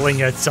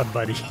yelling at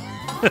somebody.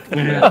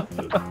 That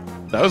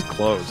was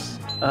close.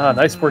 Ah,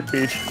 nice work,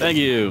 Beach. Thank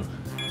you.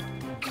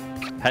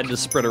 Had to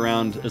spread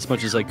around as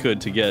much as I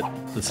could to get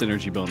the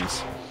synergy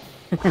bonus.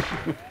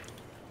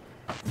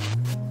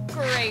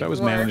 Great If I was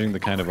work. managing the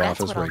kind of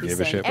That's office what where I I'll be gave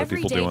a saying shit what every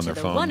people day do on to their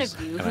the one phones,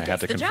 of you and who I had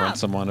gets to the confront job.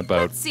 someone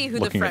about Let's see who the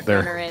looking at front their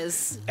runner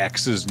is.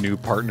 ex's new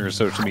partner's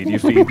social media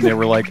feed, and they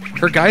were like,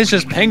 "Her guy's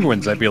just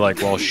penguins." I'd be like,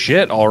 "Well,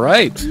 shit, all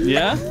right,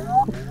 Yeah?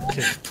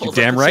 you're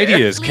damn right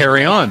he is.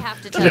 Carry Legally, I on."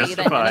 have to tell you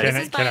that Justified. this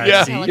is Can by I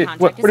law see? until a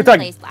What contract are you is in talking?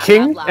 place, blah,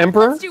 King? blah, blah.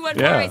 Emperor? Let's do one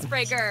more Yeah.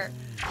 icebreaker.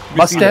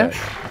 Mustache?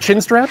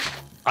 Chin strap?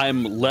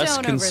 I'm less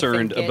Don't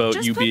concerned overthink it. about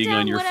Just you put being down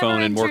on your whatever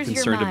phone and more enters your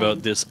concerned about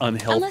mind. this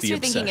Unless unhealthy you're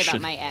thinking about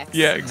obsession. my ex.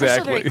 Yeah, We're still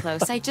exactly. very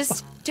close. I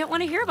just don't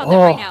want to hear about Oh. that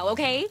right now,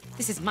 okay?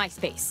 This is my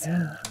space.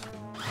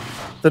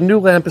 The new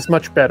lamp is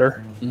much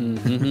better.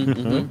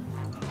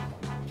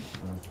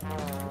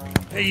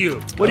 Hey,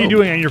 you. What are you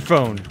doing on your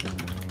phone?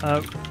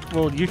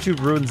 Well,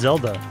 YouTube ruined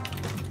Zelda.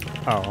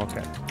 Oh,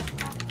 okay.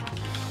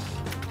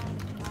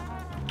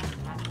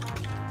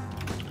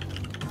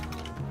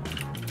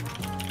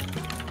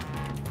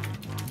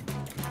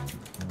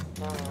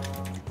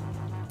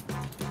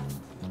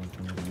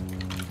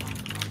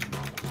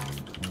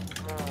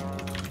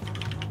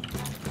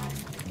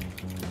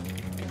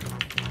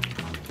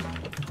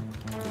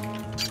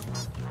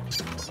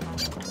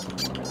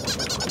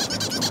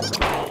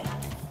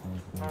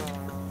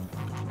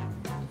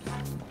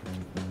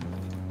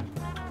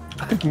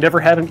 I've never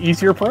had an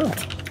easier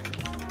prompt.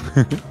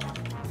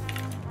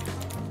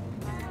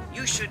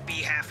 You should be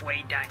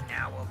halfway done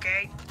now,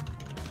 okay?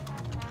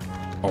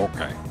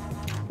 Okay.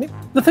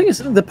 The thing is,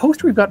 the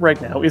poster we've got right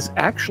now is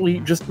actually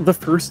just the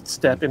first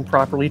step in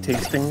properly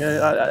tasting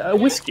a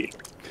whiskey.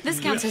 This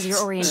counts as your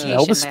orientation,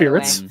 Smell the by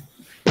spirits, way.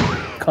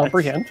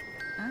 comprehend,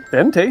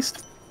 then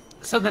taste.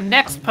 So the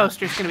next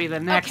poster is going to be the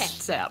next Okay.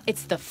 step.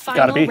 It's the Gotta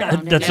final be.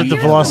 round. That's and what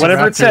the you're Velociraptor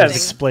Whatever it says. is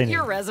explaining.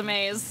 Your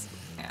resumes.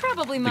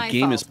 Probably my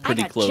game fault. is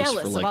pretty I got close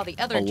jealous for of like all the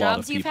other a lot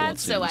jobs of you've people. had, it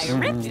so I seems.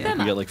 ripped them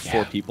We up. got like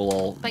 4 people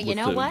all But you with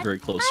know the what? very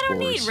close I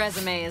don't scores. need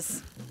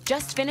resumes.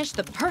 Just finish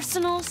the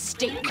personal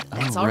statement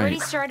that's Oh, already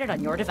right. started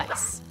on your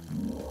device.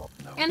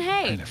 And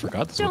hey, I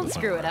forgot this don't was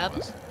screw it up.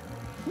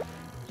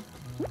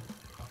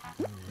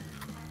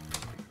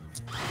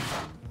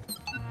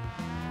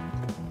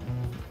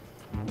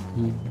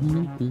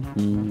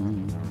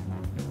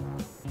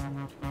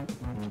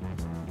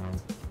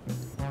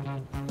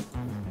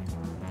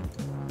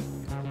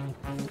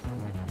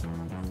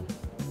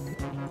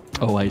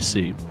 Oh, I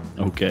see.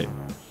 Okay.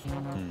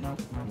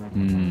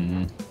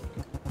 Hmm.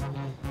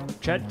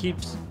 Chat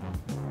keeps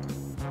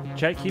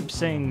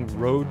saying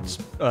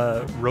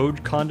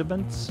road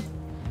condiments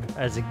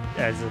as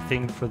a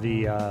thing for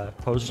the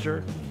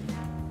poster.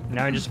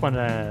 Now I just want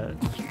to.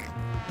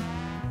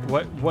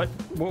 What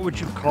would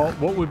you call?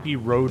 What would be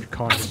road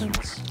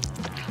condiments?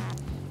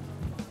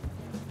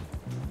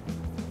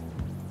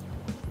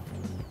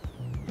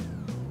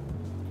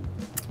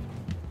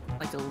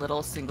 Like a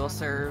little single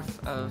serve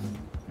of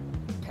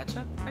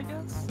ketchup, I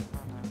guess.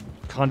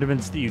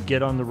 Condiments that you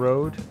get on the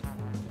road.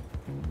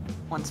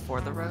 One's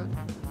for the road.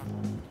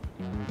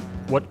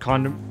 What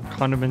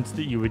condiments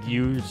that you would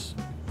use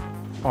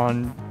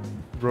on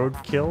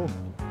roadkill?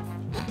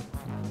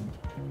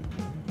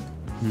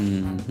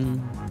 Mm-hmm.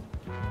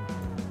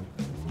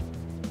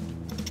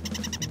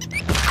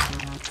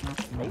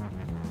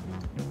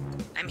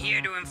 I'm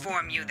here to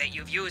inform you that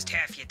you've used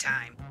half your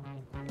time.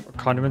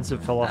 Condiments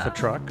that fell off a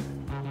truck.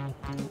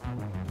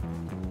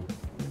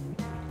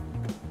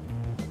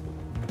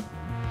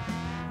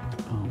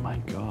 Oh my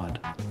god.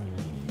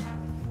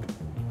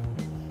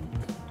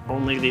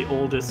 Only the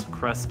oldest,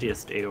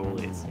 crustiest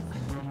aiolis.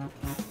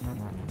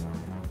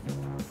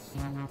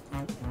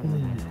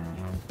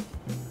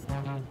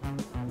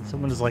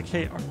 Someone is like,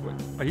 "Hey,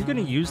 are you going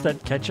to use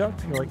that ketchup?"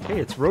 You're like, "Hey,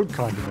 it's road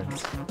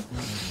condiments."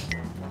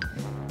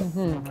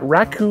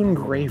 Raccoon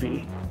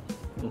gravy.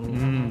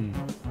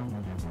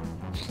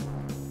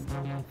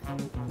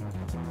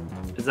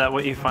 Is that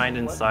what you find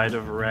inside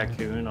of a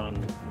raccoon on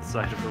the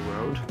side of a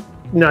road?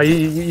 No,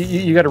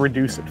 you got to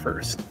reduce it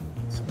first.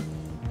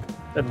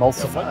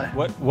 Emulsify.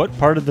 What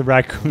part of the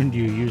raccoon do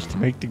you use to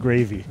make the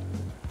gravy?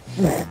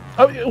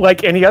 Oh,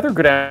 like any other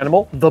good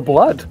animal, the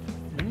blood.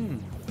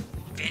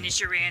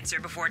 Finish your answer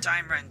before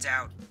time runs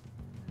out.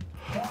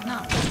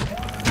 No.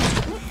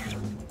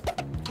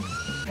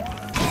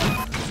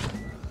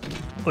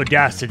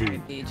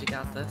 Audacity. Gage, you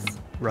got this.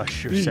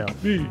 Rush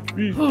yourself. You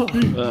know,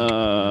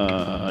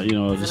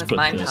 I'll just It's put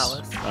mine this.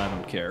 palace. I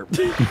don't care.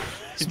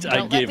 I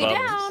Don't gave let me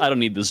up. down. I don't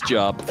need this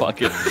job.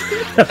 Fuck it.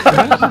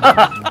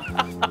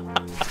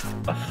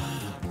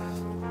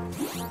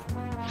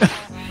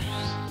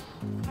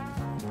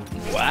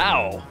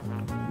 Wow.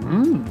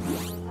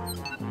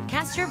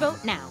 Cast your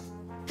vote now.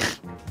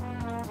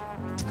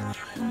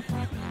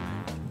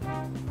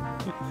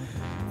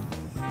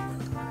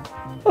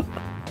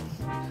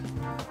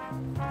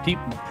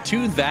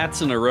 Two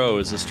that's in a row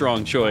is a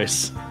strong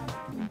choice.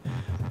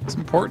 It's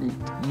important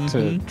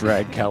to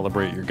drag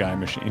calibrate your guy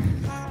machine.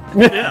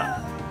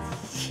 Yeah.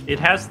 It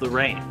has the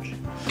range.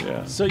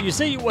 Yeah. So you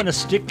say you want to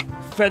stick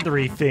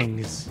feathery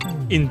things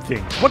in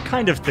things. What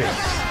kind of things?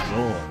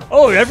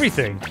 Oh,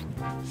 everything.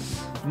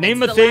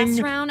 Name It's a the thing.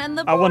 last round, and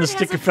the I want to board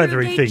stick a has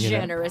feathery approved thing in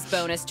it. generous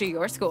bonus to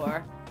your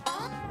score.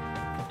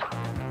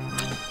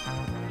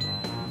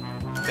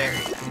 Very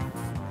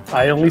nice.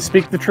 I only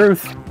speak the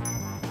truth.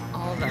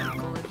 All that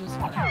gorgeous.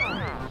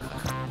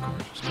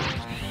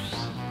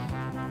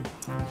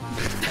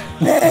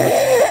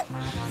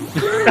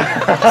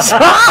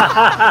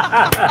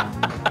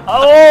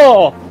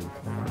 Oh!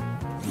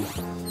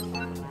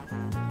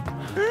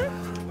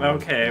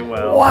 Okay,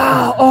 well.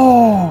 Wow!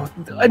 Oh!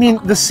 I mean,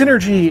 the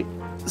synergy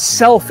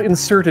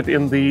self-inserted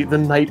in the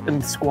Knight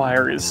and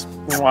Squire is...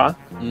 Mwah.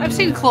 I've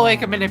seen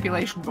cloaca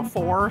manipulation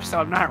before, so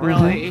I'm not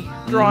really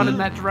drawn in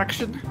that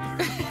direction.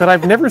 But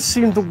I've never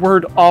seen the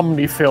word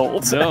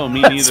omni-filled. No,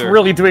 me That's neither.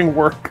 really doing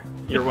work.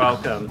 You're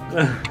welcome.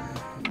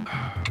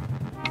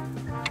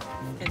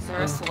 Is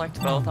there a select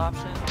both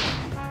option?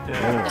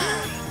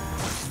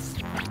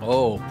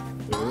 Oh,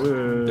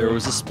 there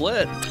was a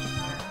split.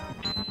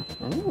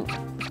 Ooh.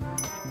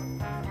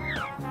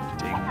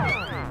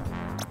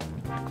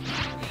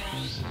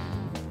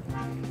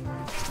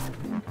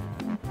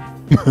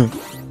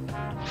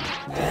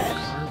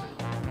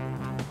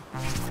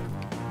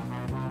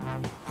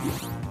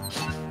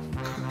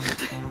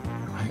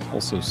 I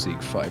also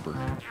seek fiber.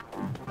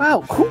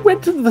 Wow, who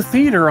went to the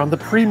theater on the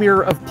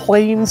premiere of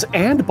Planes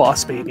and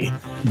Boss Baby?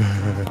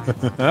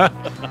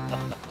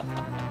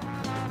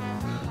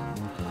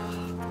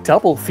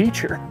 Double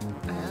feature.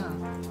 Yeah.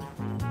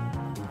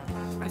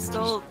 I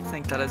still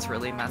think that it's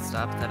really messed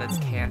up that it's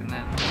canon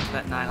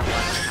that 9/11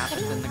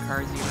 happened in the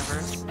Cars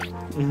universe.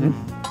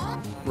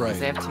 Right.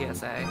 They have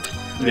TSA.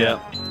 Yeah,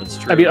 that's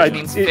true. I mean, Which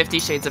means 50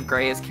 Shades of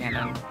Grey is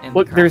canon in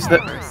Look, the there's Cars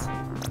that- universe.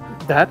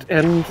 That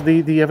and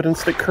the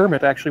evidence that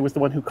Kermit actually was the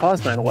one who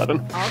caused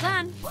 9/11. All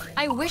done.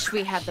 I wish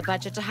we had the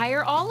budget to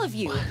hire all of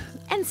you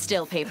and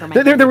still pay for my.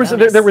 There was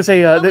bonus. there was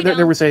a Oh, we there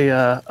don't. was a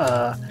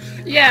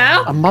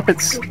Yeah.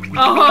 Muppets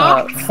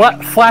Uh-huh.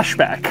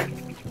 flashback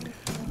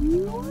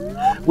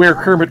where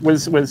Kermit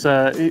was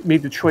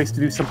made the choice to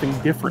do something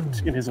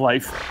different in his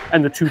life,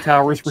 and the two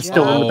towers were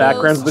still in the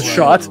background of the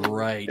shot.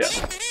 Right.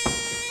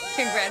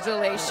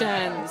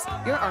 Congratulations!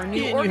 You're our new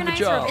Ian, you have a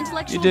organizer job. of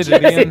intellectual You did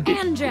it, Ian.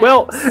 justice and jazz.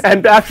 Well,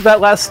 and after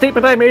that last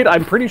statement I made,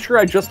 I'm pretty sure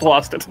I just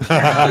lost it. Oh,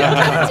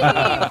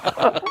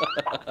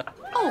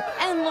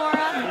 and Laura.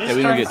 Yeah,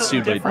 we don't get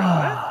sued by.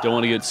 Don't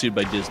want to get sued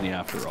by Disney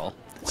after all,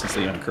 since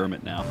they own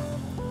Kermit now.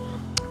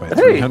 by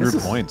Hey, 300 this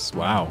is- points.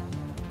 Wow.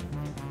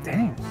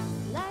 Dang.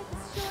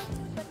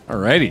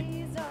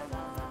 Alrighty.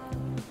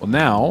 Well,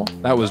 now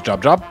that was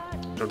Job.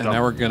 And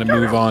now we're going to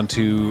move on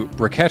to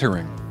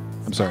brackettering.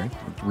 I'm sorry,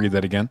 read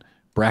that again.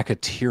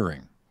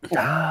 Bracketeering.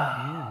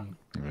 Ah,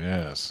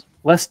 Yes.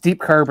 less deep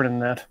carbon in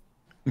that.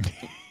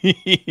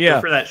 Yeah.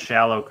 Go for that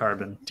shallow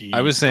carbon.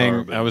 I was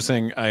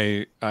saying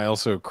I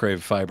also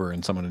crave fiber,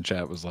 and someone in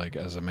chat was like,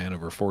 as a man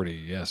over 40,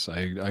 yes,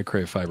 I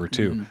crave fiber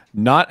too.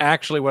 Not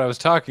actually what I was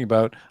talking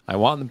about. I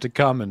want them to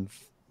come and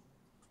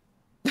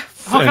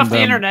Hook up the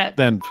internet.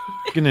 Then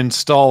can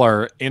install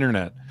our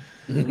internet.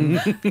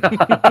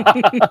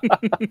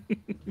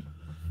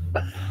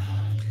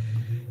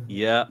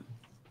 Yeah.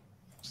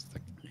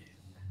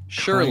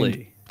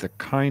 Surely. The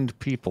kind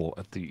people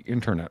at the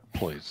internet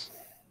place.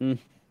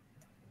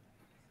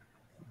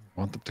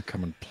 Want them to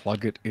come and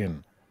plug it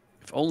in.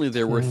 If only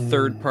there were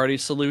third-party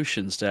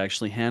solutions to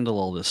actually handle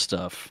all this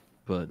stuff,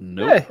 but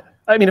nope. Hey,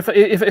 I mean,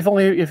 if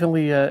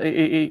only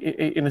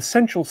an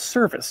essential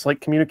service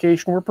like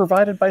communication were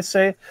provided by,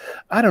 say,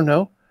 I don't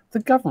know, the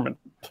government.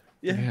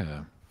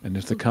 Yeah. And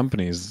if the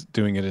companies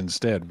doing it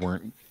instead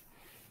weren't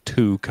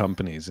 2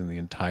 companies in the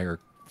entire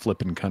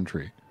flippin'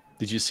 country.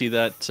 Did you see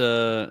that?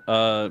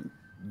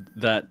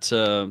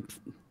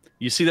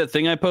 You see that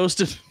thing I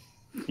posted?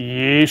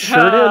 You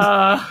sure did.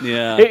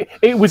 Yeah.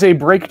 It was a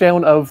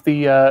breakdown of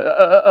the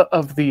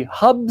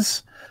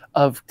hubs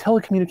of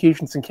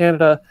telecommunications in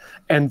Canada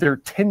and their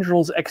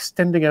tendrils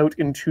extending out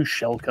into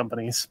shell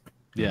companies.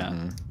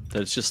 Yeah.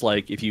 That's just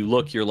like, if you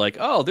look, you're like,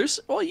 oh,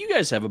 you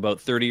guys have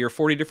about 30 or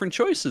 40 different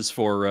choices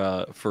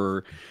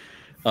for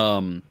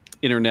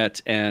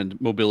internet and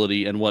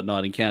mobility and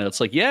whatnot in Canada. It's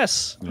like,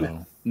 yes,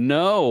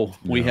 no,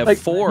 we have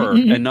 4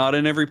 and not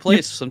in every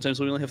place. Sometimes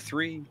we only have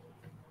 3.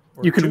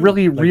 You could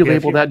really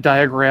relabel that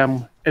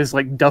diagram as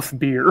like Duff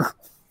beer.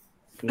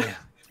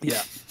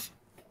 Yeah.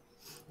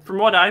 From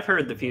what I've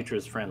heard, the future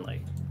is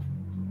friendly.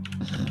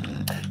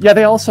 Yeah,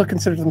 they also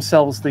consider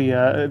themselves the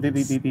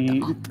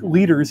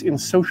leaders in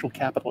social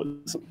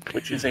capitalism,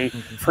 which is a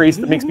phrase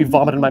that makes me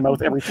vomit in my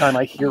mouth every time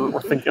I hear it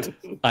or think it.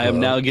 I am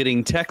now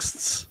getting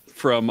texts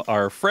from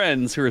our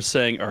friends who are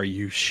saying, "Are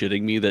you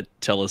shitting me that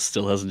Tellus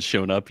still hasn't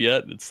shown up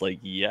yet?" It's like,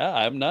 yeah,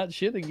 I'm not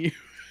shitting you.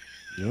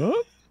 Yep.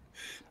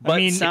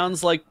 But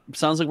sounds like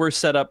we're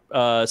set up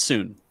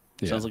soon.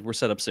 Yeah. Sounds like we're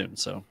set up soon.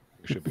 So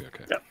we should be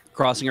okay.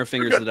 Crossing our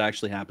fingers that it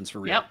actually happens for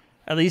real. Yep.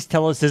 At least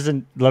Tellus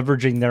isn't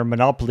leveraging their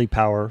monopoly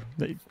power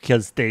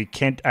because they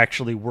can't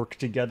actually work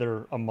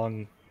together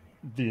among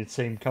the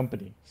same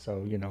company.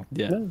 So, you know.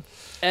 Yeah.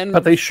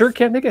 But they sure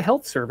can make a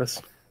health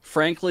service.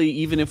 Frankly,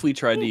 even if we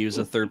tried to use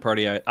a third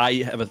party,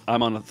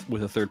 I'm on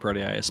with a third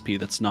party ISP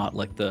that's not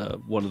like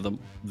one of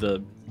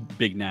the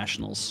big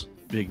nationals,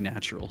 big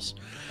naturals.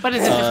 But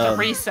is it just a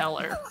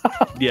reseller?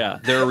 Yeah,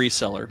 they're a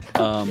reseller.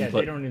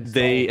 But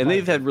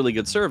they've had really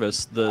good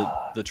service.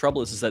 The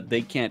trouble is that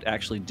they can't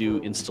actually do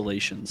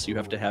installations. You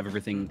have to have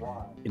everything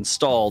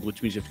installed,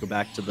 which means you have to go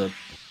back to the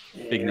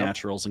big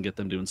naturals and get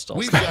them to install.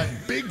 We've got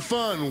big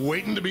fun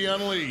waiting to be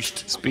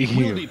unleashed. Speaking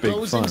we'll of be big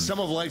posing fun. some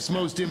of life's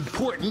most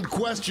important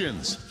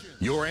questions.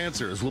 Your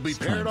answers will be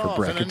paired time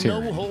for off in a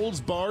bracketeering.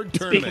 no-holds-barred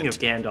tournament. Speaking of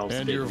Gandalf's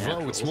and big your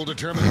naturals. votes will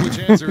determine which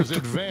answers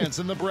advance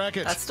in the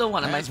bracket. That's still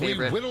one of my As we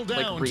favorite, whittle like,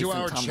 down to recent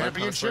our Tumblr posts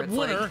championship where it's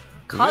winner. like,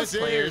 This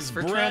cosplayers is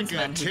for trans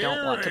men who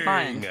don't want to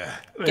bind.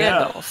 bracketeering.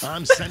 Gandalf.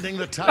 I'm sending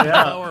the title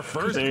Yeah, of our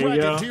first there you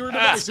go. bracketeer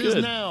That's devices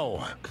good.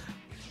 now.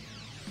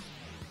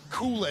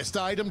 Coolest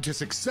item to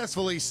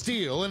successfully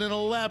steal in an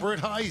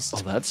elaborate heist.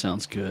 Oh, that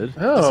sounds good.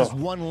 This is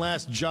one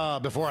last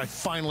job before I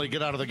finally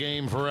get out of the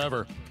game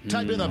forever.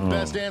 Type in the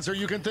best answer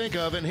you can think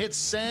of and hit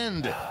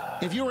send.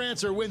 If your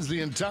answer wins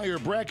the entire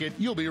bracket,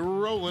 you'll be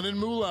rolling in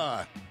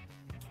moolah.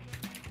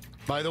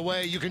 By the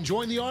way, you can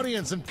join the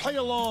audience and play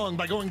along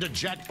by going to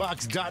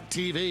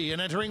jackbox.tv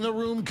and entering the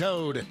room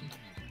code.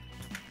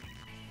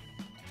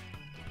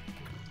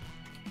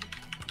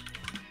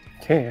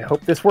 Okay, I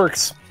hope this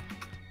works.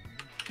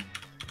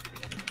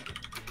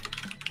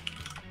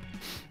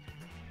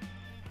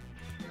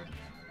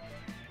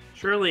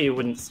 Surely you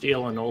wouldn't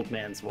steal an old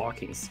man's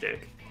walking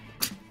stick.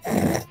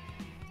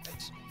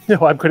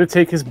 No, I'm going to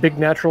take his big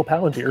natural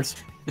palantirs.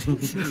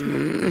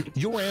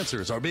 Your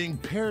answers are being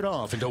paired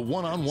off into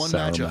one-on-one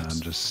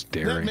matchups. Just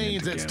staring That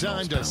means into it's Gandalf's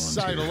time to Palantir.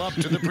 sidle up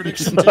to the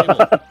prediction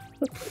table.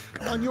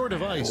 On your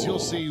device, you'll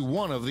see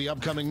one of the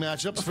upcoming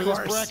matchups for this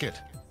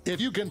bracket.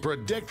 If you can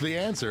predict the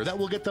answer that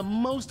will get the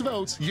most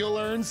votes, you'll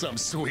earn some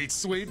sweet,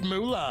 sweet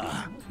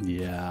moolah.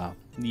 Yeah.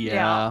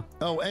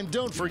 Oh, and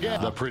don't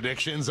forget, the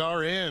predictions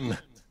are in.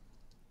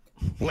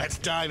 Let's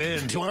dive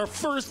into our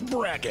first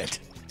bracket.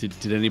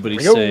 Did anybody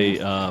Here we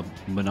say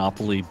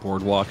Monopoly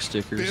boardwalk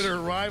stickers? Bitter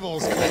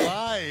rivals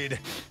collide.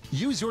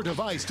 Use your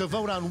device to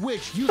vote on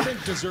which you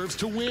think deserves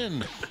to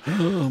win.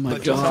 Oh my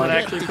But don't god. forget,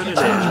 actually if put you it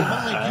change in. your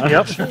mind, you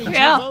Yep. can change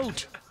Yeah. your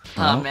vote.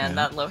 Oh man,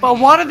 that low. But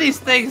one of these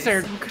things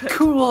are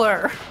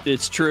cooler.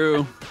 It's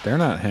true. They're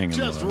not hanging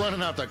Just low.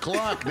 running out the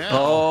clock now.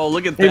 Oh,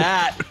 look at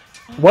that.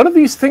 One of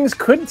these things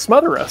could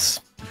smother us.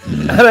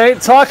 And I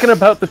ain't talking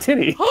about the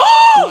tinny.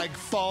 Like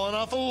falling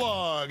off a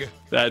log.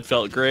 That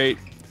felt great.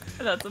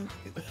 That's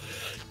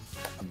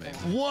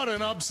What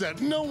an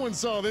upset. No one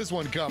saw this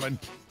one coming.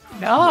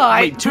 No,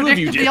 I Wait, two of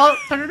you predicted did. the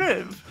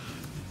alternative.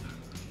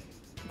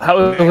 I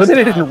was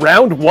eliminated in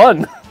round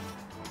 1.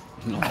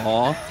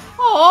 Aw.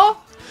 Aw.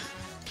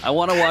 I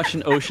want to watch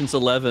an Ocean's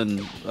 11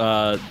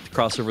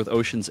 crossover with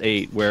Ocean's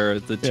 8 where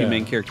the two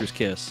main characters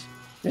kiss.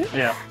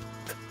 Yeah.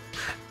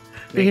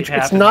 Beach,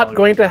 it's not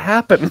going to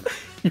happen.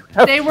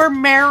 They were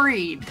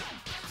married.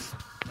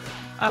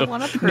 I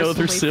want to No,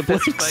 they're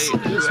personally siblings. fist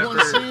fight This one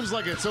whoever. seems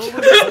like it's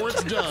over before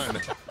it's done.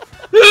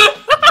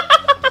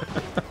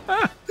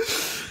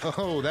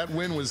 Oh, that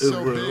win was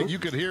so big you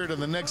could hear it in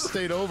the next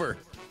state over.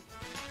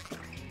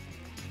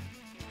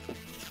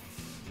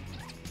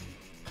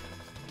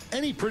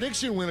 Any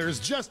prediction winners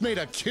just made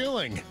a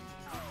killing.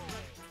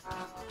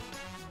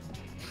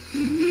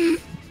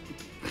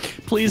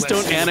 Please Let's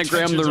don't see what anagram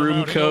tensions the are room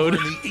mounting code.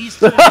 over in the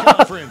Eastern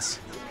Conference.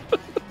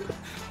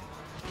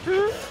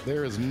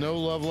 There is no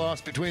love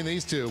lost between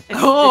these two. It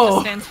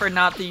just stands for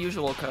not the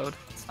usual code.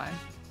 It's fine.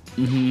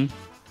 Mm-hmm.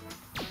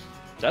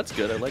 That's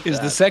good. I like Is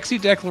that. the sexy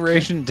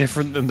declaration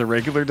different than the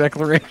regular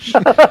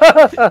declaration?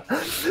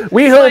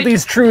 We hold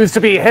these truths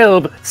to be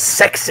held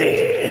sexy.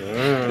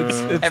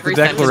 It's Every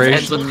the sentence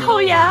ends declaration. with, oh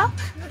yeah.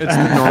 It's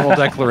the normal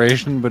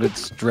declaration, but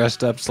it's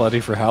dressed up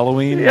slutty for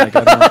Halloween. Yeah. Like,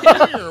 I don't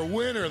know. Clear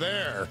winner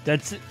there.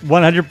 That's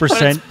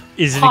 100%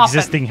 is an poppin'.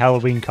 existing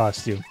Halloween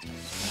costume.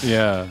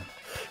 Yeah.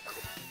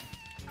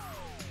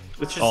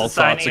 It's just All the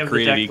thoughts signing are of the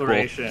created equal.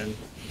 declaration.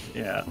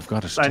 Yeah. I've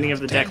got to Signing of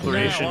the Now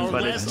declaration, our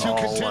but last it's two all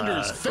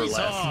contenders for face less.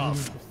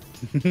 off.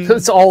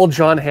 It's all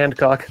John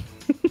Hancock.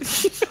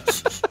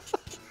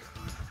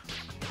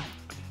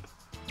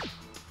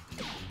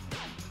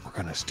 We're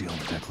gonna steal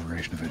the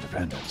Declaration of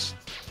Independence.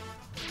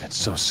 It's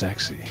so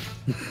sexy.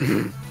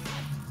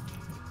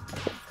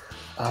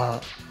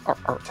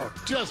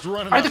 Just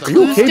running Are out the the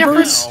clues clock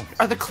different? now.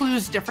 Are the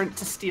clues different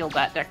to steal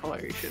that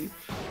declaration?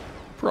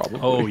 Probably.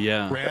 Oh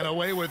yeah. Ran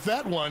away with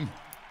that one.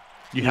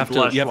 You have to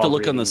blush while look on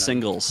reading the them.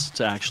 singles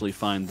to actually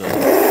find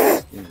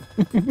the.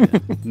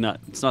 Not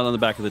it's not on the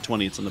back of the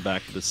 20. It's on the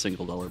back of the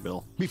single dollar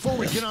bill. Before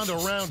we get on to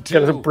round 2,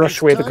 Gotta brush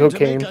it's away the time to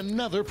cocaine. make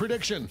another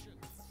prediction.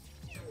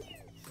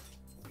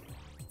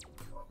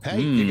 Hey,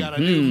 you got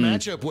a new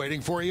matchup waiting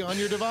for you on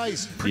your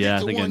device. Predict Yeah, I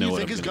the think I one know you what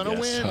think I'm is gonna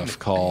gonna guess. win. Tough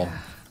call.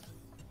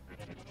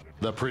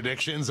 The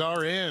predictions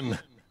are in.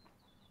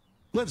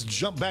 Let's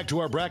jump back to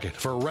our bracket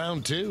for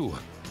round 2.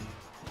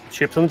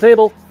 Chips on the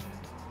table.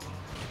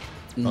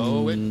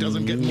 Oh, it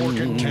doesn't get more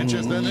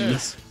contentious than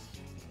this.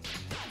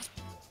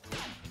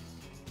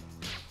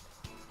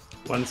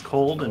 One's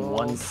cold and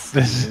one's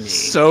This steamy.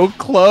 is so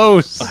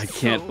close. I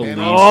can't And believe.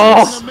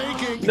 it's in the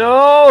making.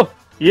 No!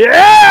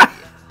 Yeah!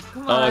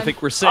 Come Oh, on. I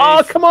think we're safe.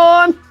 Oh, come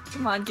on!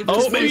 Come on, give Oh,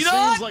 us This maybe one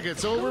not. seems like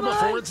it's over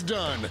before it's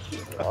done.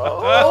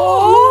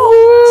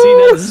 Oh! See,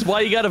 now this is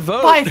why you got to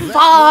vote. By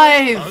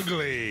 5.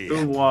 Ugly.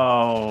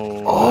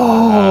 Whoa.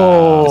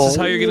 Oh! This is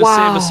how you're going to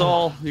save us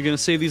all. You're going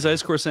to save these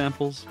ice core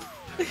samples.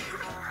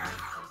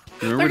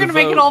 They're gonna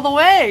make it all the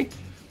way.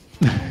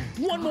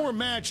 One more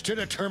match to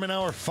determine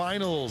our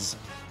finals.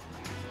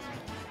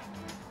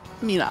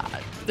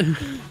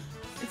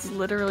 It's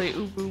literally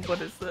ubu.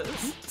 What is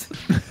this?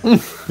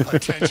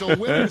 Potential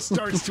winner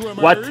starts to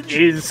emerge. What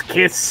is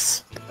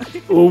kiss?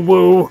 Ooh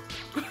woo.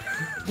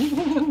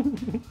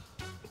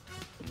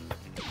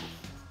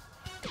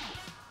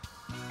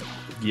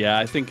 Yeah,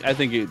 I think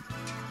it.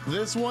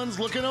 This one's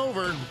looking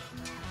over.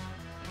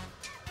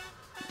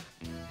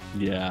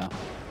 Yeah.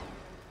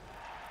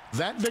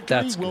 That victory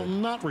That's will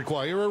good. not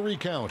require a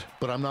recount,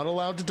 but I'm not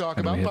allowed to talk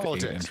I mean, about we have 8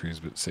 politics. entries,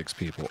 but 6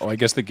 people. Oh, I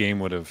guess the game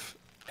would have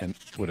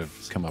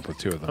come up with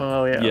 2 of them.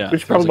 Oh yeah. Yeah,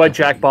 Which is there was probably a why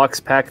couple.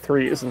 Jackbox Pack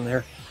 3 isn't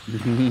there.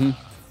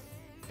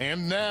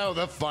 And now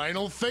the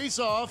final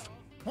face-off.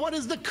 What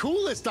is the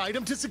coolest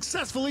item to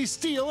successfully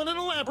steal in an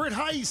elaborate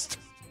heist?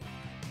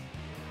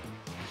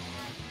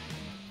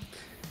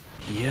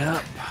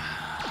 Yep.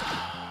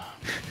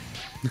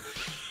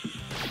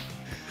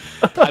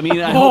 I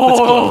mean, I hope it's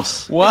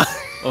close. What?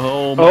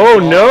 Oh, my Oh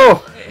God.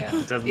 no!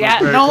 It doesn't Yeah,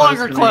 look very no close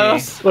longer to me.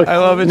 close. Look, I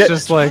love it's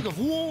just like Tug of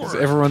war.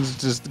 everyone's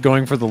just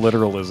going for the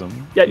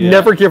literalism. yeah,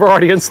 never give our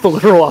audience the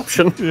literal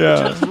option.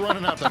 Yeah. Just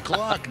running out the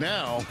clock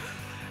now.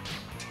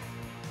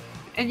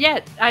 And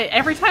yet,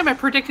 every time I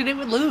predicted it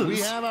would We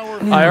lose. have our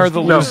IR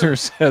the No. loser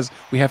says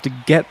we have to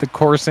get the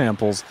core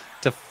samples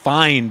to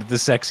find the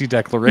sexy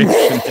declaration.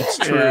 It's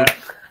true. Yeah.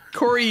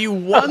 Corey, you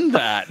won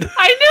that.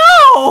 I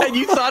know. And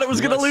you thought it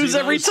was going to Let's lose see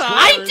every those time.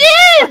 I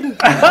did.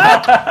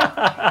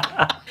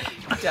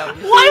 Doubt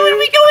you. Why would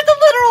we go with the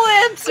literal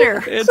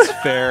answer? It's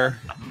fair.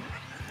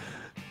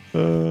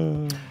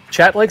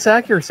 Chat likes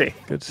accuracy.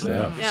 Good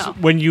stuff. Yeah.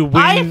 When you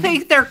win, I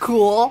think they're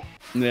cool,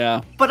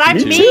 Yeah. but I'm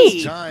It's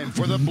me. time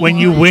for the when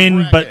you blind win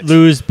but bracket.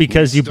 lose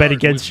because you bet Start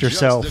against with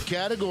just yourself. the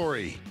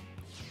category.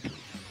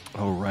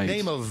 Oh, right.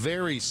 Name a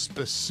very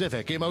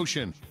specific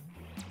emotion.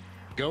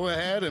 Go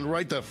ahead and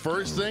write the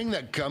first thing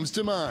that comes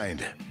to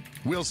mind.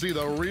 We'll see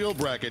the real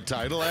bracket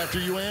title after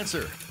you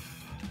answer.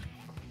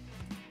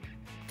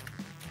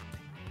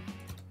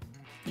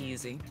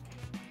 easy.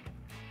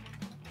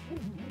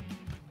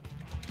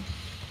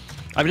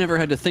 I've never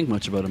had to think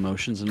much about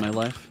emotions in my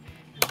life.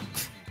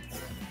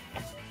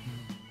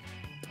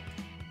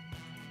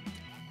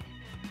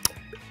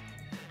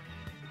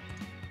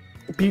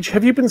 Beach,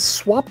 have you been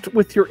swapped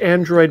with your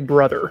android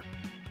brother?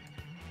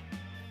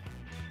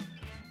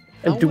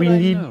 And How do we would I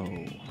need?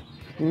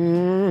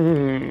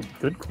 know?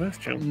 Good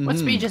question.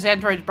 What's Beach's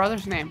android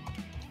brother's name?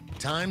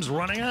 Time's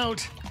running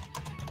out.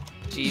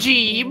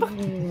 Jeeb.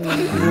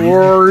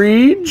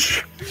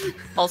 Orange.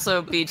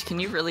 Also, Beach, can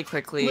you really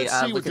quickly Let's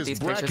see look what at this these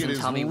pictures bracket and is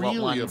tell me what really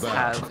ones about.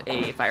 have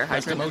a fire Best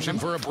hydrant in emotion them?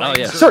 for a brain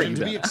yeah. surgeon Sorry.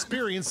 to be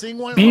experiencing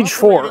while Beach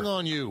operating 4.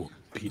 on you.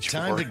 Beach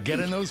Time 4. to get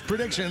in those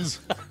predictions.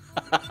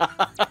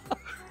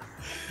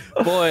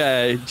 Boy,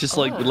 I just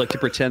would like to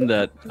pretend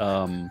that.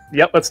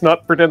 Yep, let's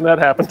not pretend that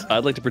happened.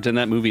 I'd like to pretend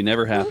that movie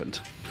never happened.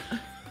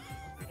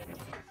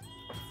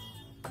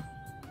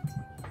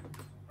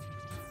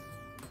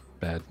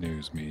 Bad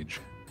news, Meej.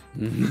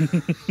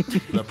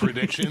 The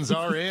predictions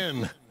are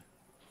in.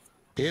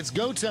 It's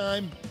go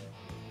time.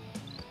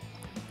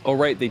 Oh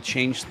right, they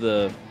changed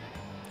the.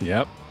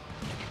 Yep.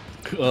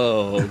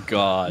 Oh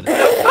God.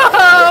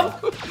 I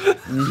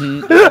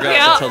forgot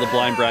that's how the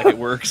blind bracket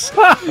works.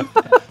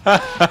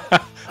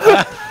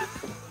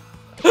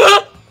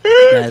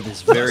 That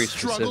is very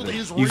Struggle specific.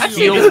 is You real. I've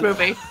seen this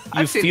movie. You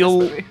I've seen feel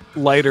this movie.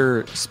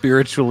 lighter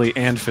spiritually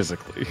and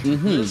physically.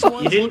 This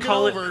one's You didn't looking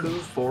call it over.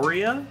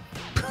 Euphoria?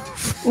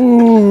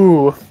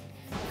 Ooh.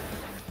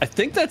 I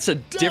think that's a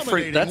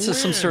different. That's Dominating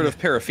some sort win. of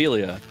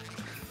paraphilia.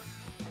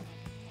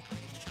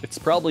 It's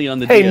probably on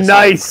the. Hey, DSM.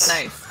 nice.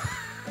 Nice.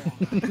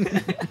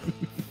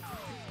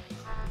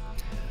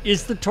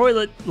 Is the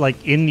toilet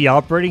like in the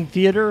operating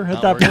theater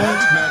at that Our point?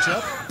 next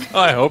matchup.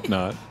 I hope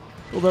not.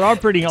 Well, they're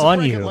operating It's a on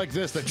bracket you. like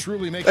this that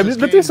truly makes I this mean,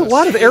 but game there's a the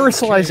lot of sport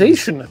kings.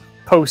 aerosolization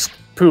post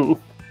poo,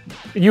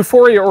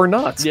 euphoria or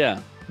not.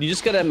 Yeah. You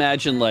just gotta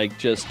imagine like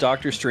just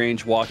Doctor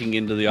Strange walking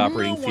into the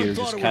operating one theater,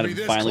 thought just it kind would of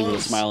be this finally with a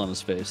close. smile on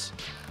his face.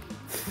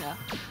 Yeah.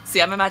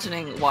 See, I'm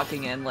imagining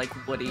walking in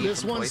like Woody This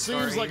from one Toy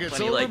seems Story like it's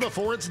when he over like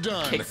before it's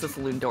done. kicks the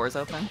saloon doors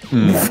open.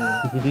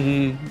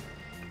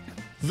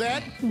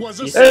 That was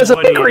a There's a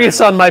What do you pancreas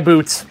think? on my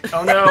boots.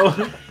 Oh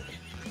no.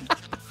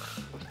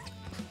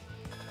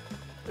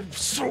 I'm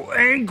so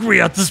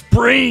angry at this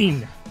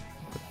brain.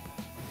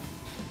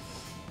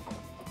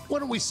 Why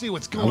don't we see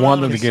what's I going on?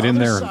 want them to this get in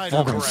other there and side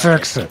of the fucking bracket?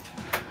 fix it.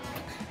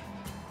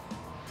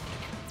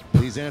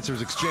 These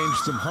answers exchange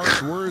some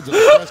harsh words at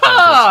the press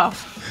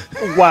conference.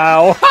 Oh.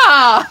 Wow.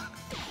 Ah.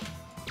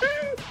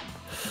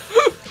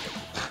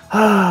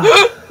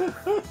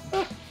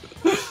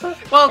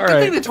 Well, good right.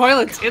 thing the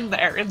toilet's in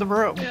there in the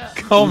room.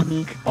 Call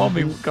me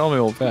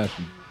old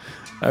fashioned.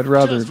 I'd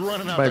rather Just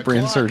running out my the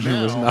brain clock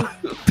surgeon was now.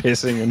 not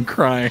pissing and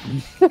crying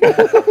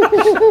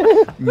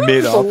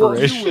mid You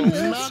operation.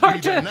 will not be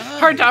Hard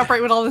denied. to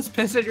operate with all this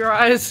piss in your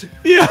eyes.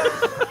 Yeah.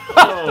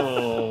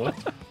 Oh.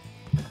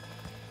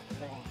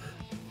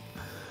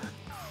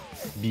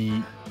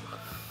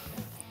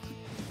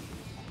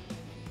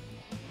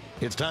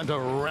 It's time to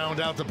round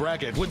out the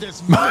bracket with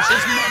this vicious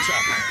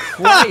matchup.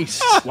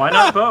 Christ! Why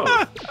not both?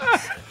 Out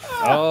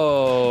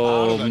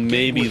Oh, of the gate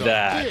maybe with a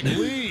that. big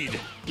lead.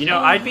 You know,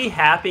 I'd be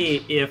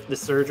happy if the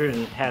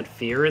surgeon had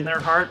fear in their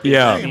heart. because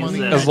Yeah, that means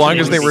that as long they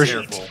as would they be were-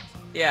 careful.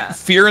 Yeah.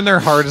 Fear in their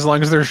heart as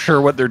long as they're sure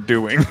what they're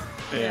doing.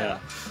 Yeah.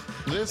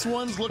 This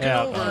one's looking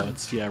Yeah. over.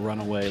 It's, yeah, run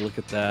away. Look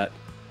at that.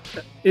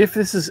 If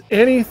this is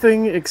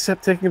anything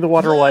except taking the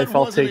water That life,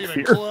 I'll wasn't take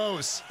even fear.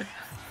 close.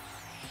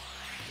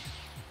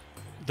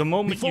 The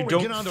moment Before you we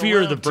get don't on to fear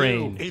round the two,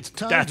 brain, it's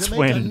time that's to make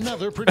when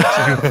another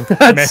prediction.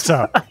 you mess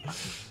up.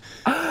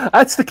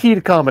 That's the key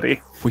to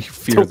comedy. We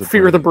fear Don't the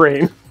fear brain. the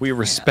brain. We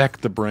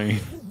respect the brain.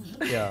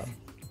 Yeah.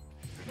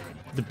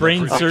 The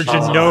brain predictions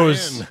surgeon are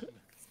knows in.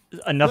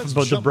 enough Let's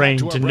about the jump back brain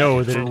to our to know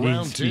bracket that for it round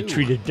needs to be two.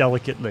 treated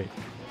delicately,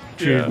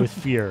 treated Yeah. with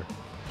fear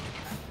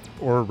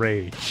or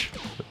rage.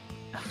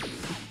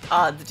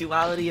 The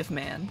duality of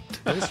man.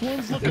 This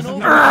one's looking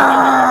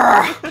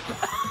over.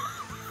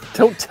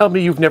 Don't tell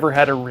me you've never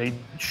had a rage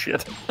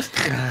shit.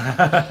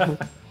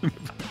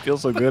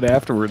 Feels so good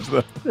afterwards,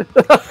 though.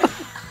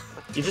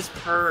 You just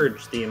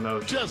purge the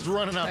emotion. Just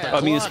running out the I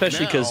clock I mean,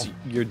 especially now. because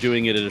you're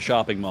doing it at a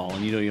shopping mall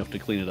and you know you have to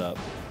clean it up.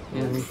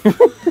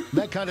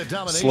 that kind of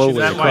domination Slowly is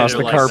That might across have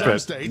the like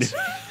carpet. States.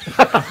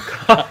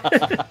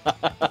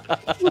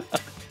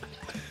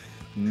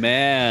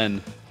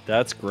 Man,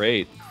 that's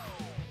great.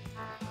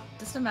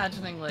 Just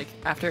imagining like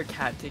after a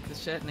cat takes a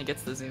shit and it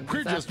gets the zoom.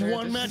 We're just after,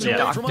 one there's match a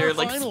away from doctor our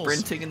like finals.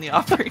 sprinting in the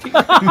operating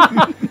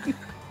room.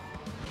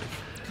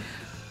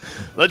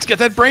 Let's get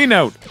that brain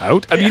out.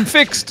 Out? I mean,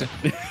 fixed.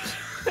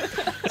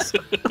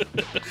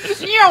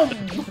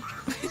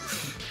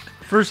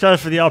 First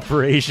half of the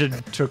operation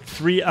took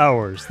 3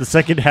 hours. The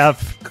second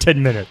half,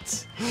 10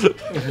 minutes.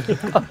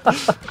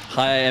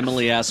 Hi,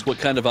 Emily asks, what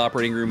kind of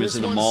operating room is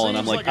in the mall? And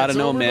I'm like, I don't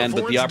know, man,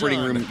 but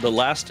the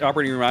last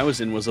operating room I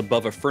was in was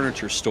above a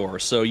furniture store.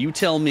 So you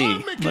tell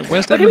me.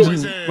 West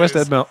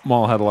Ed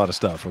Mall had a lot of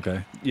stuff,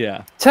 okay?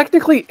 Yeah.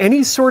 Technically,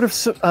 any sort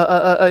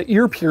of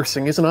ear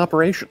piercing is an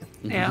operation.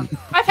 Yeah.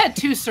 I've had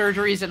 2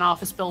 surgeries in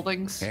office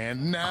buildings.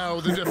 And now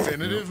the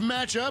definitive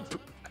matchup.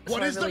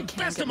 What is the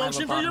best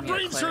emotion for your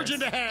brain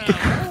surgeon to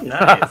have?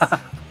 Nice.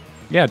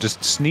 Yeah,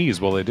 just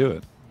sneeze while they do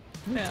it.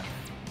 Yeah.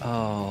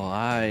 Oh,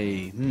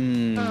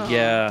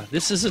 yeah.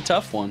 This is a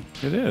tough one.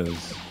 It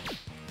is.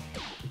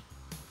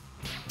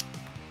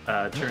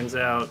 Turns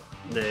out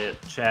that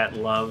chat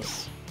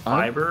loves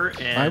fiber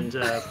and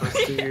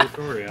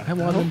posterior. I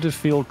want them to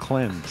feel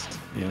cleansed.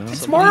 You know?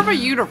 It's more of a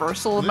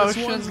universal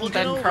emotion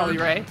than Carly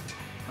Rae.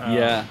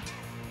 Yeah.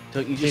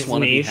 Don't you just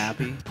want to be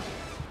happy?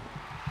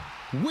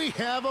 We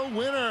have a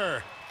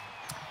winner.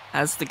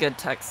 As the good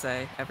texts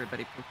say,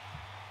 everybody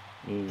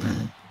poop.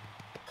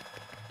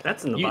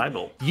 That's in the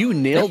Bible. You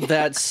nailed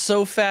that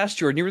so fast,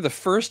 Jordan. You were the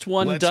first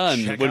one Let's done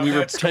check when out we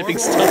were that typing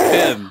scoreboard.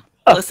 stuff in.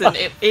 Listen,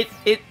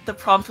 the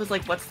prompt was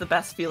like, what's the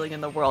best feeling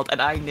in the world?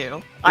 And I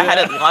knew. I had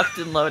it locked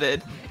and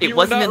loaded. It You were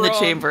wasn't not in the wrong.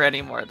 chamber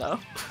anymore, though.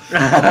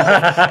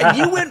 And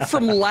you went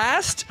from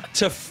last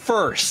to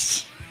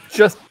first.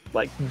 Just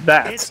like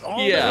that. It's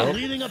all Yeah. day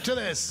leading up to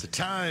this.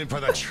 Time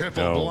for the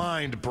triple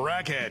blind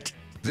bracket.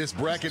 This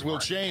bracket will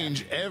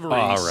change every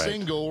All right.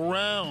 single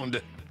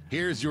round.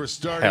 Here's your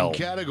starting Hell.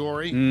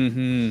 category.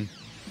 Mm-hmm.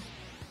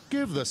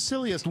 Give the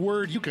silliest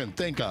word you can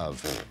think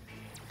of.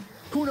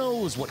 Who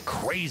knows what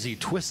crazy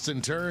twists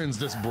and turns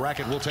this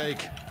bracket will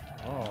take?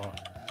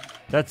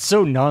 That's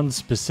so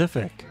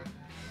non-specific.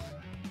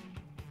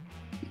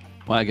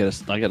 Well, I got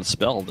a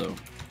spell though.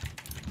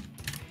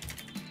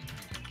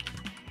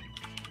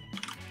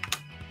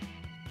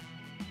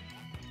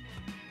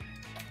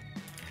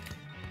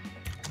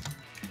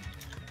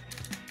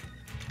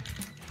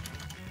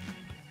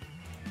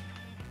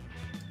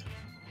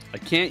 I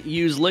can't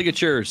use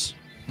ligatures.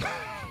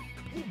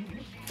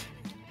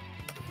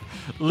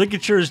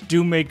 Ligatures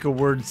do make a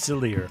word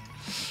sillier.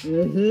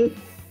 Don't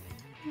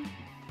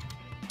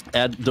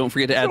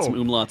forget to add some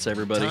umlauts,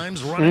 everybody.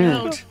 Time's running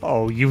out.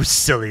 Oh, you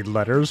silly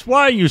letters.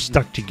 Why are you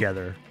stuck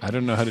together? I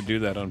don't know how to do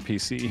that on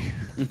PC.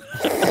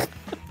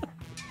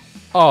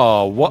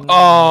 Oh, what?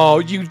 Oh,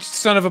 you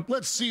son of a...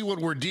 Let's see what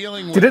we're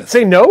dealing with. Did it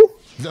say no?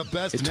 The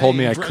best It told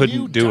me I name for a couldn't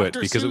new do it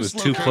Dr. because it was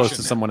Seuss too close to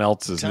location. someone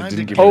else's and it Time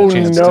didn't to give me Oh, a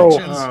chance no. to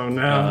take. Oh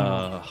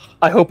no.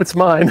 I hope it's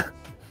mine.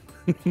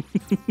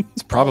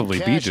 It's probably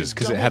Cash Beaches is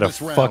because it double had a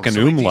this round, fucking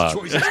so make these umlaut.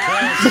 choices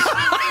count.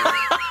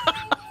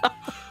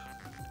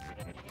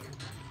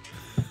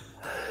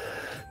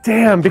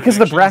 Damn, because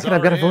of the Predictions bracket,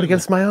 I've got to are vote in.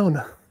 against my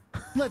own.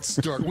 Let's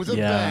start with a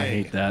Yeah, I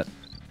bang. hate that.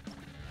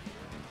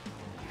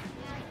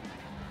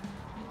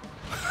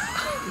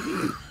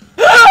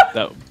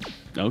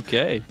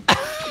 Okay.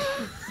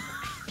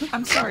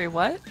 I'm sorry,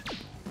 what?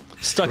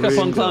 Stuck up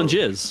on clown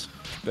jizz.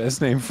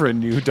 Best name for a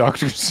new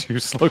Dr.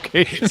 Seuss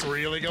location. It's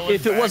really going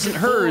If it back wasn't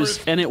and hers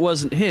forth. and it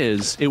wasn't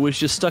his, it was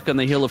just stuck on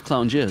the hill of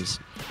clown jizz.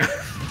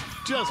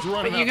 Just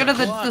running But you out go to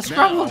the clock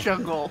Scrungle now.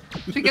 jungle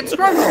to get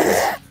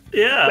Scruggles.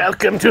 Yeah.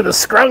 Welcome to the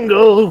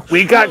Scrungle.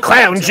 We got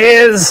clown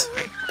jizz.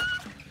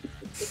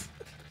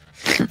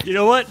 You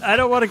know what? I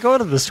don't want to go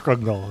to the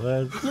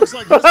Scrungle. Looks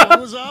like this one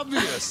was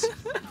obvious.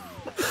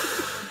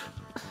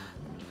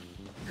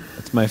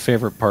 That's my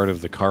favorite part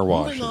of the car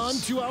wash. Moving on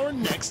is- to our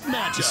next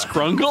matchup.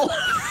 Scrungle?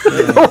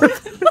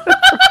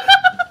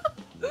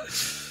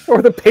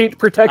 Or the paint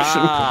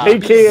protection, Ah.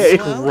 a.k.a.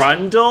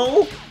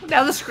 Grundle?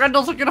 Now the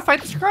Scrundles are gonna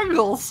fight the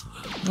Scruggles.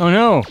 Oh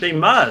no. They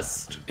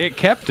must. It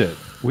kept it.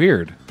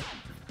 Weird.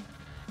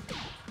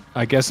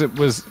 I guess it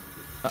was...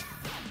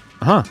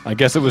 I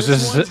guess it was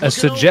This just one's a looking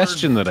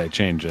suggestion that I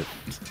change it.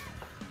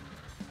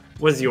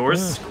 Was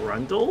yours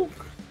Scrundle?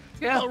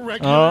 Yeah. A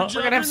regular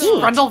We're gonna have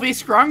juggernaut. Scrundle v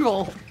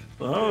Scrungle.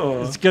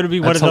 Oh. It's going to be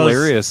one That's of those,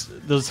 hilarious.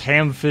 those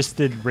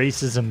ham-fisted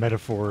racism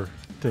metaphor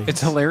things. It's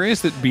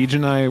hilarious that Beej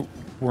and I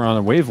were on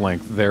a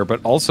wavelength there,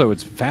 but also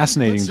it's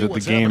fascinating Let's see that the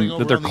what's happening game over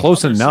that they're on the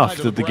close other enough side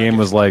of that the the game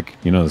was like,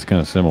 you know, it's kind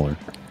of similar.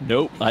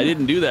 Nope, I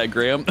didn't do that,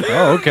 Graham.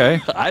 Oh,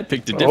 okay. I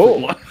picked a different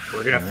one.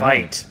 We're gonna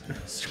fight.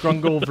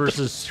 Scrungle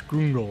versus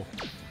Scrungle.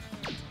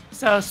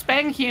 So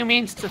Spang Q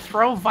means to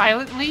throw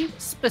violently,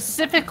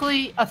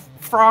 specifically a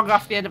frog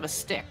off the end of a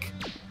stick.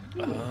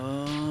 Why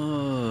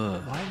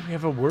do we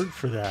have a word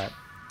for that?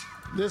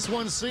 This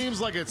one seems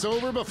like it's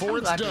over before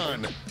it's glad you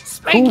done.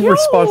 Spang Who's Q!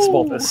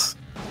 responsible for this?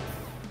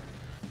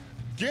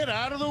 Get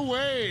out of the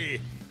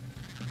way.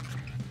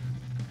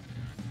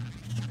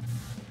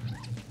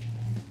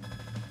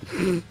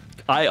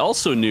 I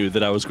also knew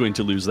that I was going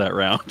to lose that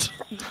round.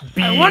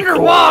 I wonder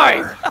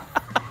why.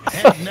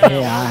 And now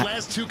our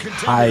last two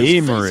contenders face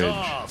hemorrhage.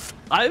 off.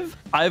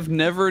 I've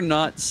never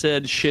not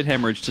said shit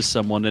hemorrhage to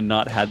someone and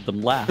not had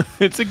them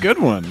laugh. It's a good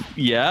one.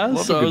 Yeah, Love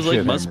a so I good was like,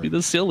 shit must be hemorrhage.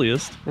 the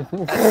silliest.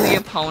 As the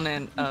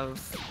opponent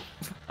of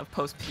of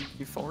post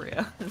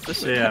Euphoria. Is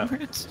the Yeah.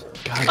 Bridge.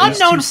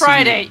 Unknown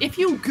Friday. If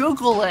you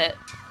Google it,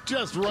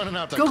 Just running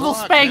out the Google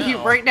clock Spank now. You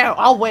right now.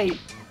 I'll wait.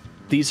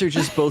 These are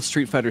just both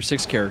Street Fighter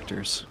 6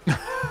 characters.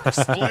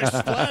 Splish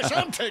splash!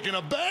 I'm taking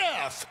a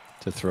bath.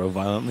 To throw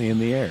violently in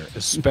the air,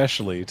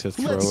 especially to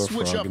throw Let's a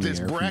switch frog up in the this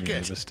air from the end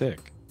bracket. of the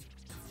stick.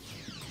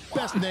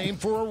 Best name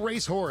for a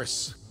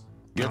racehorse.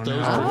 Get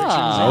those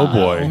Oh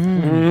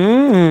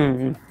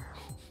predictions. boy.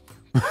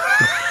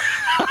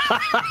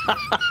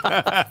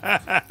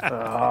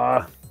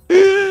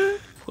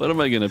 What am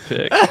I gonna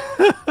pick?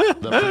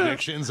 The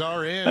predictions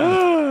are in.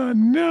 Oh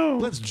no!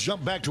 Let's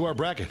jump back to our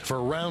bracket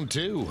for round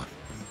 2.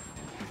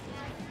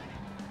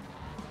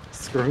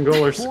 Scrungle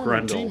or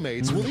Former Scrundle?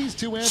 teammates, will these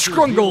two answers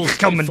Scrungle's be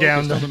coming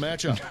down focused the on the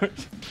matchup?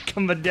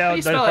 coming How do down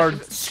you that spell hard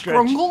it? stretch.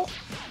 Scrungle?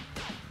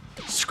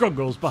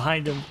 Scruggle's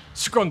behind him.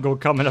 Scrungle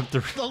coming up the.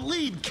 The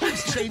lead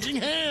keeps changing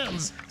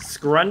hands.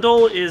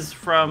 Scrundle is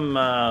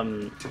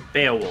from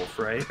Beowulf,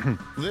 right?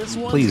 This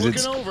one's Please, looking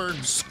it's over.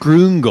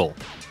 Scroongle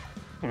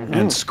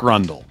and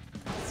Scrundle.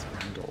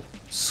 Well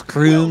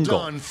Scroongle.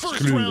 done.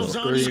 First round's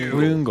on you.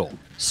 Scroongle.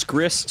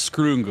 Skris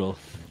Scroongle.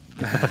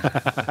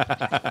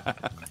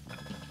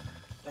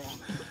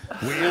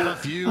 We have a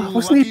few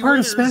Wasn't he lucky part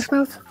of winners. Smash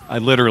Mouth? I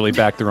literally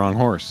backed the wrong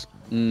horse.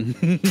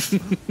 The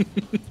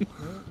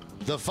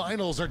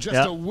finals are just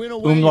Yeah. a win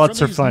away Umlauts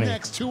from are these funny.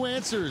 next two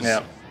answers.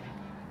 Yeah.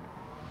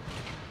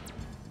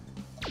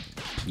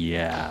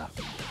 Yeah.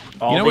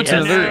 All You know the what's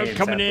S another- names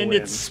Coming have to in,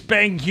 win. it's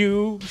Spank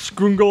You,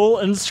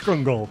 Scrungle, and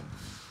Scrungle.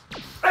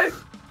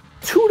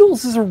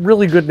 Toodles is a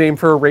really good name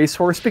for a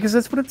racehorse because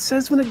that's what it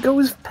says when it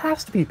goes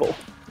past people.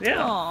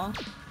 Yeah. Aw.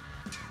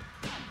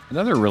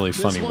 Another really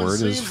This funny one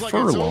word is seems like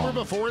it's over furlong,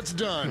 before it's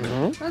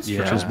done. That's Yeah.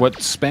 which is what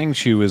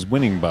Spangshu is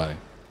winning by.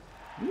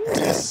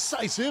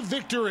 Decisive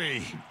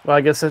victory. Well,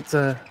 I guess it's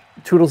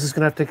Toodles is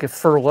going to have to take a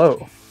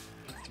furlough.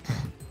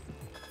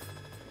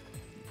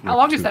 How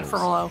long is that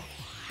furlough?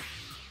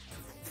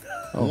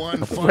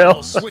 One final Well,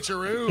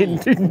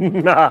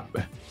 switcheroo. Nah.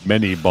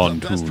 Many Best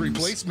bontoons.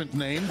 replacement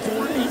name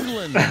for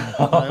England.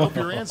 I hope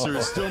your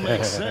answers still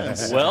make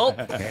sense. Well,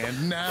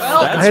 And now,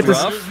 Well, I had to-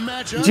 decisive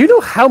matchup. Do you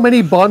know how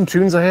many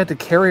Bontoons I had to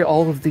carry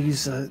all of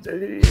these? Oh,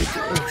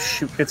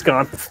 shoot, it's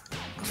gone.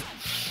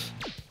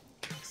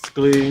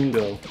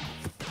 Scrungle.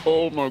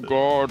 Oh my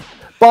god.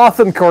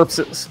 Bothan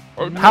corpses.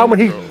 How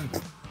many?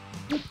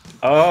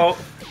 Oh,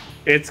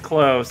 it's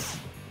close.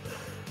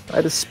 I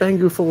had a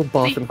Spangu full of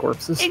Bothan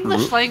corpses.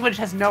 English language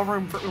has no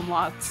room for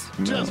umlauts.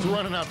 Just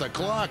running out the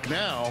clock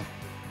now.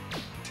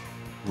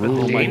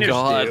 Oh my Danish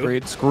god. do.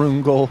 Great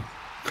Scroongle.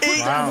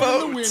 Down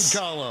in the win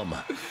column.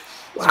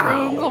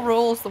 Scrungle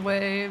rules the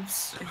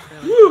waves.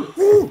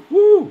 Woo,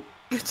 woo.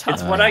 Good job.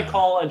 It's what I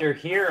call under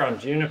here on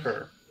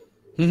Juniper.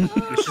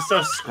 It's just so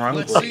Let's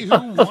see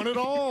scrungly. who won it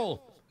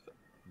all.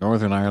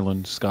 Northern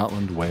Ireland,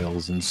 Scotland,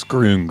 Wales, and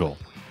Scroongle.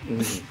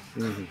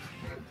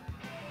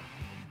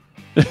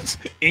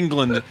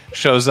 England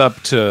shows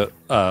up to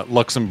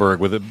Luxembourg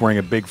with wearing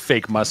a big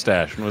fake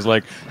mustache and was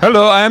like,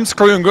 "Hello, I am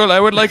Scroongle. I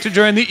would like to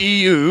join the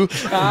EU."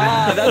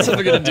 that's how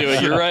they're gonna do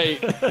it. You're right.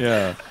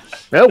 Yeah.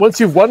 Well, once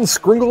you've won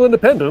Scrungle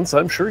independence,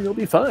 I'm sure you'll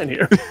be fine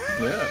here.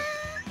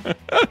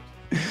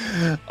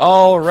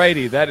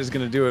 Alrighty, that is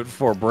going to do it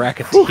for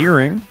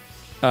bracketeering,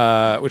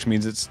 which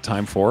means it's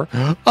time for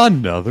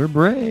another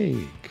break.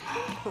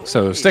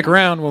 So stick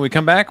around. When we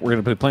come back, we're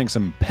going to be playing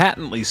some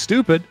Patently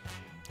Stupid.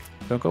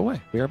 Don't go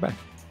away. We are back.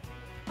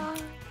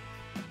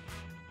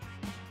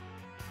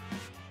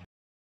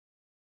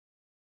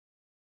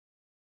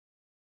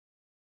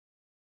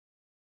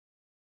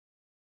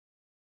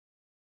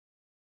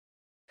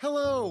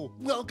 Hello,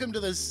 welcome to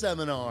the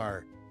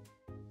seminar.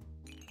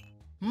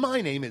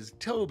 My name is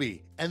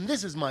Toby, and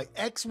this is my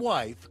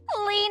ex-wife.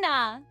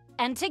 Lena!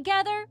 And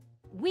together,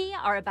 we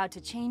are about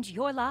to change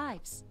your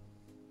lives.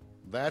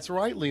 That's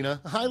right,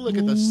 Lena. I look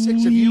at the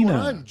six of you and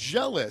Lena. I'm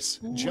jealous.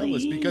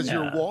 Jealous because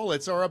your Lena.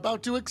 wallets are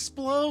about to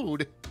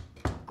explode.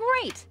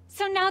 Great!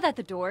 So now that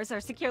the doors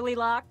are securely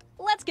locked,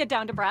 let's get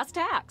down to brass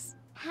tacks.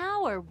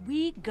 How are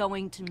we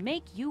going to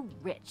make you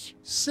rich?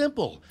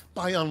 Simple,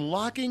 by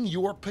unlocking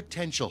your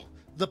potential.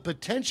 The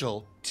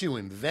potential to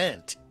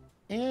invent.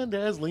 And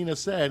as Lena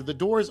said, the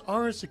doors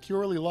aren't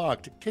securely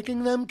locked.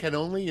 Kicking them can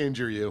only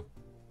injure you.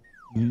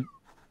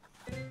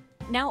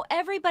 Now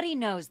everybody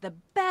knows the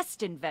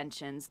best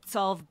inventions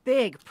solve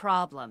big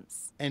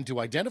problems. And to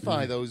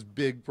identify those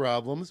big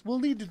problems, we'll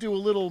need to do a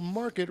little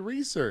market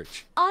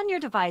research. On your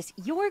device,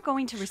 you're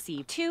going to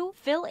receive 2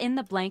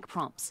 fill-in-the-blank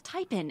prompts.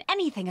 Type in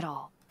anything at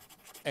all.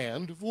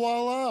 And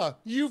voila,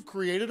 you've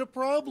created a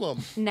problem.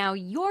 Now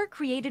your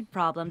created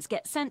problems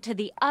get sent to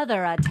the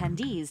other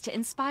attendees to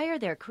inspire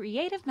their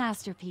creative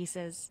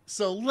masterpieces.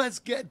 So let's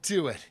get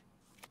to it.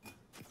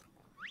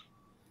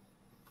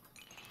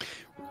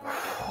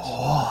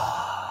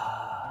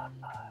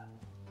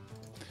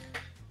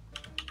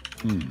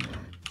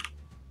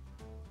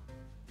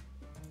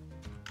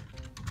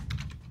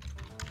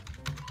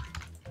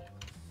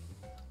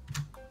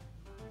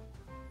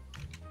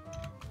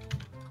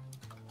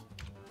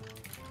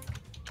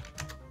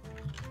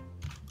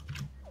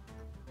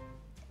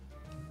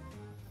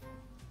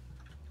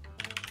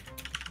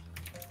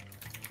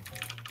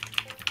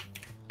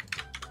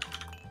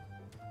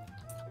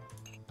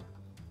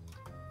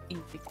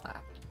 Easy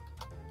clap.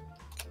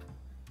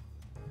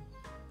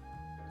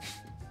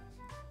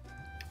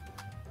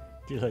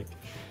 You're like,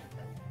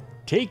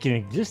 take an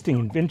existing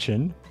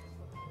invention,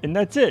 and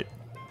that's it.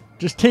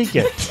 Just take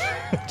it.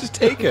 Just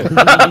take it.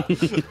 I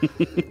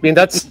mean,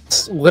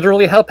 that's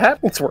literally how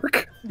patents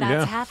work.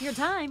 That's half your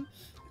time.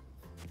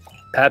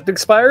 Patent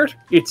expired.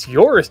 It's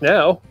yours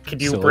now. Can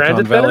you brand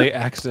Silicon it better? Valley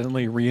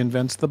accidentally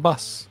reinvents the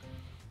bus.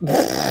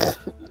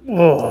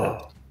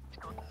 Oh.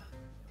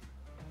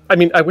 I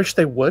mean, I wish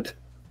they would.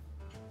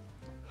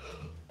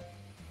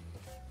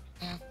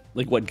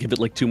 Like what? Give it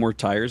like 2 more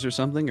tires or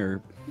something,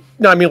 or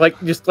No, I mean, like,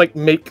 just like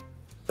make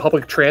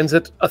public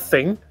transit a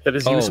thing that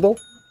is usable.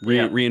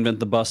 reinvent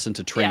the bus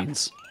into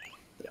trains.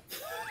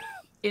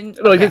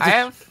 Like, Okay, it's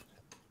just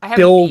I have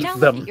build beef. Now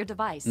look them. at your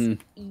device. Mm.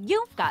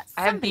 You've got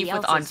I have somebody beef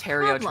with else's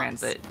Ontario problems.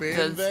 Transit. Been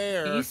Does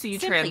there. BC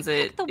Simply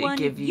Transit pick the one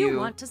give you you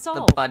want to the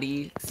solve.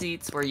 buddy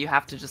seats where you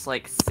have to just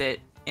like sit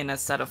in a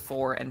set of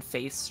 4 and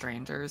face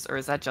strangers, or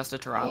is that just a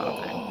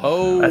Toronto thing?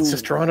 Oh, That's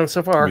just Toronto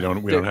so far. We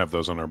don't have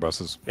those on our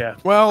buses. Yeah.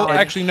 Well, Oh, I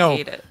actually, no.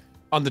 hate it.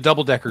 On the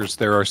double deckers,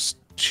 there are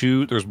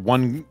two. There's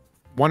one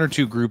or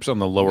two groups on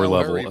the lower No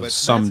level worry, of but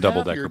some that's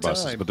double half your decker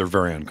buses, time. but they're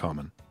very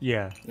uncommon.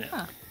 Yeah.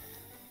 Huh.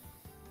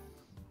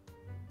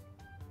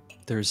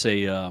 there's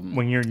a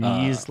When your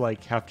knees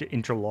like have to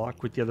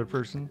interlock with the other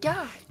person.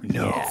 Yeah.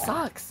 No. It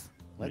sucks.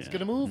 Let's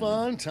get a move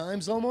on.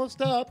 Time's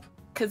almost up.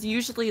 Because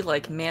usually,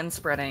 like, man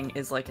spreading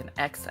is like an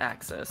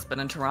x-axis, but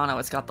in Toronto,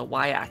 it's got the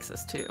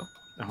y-axis too.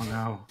 Oh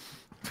no.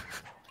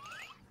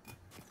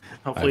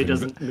 Hopefully it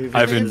doesn't move.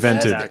 I've into the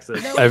invented.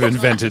 Z-axis. I've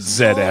invented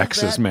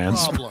Z-axis that man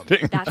problem.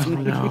 spreading. That's right.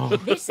 no.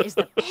 This is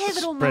the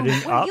pivotal Spreading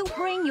moment where up. you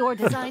bring your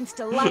designs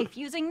to life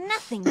using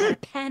nothing but a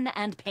pen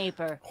and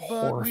paper. But we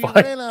Horrifying.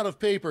 ran out of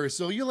paper,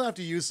 so you'll have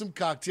to use some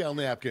cocktail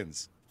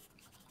napkins.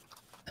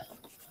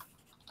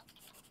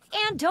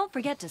 And don't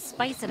forget to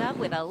spice it up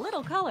with a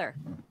little color.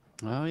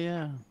 oh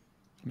yeah.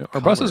 No, our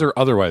buses are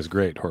otherwise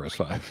great, Horus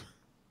 5.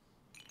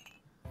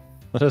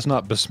 Let us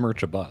not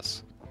besmirch a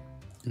bus.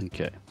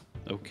 Okay.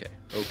 Okay.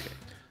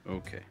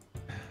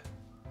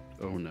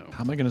 Oh no.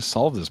 How am I going to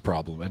solve this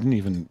problem? I didn't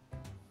even.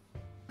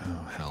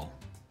 Oh, hell.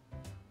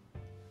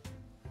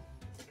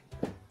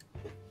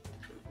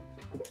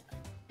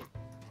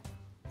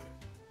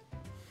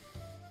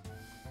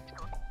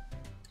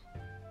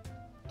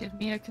 Give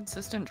me a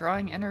consistent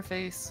drawing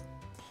interface.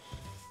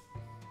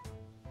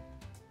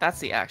 That's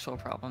the actual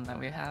problem that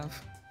we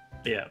have.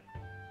 Yeah.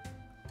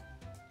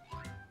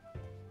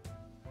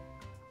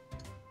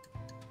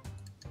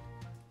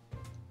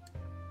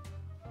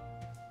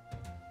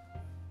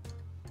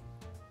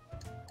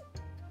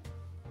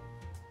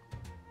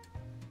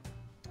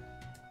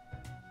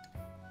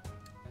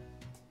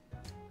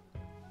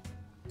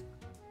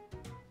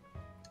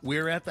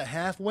 We're at the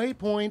halfway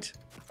point.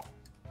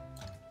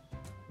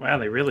 Wow,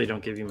 they really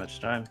don't give you much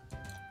time.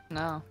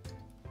 No.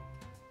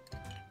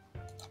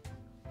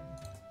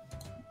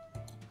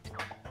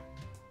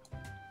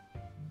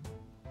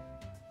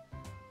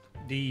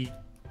 The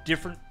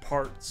different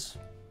parts,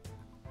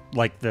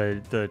 like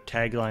the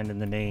tagline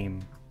and the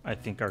name, I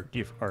think are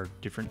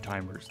different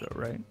timers though,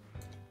 right?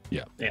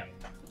 Yeah. Yeah.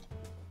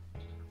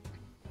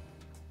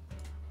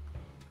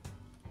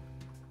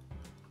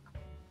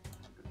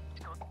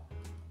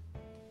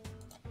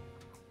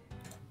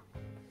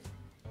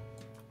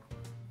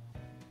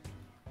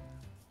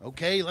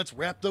 Okay, let's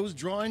wrap those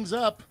drawings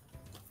up.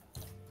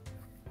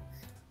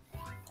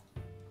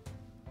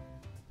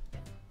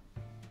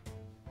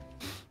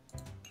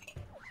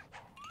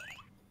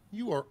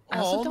 You are I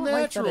also all don't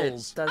like that it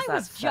naturals. does I that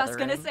was just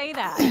gonna feathering. say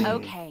that.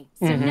 Okay,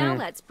 so now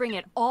let's bring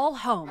it all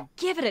home.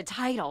 Give it a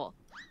title.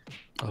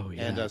 Oh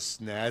yeah. And a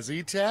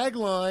snazzy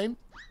tagline.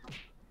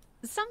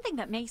 Something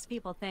that makes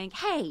people think,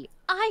 hey,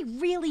 I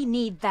really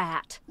need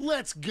that.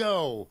 Let's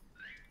go.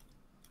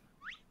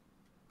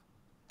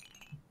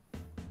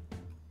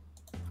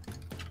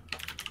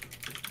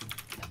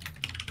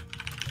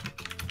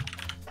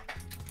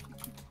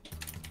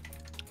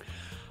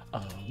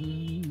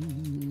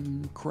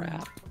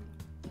 Crap.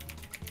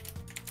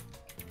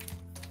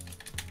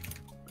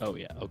 Oh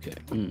yeah. Okay.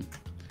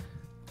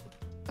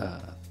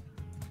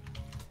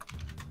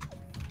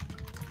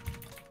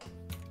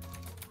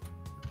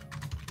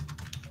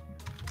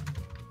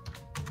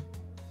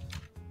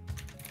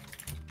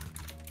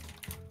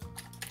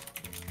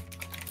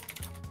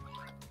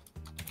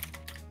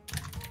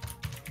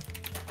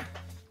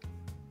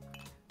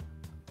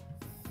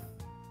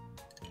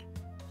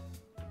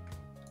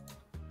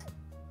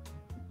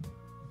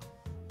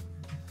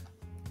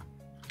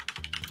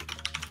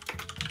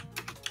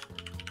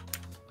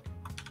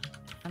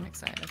 I'm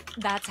excited.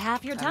 That's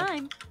half your Gotta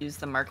time. Use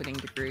the marketing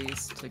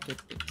degrees to get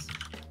these.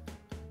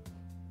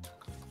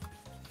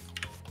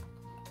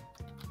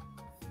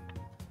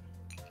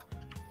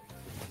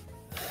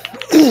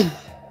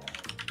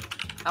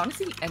 I want to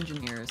see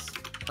engineers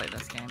play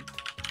this game.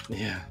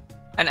 Yeah.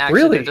 And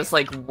actually, Really? they're just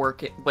like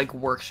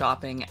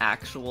workshopping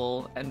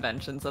actual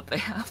inventions that they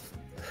have.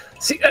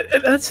 See,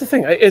 that's the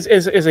thing. Is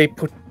a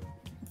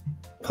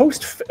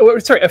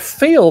a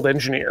failed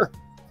engineer.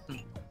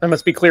 I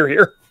must be clear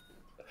here.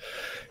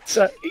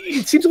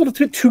 It seems a little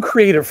too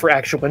creative for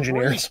actual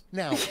engineers.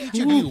 Now, each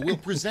of you will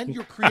present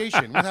your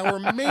creation with our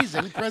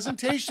amazing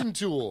presentation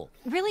tool.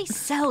 Really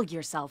sell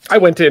yourself. I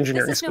went to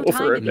engineering This is no school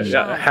for time to be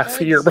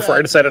half a year before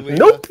I decided,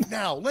 nope.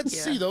 Now, let's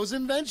see those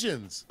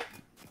inventions.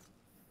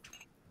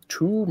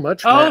 Too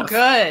much Oh, math.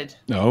 good.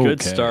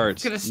 Good start.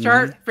 It's gonna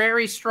start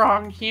very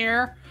strong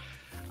here.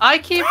 I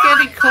keep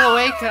getting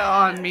cloaca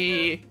on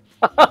me.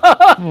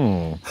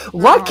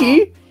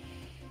 Lucky.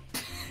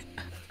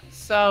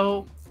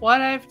 So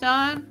what I've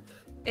done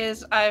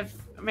is I've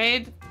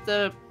made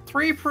the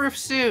 3-proof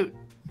suit.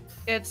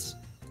 It's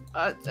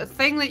a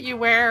thing that you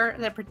wear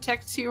that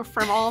protects you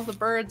from all the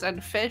birds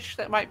and fish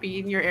that might be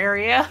in your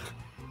area.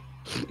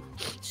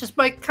 It's just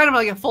kind of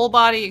like a full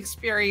body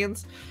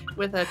experience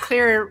with a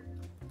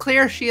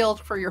clear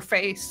shield for your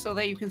face so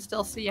that you can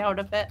still see out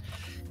of it.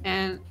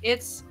 And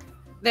it's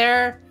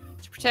there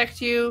to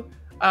protect you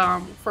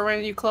for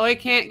when you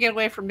can't get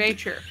away from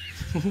nature.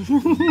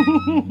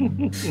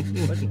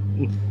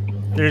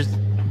 There's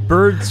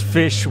birds,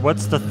 fish.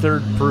 What's the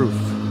third proof?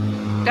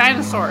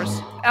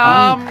 Dinosaurs.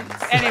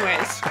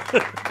 Anyways.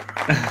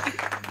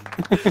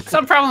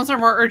 Some problems are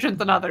more urgent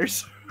than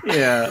others.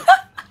 Yeah.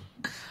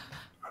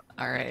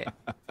 All right.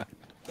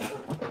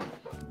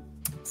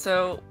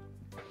 So,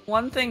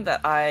 one thing that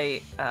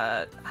I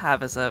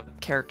have as a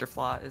character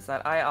flaw is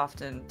that I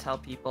often tell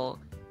people,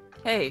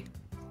 hey,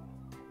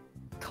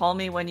 call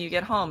me when you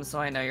get home so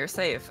I know you're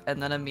safe,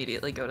 and then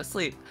immediately go to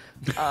sleep.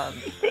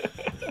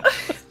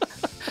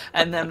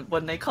 And then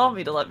when they call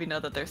me to let me know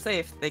that they're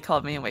safe, they call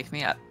me and wake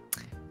me up.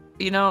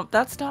 You know,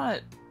 that's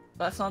not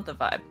the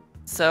vibe.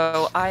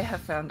 So I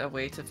have found a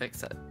way to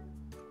fix it.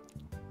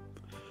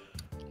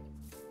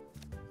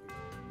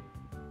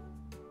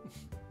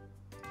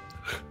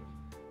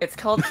 It's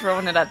called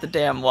throwing it at the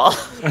damn wall.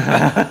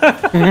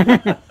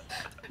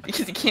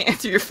 Because you can't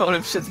answer your phone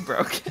if shit's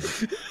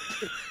broken.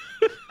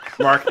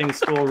 Marketing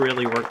school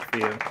really worked for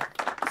you.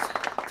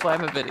 That's why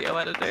I'm a video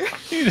editor.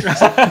 You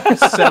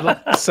just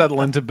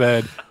settle into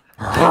bed,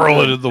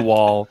 hurl it at the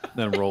wall,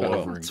 then roll over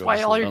and go. That's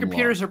why all your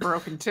computers are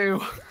broken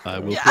too. I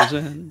will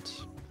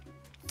present.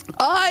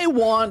 I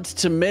want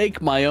to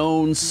make my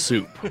own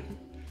soup.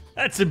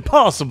 That's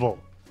impossible.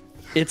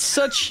 It's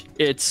such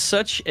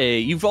a,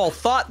 you've all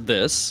thought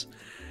this,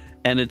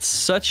 and it's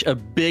such a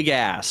big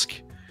ask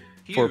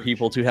for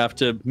people to have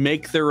to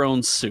make their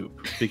own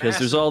soup because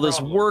there's all this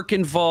work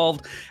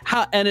involved.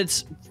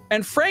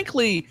 And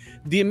frankly,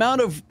 the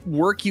amount of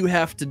work you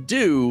have to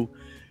do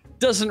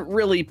doesn't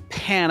really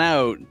pan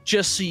out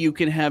just so you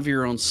can have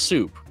your own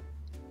soup.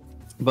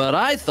 But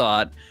I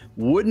thought,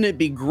 wouldn't it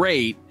be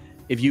great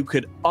if you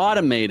could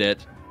automate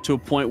it to a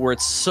point where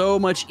it's so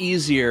much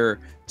easier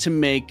to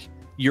make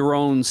your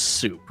own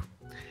soup?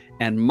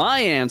 And my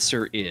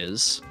answer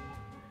is,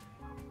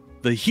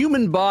 the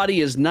human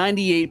body is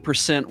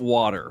 98%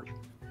 water.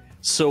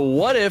 So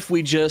what if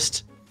we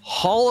just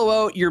hollow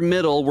out your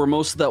middle where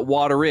most of that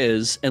water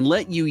is and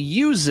let you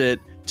use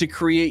it to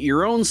create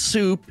your own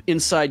soup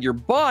inside your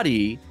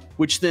body,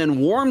 which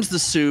then warms the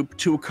soup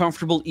to a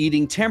comfortable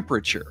eating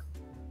temperature.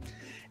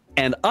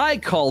 And I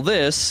call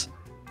this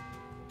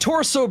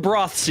torso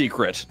broth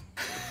secret.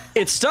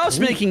 It stops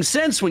making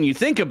sense when you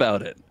think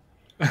about it.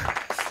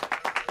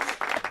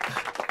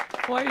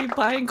 Why are you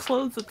buying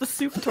clothes at the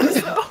soup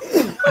torso?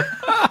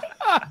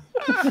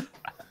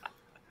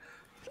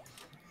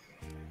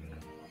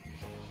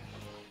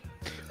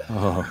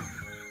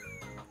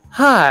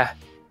 Hi,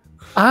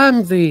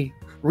 I'm the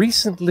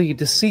recently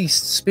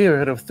deceased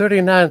spirit of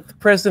 39th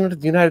President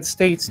of the United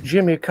States,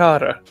 Jimmy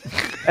Carter,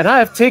 and I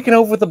have taken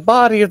over the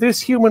body of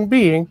this human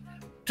being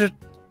to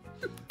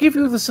give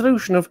you the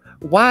solution of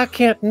why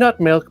can't nut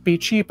milk be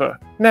cheaper.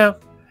 Now,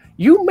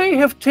 you may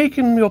have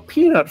taken your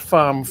peanut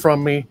farm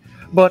from me,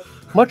 but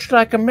much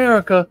like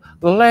America,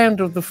 the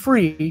land of the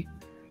free,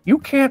 you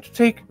can't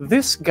take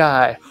this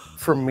guy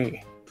from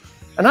me.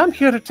 And I'm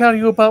here to tell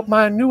you about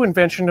my new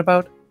invention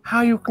about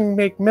how you can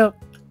make milk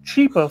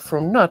cheaper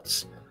from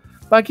nuts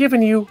by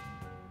giving you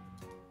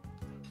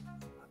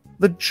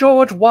the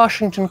George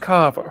Washington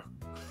Carver,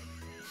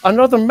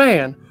 another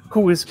man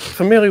who is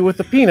familiar with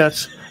the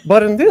peanuts,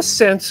 but in this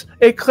sense,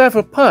 a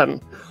clever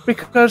pun,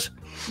 because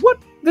what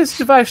this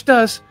device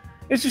does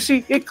is, you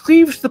see, it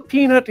cleaves the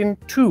peanut in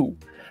two,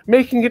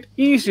 making it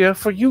easier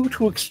for you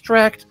to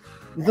extract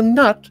the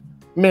nut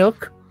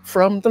milk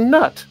from the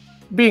nut,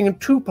 being in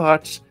two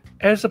parts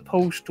as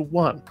opposed to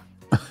one.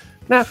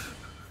 Now,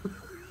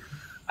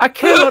 I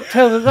cannot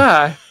tell a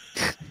lie.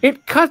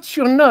 It cuts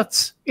your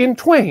nuts in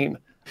twain,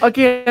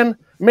 again,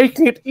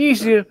 making it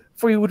easier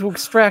for you to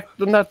extract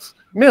the nuts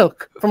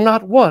milk from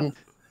not one,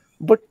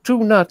 but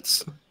two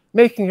nuts,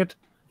 making it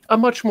a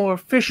much more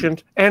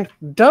efficient and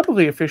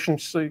doubly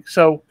efficiency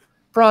so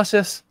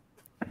process.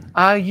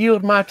 I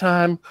yield my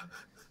time.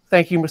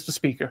 Thank you, Mr.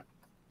 Speaker.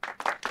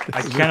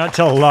 I cannot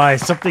tell a lie.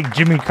 Something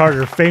Jimmy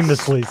Carter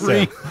famously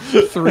said.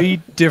 Three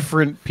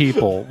different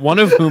people, one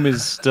of whom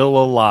is still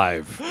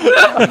alive.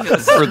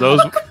 For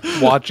those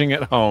watching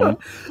at home,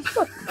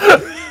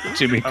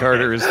 Jimmy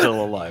Carter is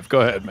still alive.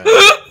 Go ahead, man.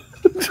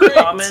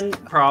 Common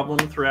problem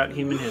throughout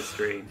human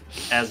history,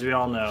 as we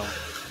all know.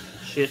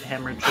 Shit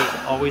hemorrhages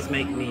always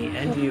make me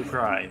and you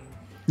cry.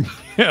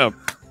 Yeah.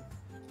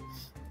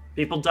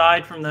 People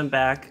died from them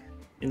back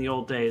in the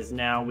old days.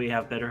 Now we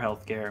have better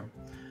healthcare.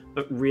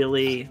 But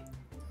really,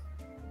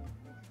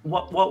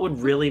 what would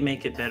really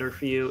make it better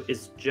for you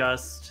is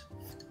just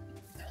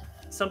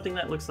something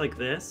that looks like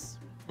this.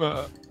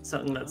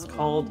 Something that's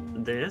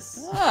called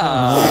this.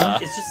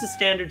 It's just a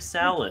standard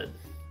salad.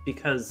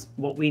 Because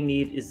what we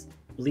need is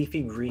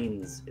leafy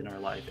greens in our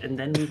life. And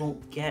then we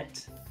won't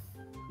get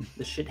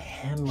the shit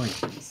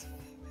hemorrhages.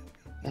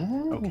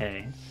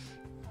 Okay?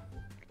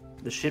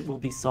 The shit will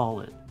be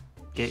solid.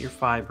 Get your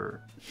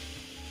fiber.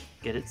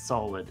 Get it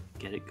solid.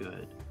 Get it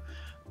good.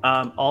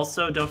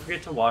 Also, don't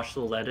forget to wash the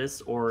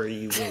lettuce or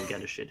you will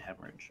get a shit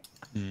hemorrhage.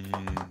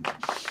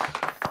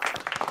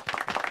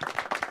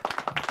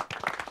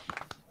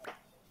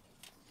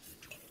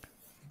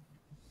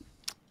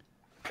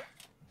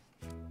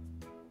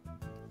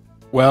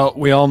 Well,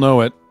 we all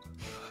know it.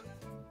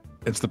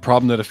 It's the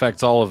problem that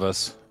affects all of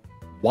us.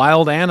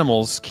 Wild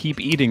animals keep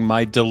eating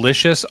my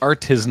delicious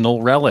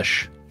artisanal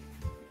relish.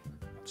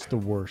 It's the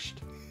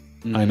worst.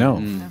 I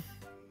know.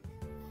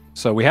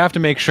 So we have to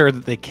make sure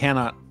that they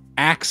cannot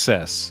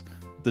access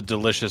the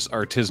delicious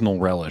artisanal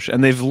relish.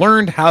 And they've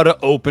learned how to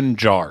open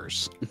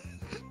jars.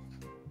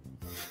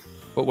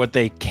 But what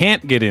they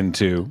can't get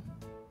into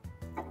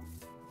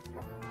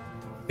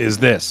is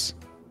this.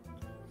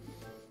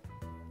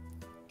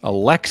 A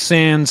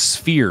Lexan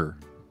sphere.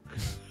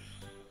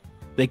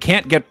 They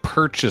can't get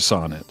purchase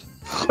on it.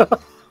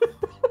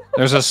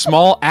 There's a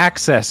small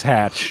access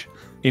hatch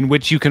in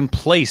which you can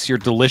place your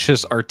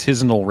delicious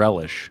artisanal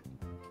relish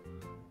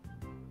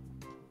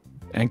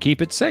and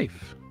keep it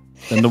safe.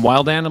 Then the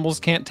wild animals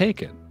can't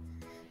take it.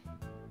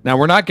 Now,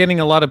 we're not getting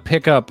a lot of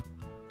pickup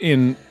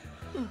in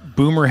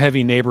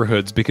boomer-heavy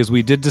neighborhoods because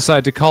we did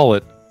decide to call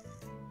it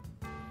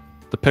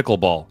the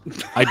pickleball.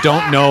 I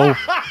don't know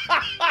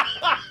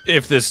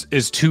if this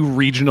is too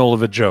regional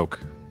of a joke.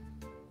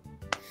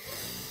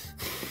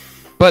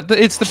 But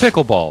it's the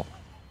pickleball.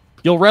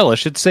 You'll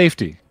relish its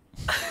safety.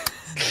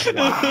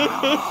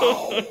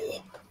 Wow.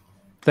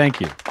 Thank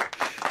you.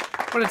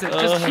 What is it?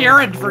 Just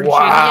here in Virginia?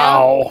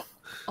 Wow.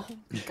 Oh,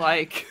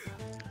 like...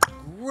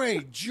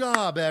 Great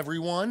job,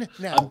 everyone.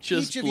 Now, I'm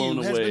just each of blown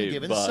you has away been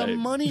given by- some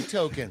money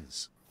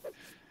tokens.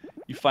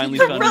 You finally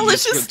The found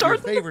relish your- is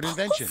starting Your favorite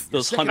invention.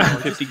 those your second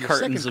 150 largest, your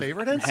cartons second of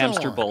favorite, and so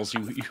hamster on. balls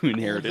you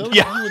inherited. Those of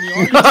you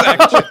in the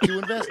audience have to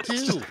invest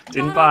too.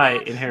 Didn't buy,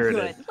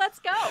 inherited. Good. Let's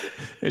go.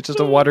 It's just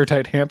a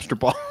watertight hamster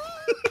ball.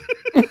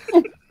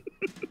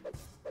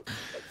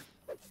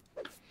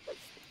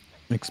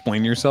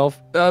 Explain yourself.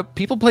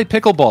 People play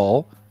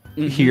pickleball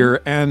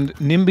here, and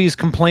NIMBYs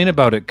complain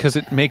about it because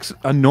it makes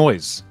a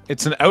noise.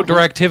 It's an outdoor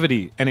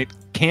activity, and it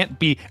can't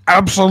be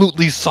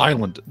absolutely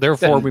silent.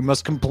 Therefore, we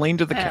must complain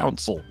to the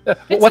council. It's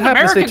What an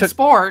happens? American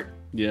sport.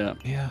 Yeah.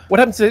 What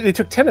happens? They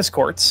took tennis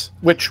courts,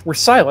 which were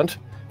silent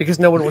because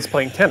no one was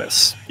playing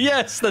tennis,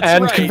 Yes, that's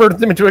and right. converted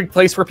them into a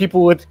place where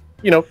people would,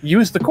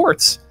 use the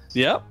courts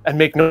Yep. and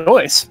make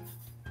noise.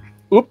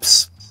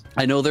 Oops.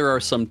 I know there are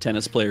some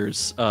tennis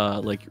players,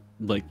 some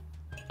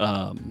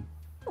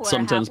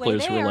tennis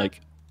players who are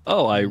like,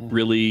 "Oh, I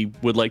really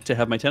would like to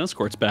have my tennis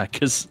courts back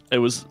because it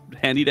was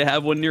handy to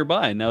have one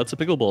nearby. And now it's a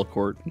pickleball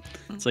court."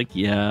 It's like,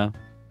 yeah.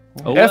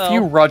 Oh, F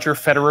you, Roger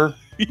Federer.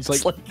 It's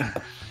like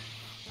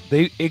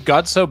It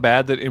got so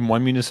bad that in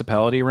one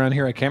municipality around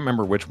here, I can't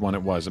remember which one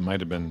it was. It might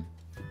have been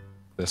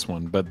this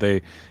one, but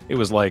it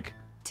was like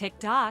Tick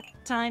tock.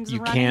 Time's you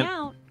running can't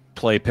out.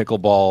 play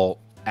pickleball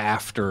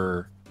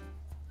after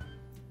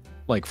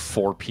like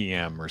 4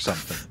 p.m. or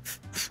something.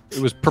 It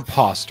was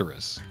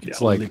preposterous.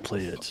 It's like they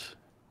play it.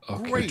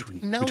 Okay.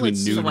 Great. Now between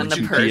let's noon see and when the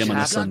 2 purge p.m. on a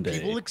happens. Sunday.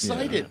 People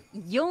excited.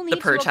 You'll need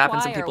purge to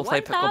happens and acquire people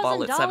play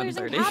pickleball at $1,000 in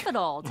 7:30.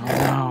 capital to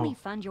not only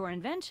fund your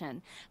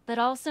invention, but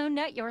also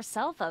net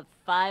yourself a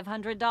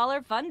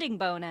 $500 funding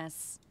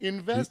bonus.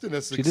 Invest in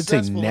a She did say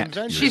successful net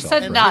invention. She yourself,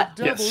 said right? nut.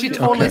 Double She your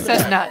totally cash.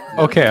 said nut.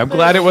 Okay, I'm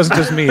glad it wasn't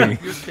just me. Your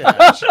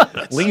cash.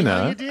 Let's see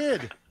Lena. how you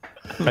did.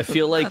 I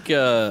feel like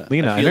Lena, I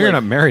feel know you're like-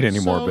 not married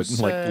anymore, So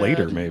but like sad.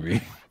 later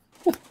maybe.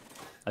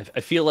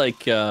 I feel like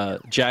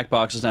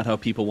Jackbox is not how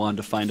people wanted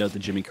to find out that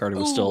Jimmy Carter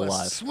was still Ooh, a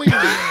alive. swing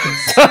and a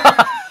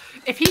miss.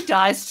 If he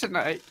dies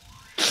tonight,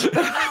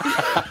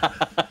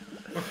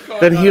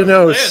 Then he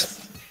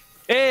knows.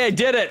 Hey, I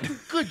did it!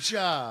 Good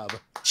job.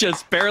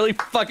 Just barely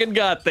fucking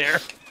got there.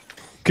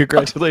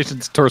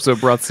 Congratulations, Torso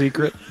Broth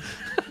Secret.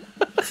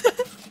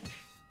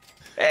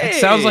 Hey, It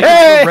sounds like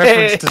Hey! it's a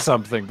reference to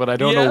something, but I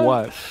don't know Yeah.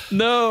 what.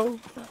 no,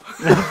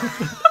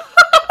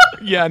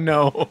 Yeah,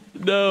 no.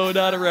 no,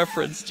 not a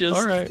reference. Just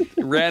All right.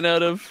 ran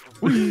out of.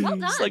 Well It's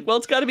done. like, well,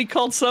 it's got to be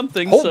called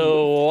something, Oh.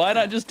 so why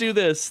not just do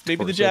this? Maybe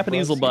the Torso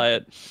Japanese will Broth buy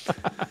it.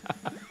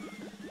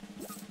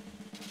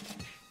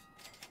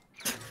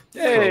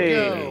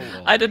 Hey.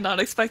 I did not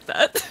expect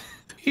that.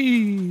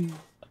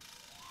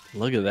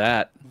 Look at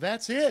that.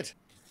 That's it.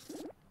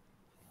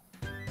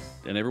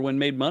 And everyone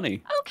made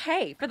money.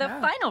 Okay, for the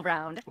final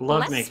round,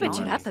 Love let's making switch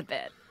it money. up a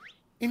bit.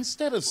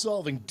 Instead of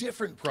solving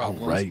different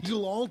problems, right.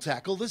 you'll all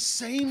tackle the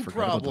same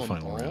Forgot about the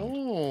problem.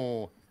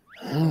 final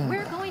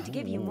We're going to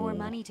give you more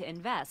money to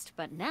invest,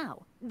 but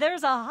now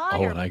there's a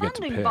higher and I get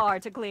to funding pick. bar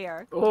to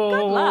clear. Good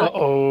Oh, luck.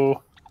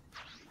 uh-oh.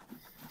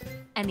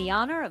 And the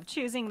honor of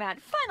choosing that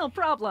final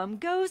problem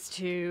goes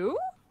to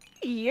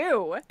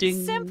you.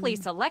 Ding. Simply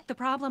select the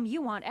problem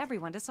you want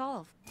everyone to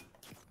solve.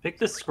 Pick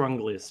the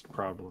scrungliest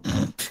problem.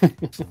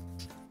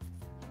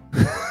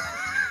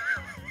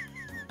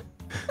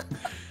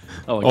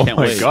 Oh, I Oh can't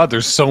my wait. god,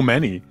 there's so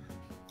many.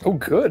 Oh,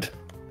 good.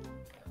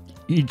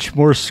 Each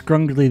more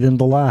scrungly than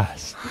the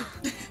last.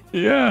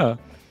 Yeah.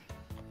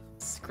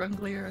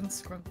 Scrunglier and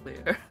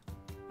scrunglier.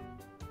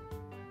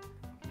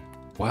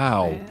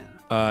 Wow.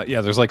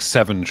 Yeah, there's like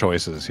 7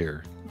 choices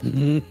here. I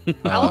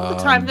love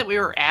the time Um, that we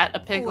were at a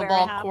We're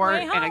pickleball halfway court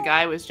and a home.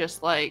 guy was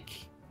just like,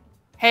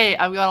 "Hey,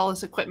 I've got all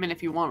this equipment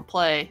if you want to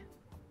play."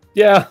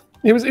 Yeah,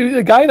 it was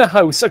a guy in a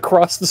house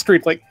across the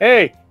street. Like,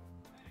 hey,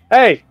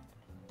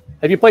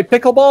 have you played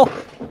pickleball?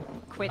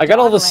 Quit I got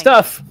all the dawdling.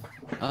 stuff.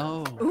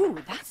 Oh. Ooh,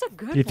 that's a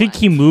good Do you think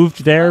one. he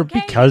moved there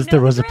Okay, because you there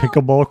know was the a drill.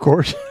 pickleball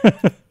court?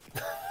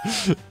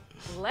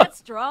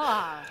 Let's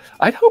draw.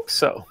 I'd hope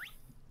so.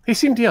 He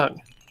seemed young.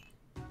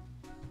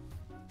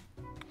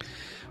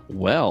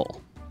 Well,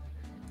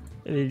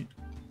 They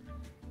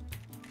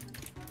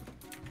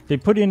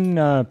put in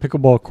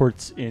pickleball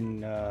courts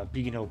in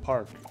Beacon Hill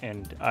Park,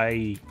 and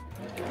I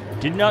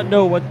did not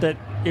know what that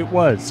it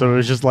was. So it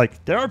was just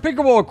like, there are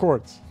pickleball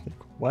courts. Like,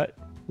 what?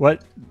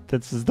 What?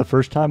 This is the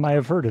first time I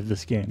have heard of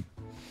this game.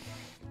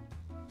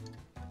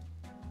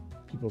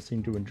 People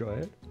seem to enjoy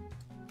it.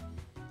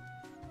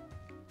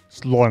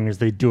 As long as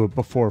they do it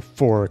before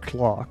 4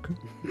 o'clock.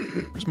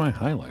 Where's my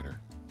highlighter?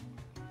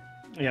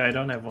 Yeah, I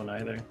don't have one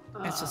either.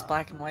 It's just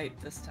black and white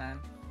this time.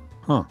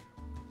 Huh.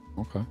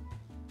 Okay.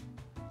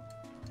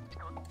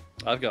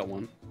 I've got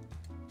one.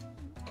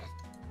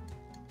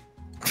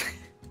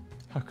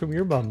 How come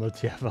your mom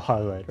lets you have a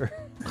highlighter?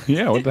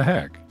 Yeah, what the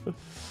heck?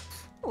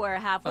 We're My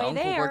halfway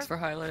uncle there. works for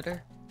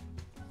Highlighter.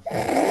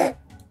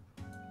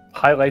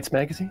 Highlights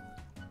magazine.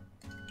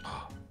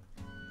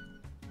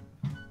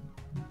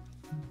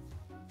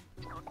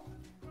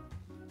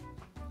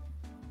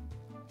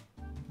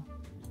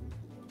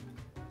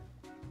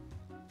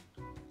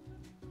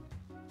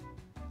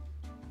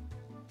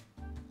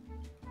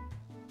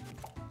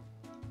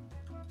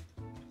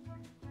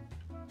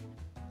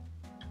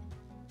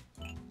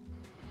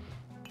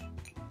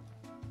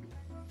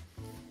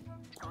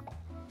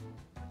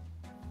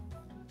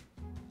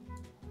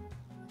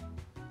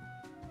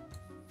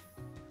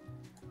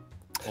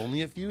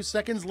 Only a few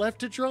seconds left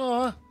to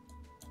draw.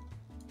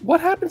 What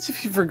happens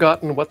if you've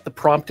forgotten what the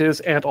prompt is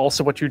and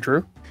also what you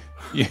drew?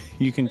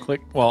 You can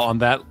click, well, on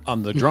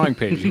the drawing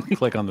page, you can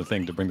click on the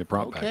thing to bring the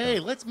prompt back Okay,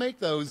 up. let's make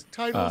those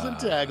titles and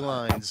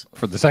taglines.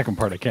 For the second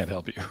part, I can't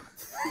help you.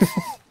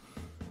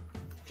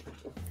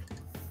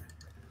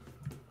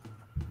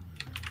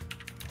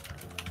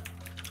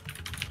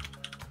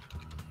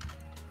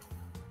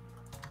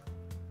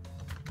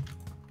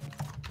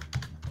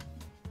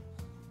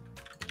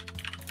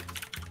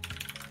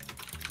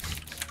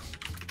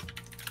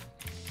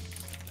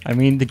 I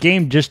mean, the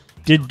game just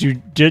did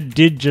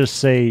just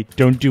say,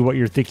 don't do what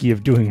you're thinking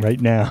of doing right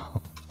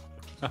now.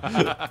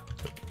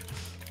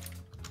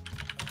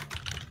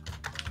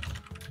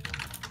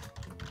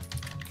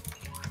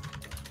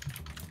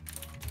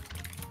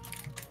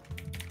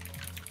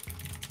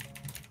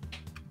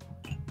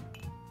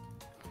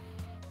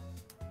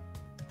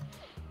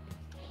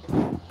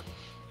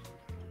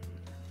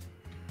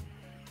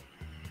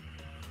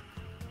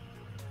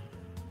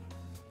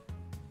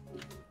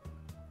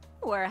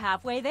 We're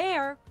halfway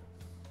there.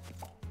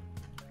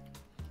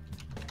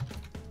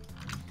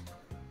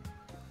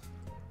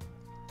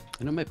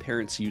 I know my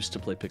parents used to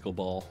play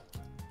pickleball,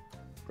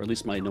 or at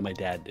least I know my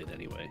dad did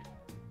anyway.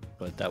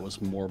 But that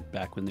was more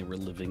back when they were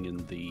living in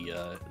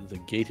the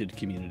gated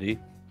community.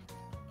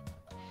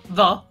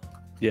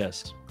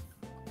 Yes.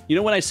 You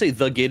know, when I say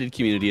the gated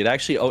community, it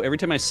actually, every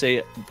time I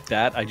say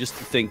that, I just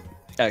think,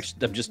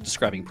 actually, I'm just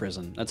describing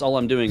prison. That's all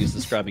I'm doing is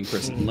describing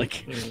prison,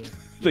 like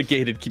the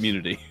gated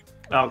community.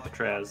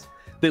 Alcatraz.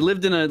 They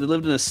lived in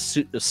a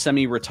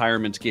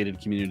semi-retirement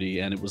gated community,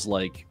 and it was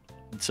like,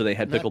 so they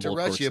had Not pickleball to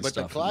courts rush you, and but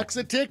the stuff. clock's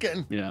a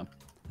ticking. Yeah,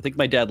 I think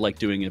my dad liked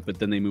doing it, but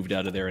then they moved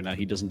out of there, and now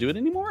he doesn't do it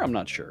anymore. I'm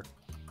not sure.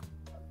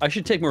 I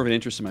should take more of an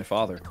interest in my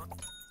father.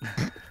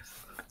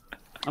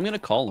 I'm gonna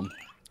call him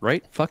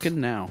right fucking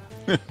now.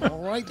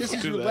 All right, this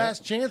is your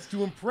last chance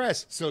to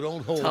impress, so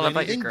don't hold Tell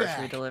about your anything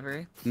grocery back.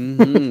 delivery.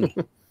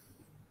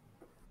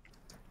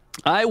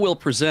 I will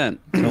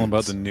present. Tell them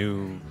about the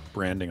new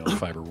branding on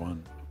Fiber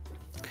One.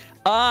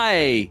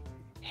 I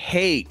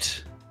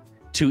hate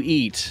to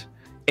eat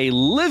a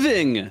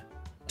living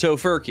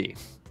tofurkey.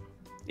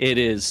 It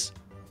is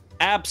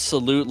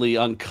absolutely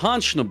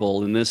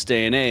unconscionable in this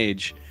day and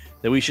age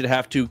that we should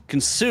have to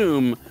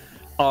consume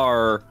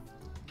our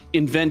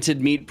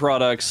invented meat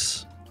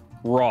products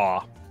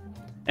raw.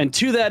 And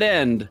to that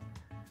end,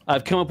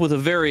 I've come up with a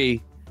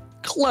very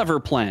clever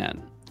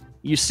plan.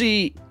 You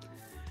see,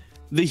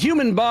 the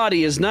human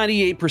body is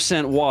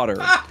 98%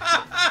 water.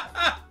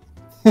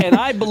 And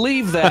I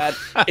believe that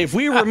if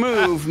we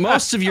remove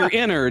most of your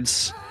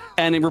innards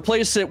and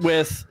replace it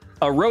with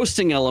a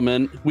roasting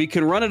element, we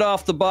can run it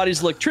off the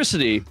body's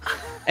electricity,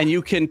 and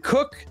you can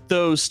cook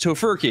those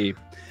tofurkey.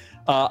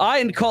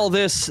 I call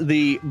this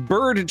the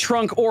bird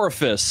trunk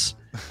orifice.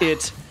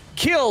 It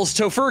kills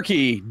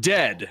tofurkey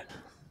dead.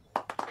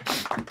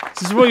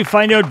 This is where we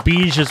find out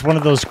Beej is one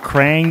of those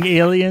Krang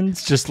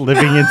aliens just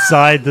living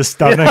inside the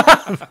stomach.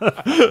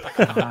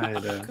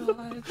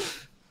 God.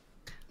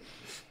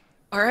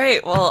 All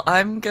right, well,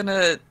 I'm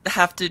gonna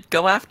have to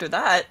go after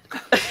that.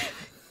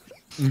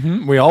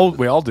 We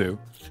all do.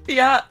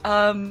 Yeah,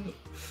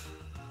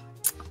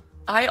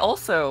 I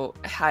also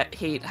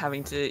hate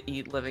having to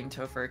eat living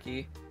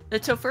tofurkey. The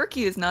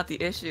tofurkey is not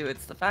the issue,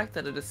 it's the fact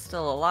that it is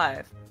still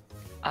alive.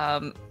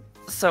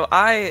 So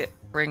I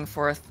bring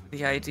forth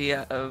the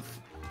idea of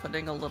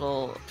putting a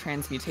little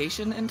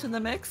transmutation into the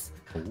mix.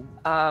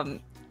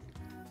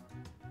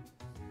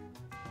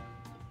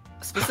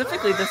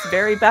 Specifically this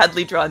very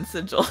badly drawn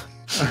sigil.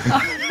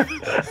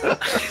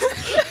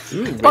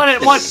 But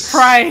at what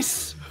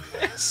price?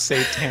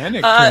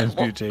 Satanic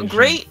transmutation.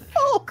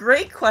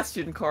 Great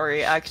question,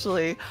 Corey,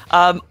 actually.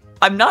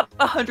 I'm not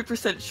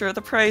 100% sure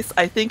the price.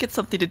 I think it's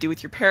something to do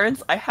with your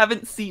parents. I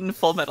haven't seen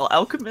Full Metal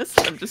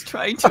Alchemist. I'm just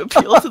trying to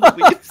appeal to the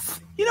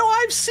weeps. You know,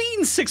 I've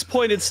seen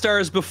six-pointed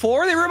stars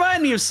before. They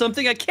remind me of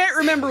something. I can't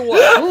remember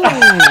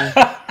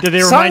what. Did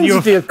they remind you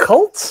of the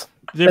occult?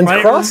 Did And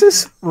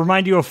crosses?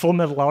 Remind you of Full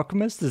Metal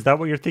Alchemist? Is that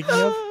what you're thinking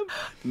of?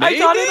 I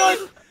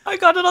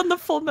got it on the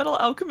Full Metal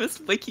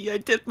Alchemist wiki. I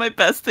did my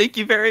best. Thank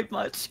you very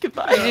much.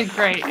 Goodbye. You did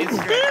great. It's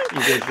great.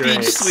 You did great.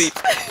 Beach sweep.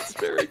 It's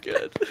very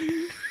good.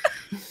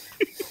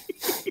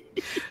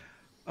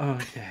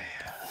 Okay.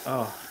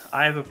 Oh,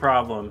 I have a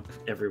problem,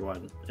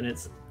 everyone, and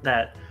it's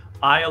that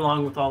I,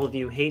 along with all of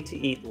you, hate to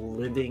eat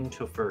living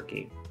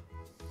tofurkey.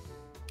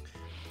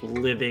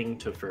 Living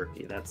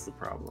tofurkey, that's the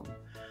problem.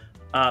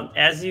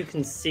 As you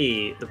can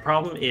see, the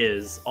problem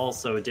is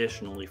also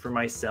additionally, for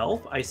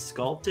myself, I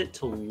sculpt it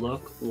to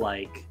look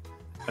like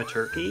a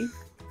turkey.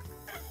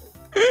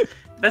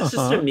 That's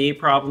just a me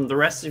problem. The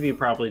rest of you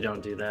probably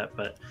don't do that,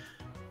 but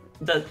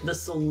the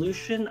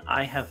solution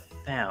I have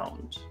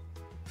found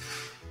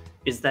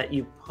is that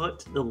you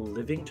put the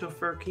living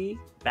tofurkey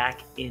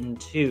back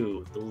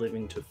into the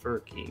living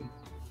tofurkey.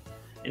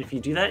 And if you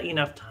do that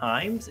enough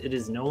times, it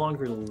is no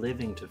longer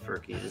living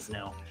tofurkey. It is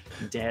now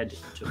dead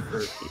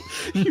tofurkey.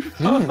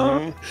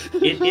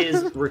 It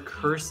is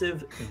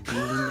recursive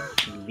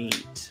bean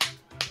meat.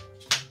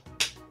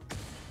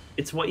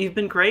 It's what you've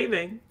been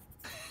craving,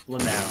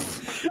 Lamau.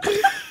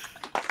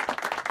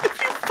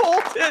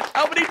 Fold it.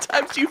 How many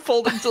times do you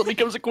fold it until it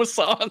becomes a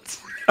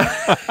croissant?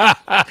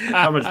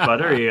 How much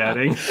butter are you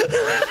adding?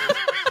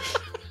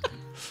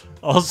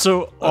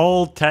 Also,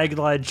 all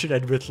taglines should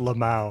end with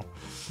Lamau.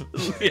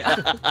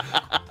 Yeah.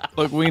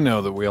 Look, we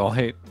know that we all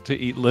hate to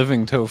eat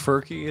living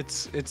tofurkey.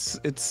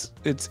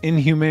 It's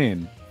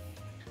inhumane.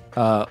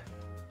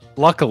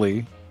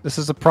 Luckily, this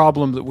is a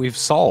problem that we've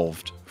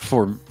solved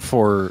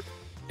for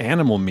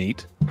animal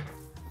meat.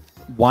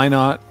 Why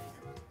not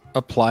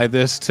apply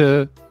this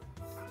to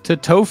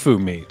tofu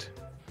meat?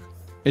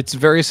 It's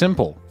very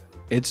simple.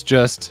 It's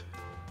just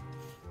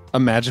a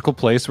magical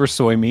place where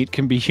soy meat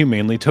can be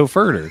humanely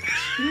tofurtered.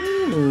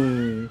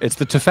 It's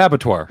the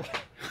tofabatoire.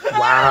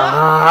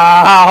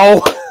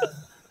 Wow.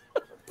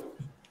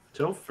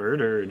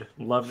 Tofurtered.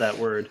 Love that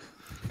word.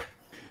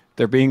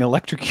 They're being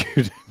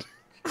electrocuted.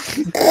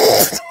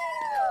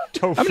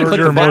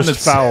 Tofurter most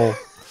foul.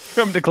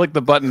 I'm to click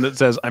the button that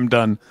says I'm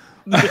done.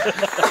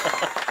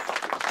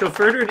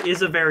 Tofurtered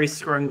is a very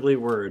scrungly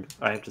word,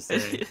 I have to say.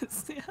 It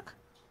is, yeah.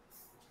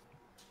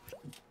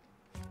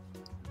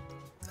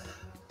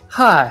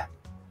 Hi,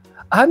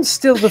 I'm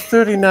still the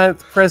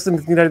 39th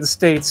President of the United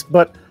States,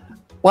 but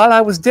while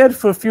I was dead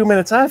for a few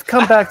minutes, I've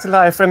come back to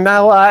life, and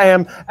now I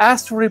am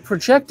astrally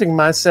projecting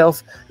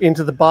myself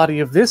into the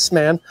body of this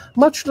man,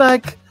 much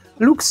like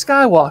Luke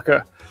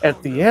Skywalker at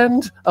the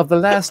end of The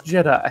Last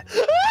Jedi.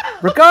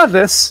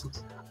 Regardless,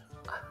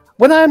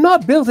 when I am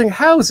not building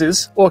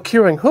houses or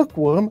curing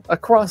hookworm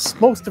across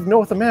most of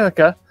North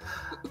America,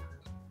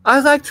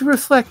 I like to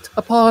reflect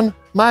upon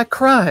my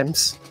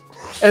crimes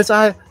as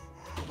I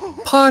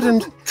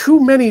pardoned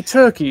too many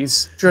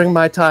turkeys during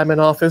my time in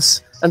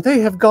office, and they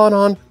have gone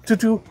on to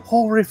do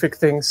horrific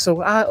things,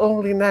 so I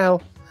only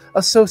now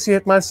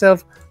associate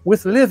myself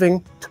with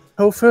living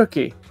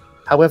tofurkey.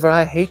 However,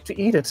 I hate to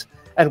eat it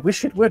and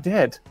wish it were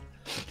dead.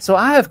 So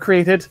I have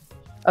created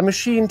a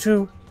machine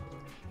to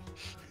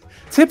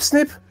tip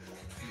snip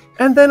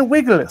and then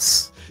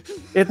wiggleless.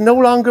 It no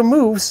longer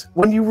moves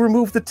when you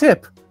remove the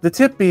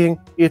tip being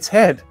its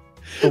head,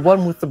 the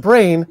one with the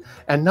brain,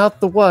 and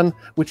not the one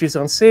which is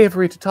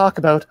unsavory to talk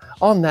about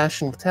on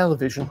national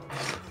television.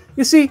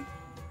 You see,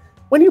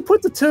 when you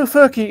put the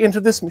tofurkey into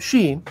this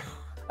machine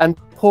and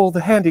pull the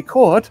handy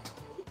cord,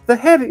 the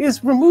head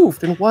is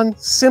removed in one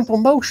simple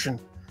motion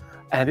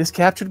and is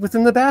captured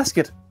within the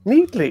basket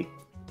neatly.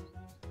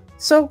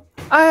 So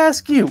I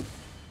ask you,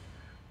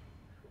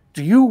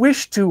 Do you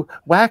wish to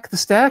whack the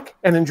stack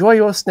and enjoy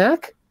your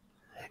snack?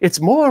 It's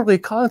morally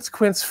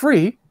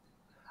consequence-free.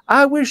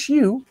 I wish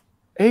you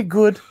a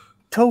good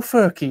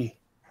tofurkey.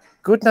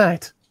 Good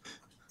night.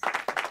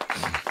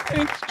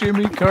 Thanks,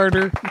 Jimmy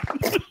Carter.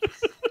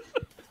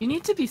 You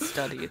need to be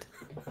studied.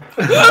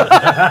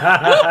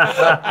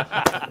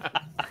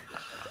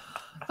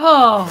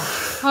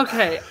 Oh,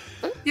 okay.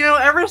 You know,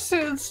 ever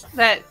since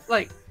that,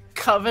 like,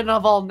 Coven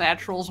of All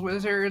Naturals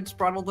wizards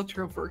brought all the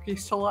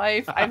tofurkeys to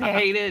life, I've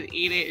hated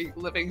eating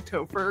living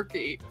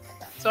tofurkey.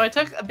 So I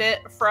took a bit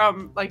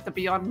from, like, the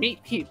Beyond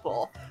Meat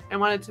people and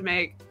wanted to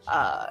make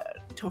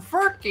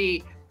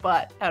tofurkey,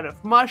 but out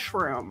of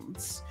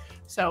mushrooms.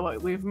 So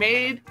we've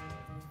made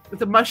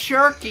the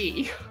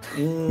mushurkey.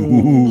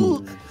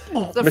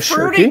 The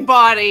fruiting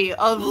body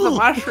of the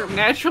mushroom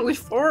naturally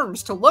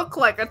forms to look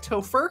like a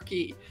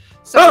tofurkey.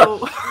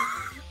 So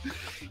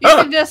you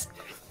can just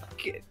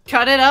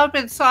cut it up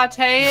and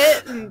saute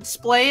it and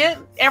splay it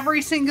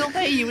every single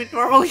day. You would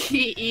normally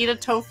eat a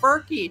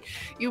tofurkey.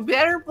 You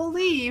better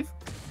believe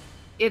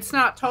it's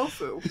not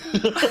tofu.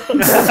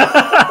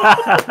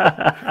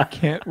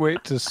 Can't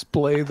wait to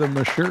splay the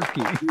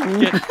mashurkey.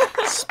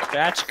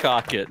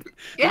 Spatchcock it.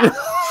 Yeah.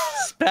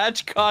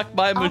 Spatchcock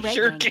my All right,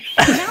 mashurkey.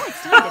 then. Now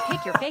it's time to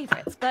pick your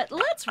favorites, but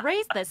let's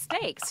raise the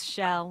stakes,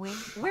 shall we?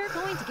 We're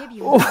going to give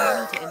you more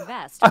money to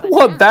invest. I but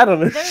want now that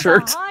on a there's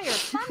shirt. A higher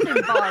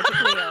funding bar to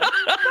clear.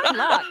 Good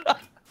luck.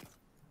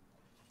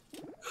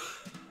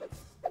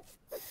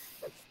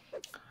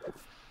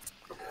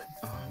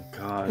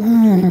 God,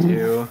 what do we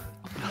do?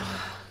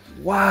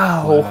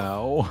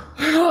 Wow.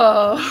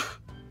 Wow.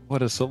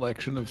 What a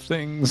selection of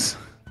things.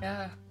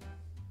 Yeah.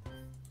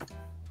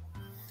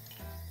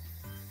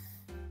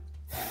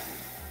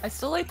 I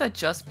still like that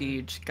Just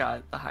Beach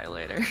got the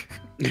highlighter.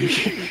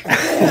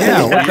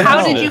 Yeah, what the How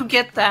hell? did you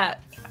get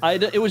that?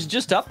 It was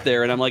just up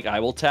there, and I'm like, I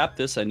will tap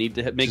this. I need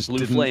to make Just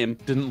blue flame.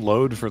 Didn't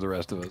load for the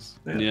rest of us.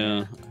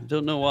 Yeah, I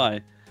don't know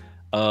why.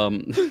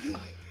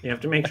 You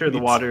have to make sure the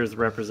water is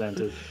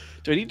represented.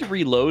 Do I need to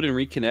reload and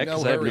reconnect?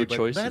 Because I have no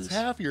choices. That's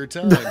half your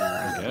time.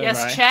 Yes,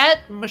 right. chat,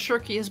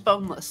 mushurkey is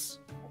boneless.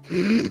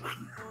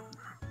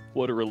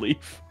 What a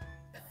relief.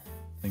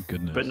 Thank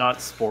goodness. But not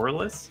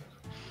sporeless?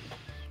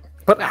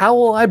 But how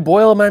will I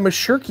boil my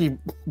mushurkey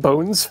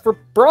bones for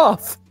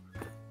broth?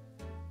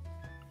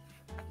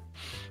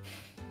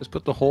 Just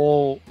put the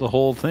whole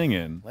thing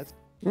in.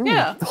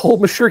 Yeah. The whole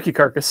mushurkey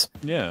carcass.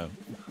 Yeah.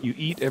 You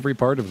eat every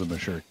part of the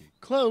mashurkey.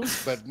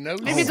 Close, but no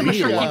Maybe the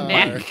cigar. mushurkey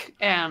neck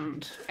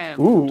and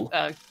Ooh.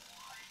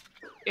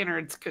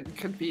 innards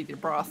could be the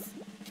broth.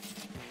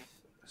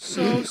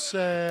 So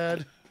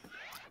sad.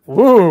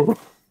 Woo.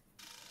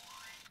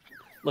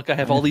 Look, I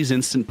have all these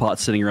instant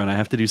pots sitting around. I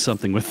have to do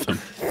something with them.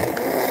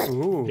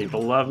 Ooh.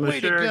 People love Way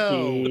to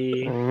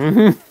mushurkey.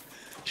 Mhm.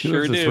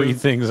 Sure the do. three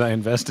things I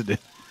invested in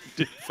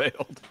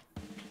failed.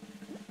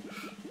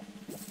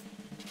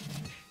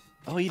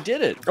 Oh, he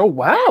did it. Oh,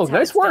 wow. That's how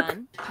Nice it's work.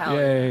 done. Hell,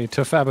 Yay,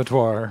 to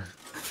Fabatoire.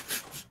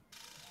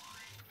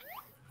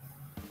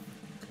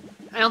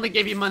 I only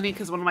gave you money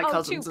because one of my Oh,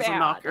 cousins too is a bad.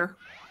 knocker.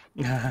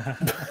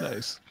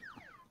 Nice.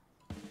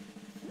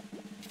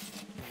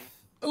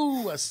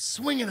 Ooh, a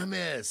swing and a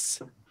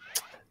miss.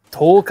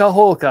 Tolka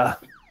holka.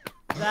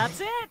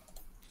 That's it.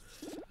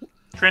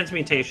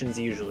 Transmutations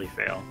usually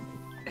fail.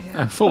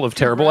 I'm full of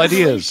terrible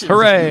ideas.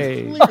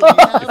 Hooray!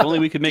 If only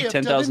we could make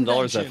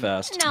 $10,000 that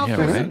fast. Now Yeah,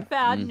 for right? some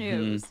bad Mhm.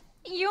 news.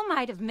 You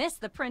might have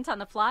missed the print on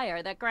the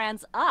flyer that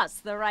grants us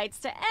the rights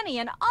to any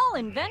and all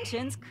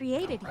inventions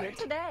created here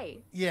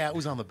today. Yeah, it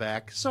was on the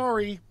back.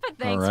 Sorry. But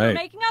thanks All for right.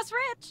 making us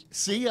rich.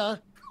 See ya.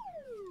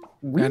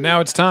 And now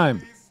it's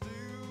time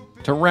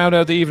to round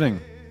out the evening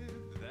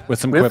with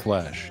some Whip.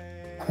 quiplash.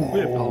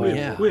 Whip, whip,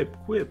 yeah. whip,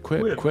 whip,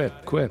 Quip.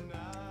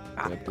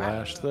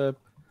 Quiplash the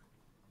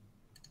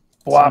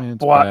Bwap,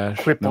 Science bwap. bash.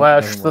 Nope,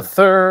 Quiplash doesn't the work.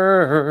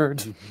 third.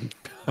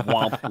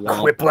 Womp,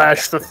 womp.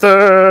 Quiplash the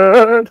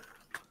third.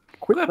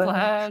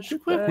 Quiplash,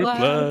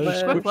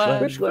 quiplash, Quiplash,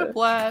 quiplash,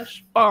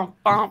 quiplash, bump,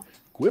 bump.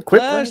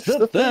 Quiplash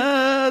the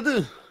third.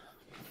 third.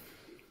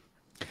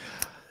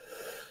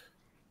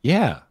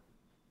 Yeah.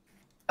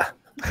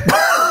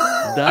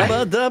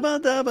 Dabba, dabba,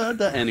 dabba,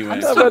 da. Anyway.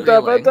 Dabba,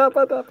 dabba,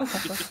 dabba, dabba.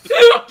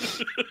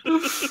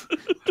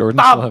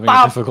 Jordan's still having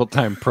a difficult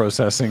time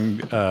processing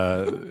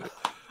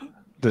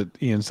that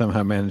Ian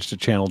somehow managed to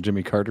channel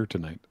Jimmy Carter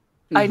tonight.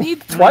 I need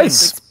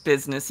Twice. 26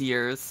 business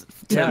years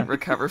to Yeah.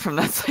 recover from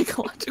that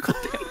psychological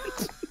damage.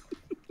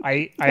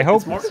 I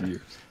hope more-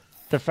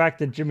 the fact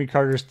that Jimmy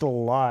Carter's still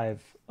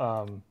alive.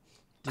 I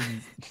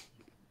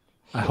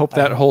hope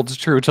that holds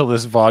true till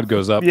this VOD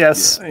goes up.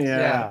 Yes.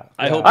 Yeah.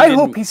 I hope I he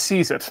hope didn't- he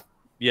sees it.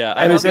 Yeah,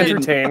 and I is hope he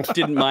entertained.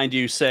 didn't mind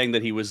you saying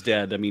that he was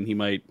dead. I mean, he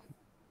might,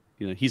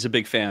 he's a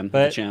big fan of the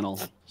But- channel.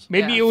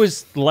 Maybe Yeah. it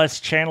was less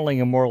channeling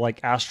and more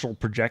like astral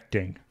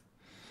projecting.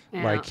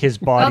 Yeah. Like his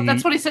Well, body.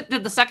 that's what he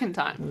did the second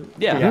time.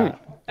 Yeah, Yeah.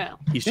 Yeah.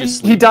 he's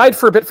just. He died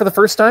for a bit for the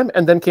first time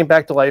and then came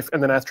back to life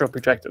and then astral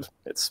projected.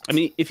 It's I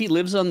mean, if he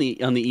lives on the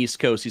East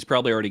Coast, he's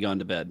probably already gone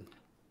to bed.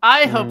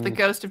 I hope the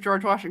ghost of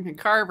George Washington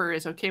Carver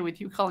is okay with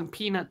you calling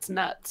peanuts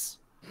nuts.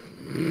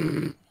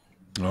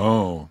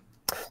 Oh.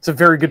 It's a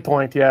very good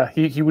point. Yeah,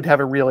 he would have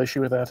a real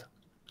issue with that.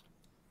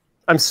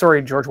 I'm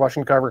sorry, George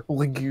Washington Carver.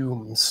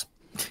 Legumes.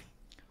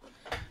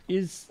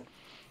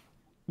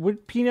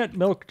 Would peanut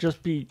milk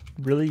just be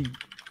really,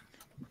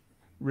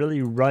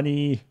 really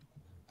runny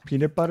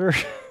peanut butter?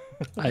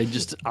 I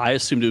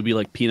assumed it would be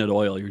like peanut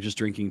oil. You're just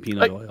drinking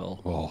peanut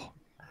oil. Oh.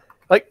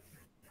 Like,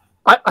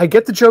 I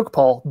get the joke,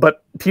 Paul,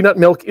 but peanut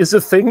milk is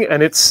a thing,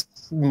 and it's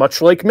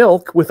much like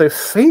milk with a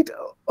faint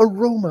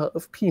aroma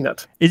of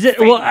peanut. Is it?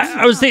 Well,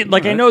 I was thinking,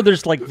 like, I know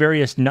there's like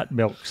various nut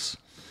milks,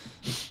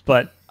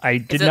 but I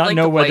did not like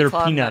know the White whether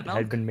Claw peanut nut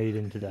had milk? been made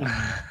into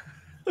that.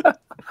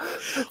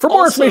 For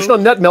more information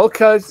on nut milk,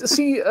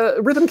 see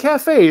Rhythm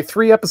Cafe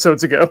 3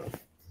 episodes ago.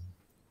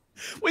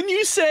 When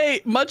you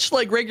say much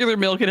like regular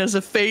milk, it has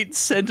a faint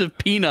scent of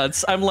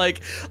peanuts, I'm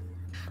like,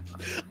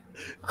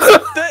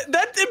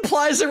 that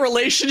implies a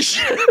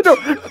relationship. No.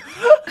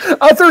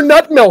 Other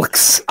nut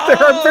milks. There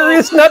are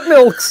various nut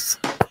milks.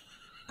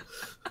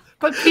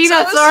 But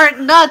peanuts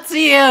aren't nuts,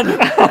 Ian.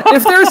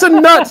 If there's a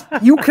nut,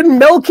 you can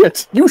milk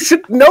it. You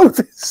should know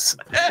this.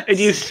 And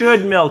you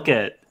should milk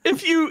it.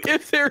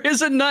 If there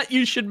is a nut,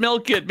 you should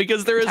milk it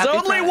because there is Happy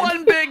only Pride.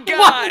 one big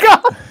guy.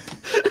 Oh,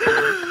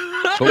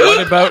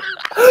 God.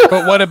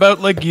 But what about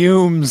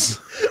legumes?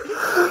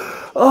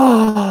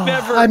 Oh,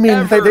 Never, I mean,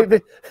 ever.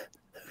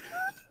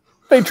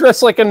 they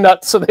dress like a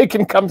nut so they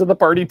can come to the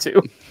party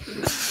too.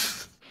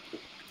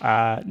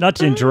 Not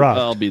to interrupt,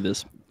 I'll be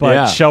this. but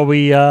Yeah. shall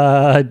we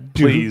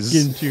Please.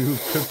 into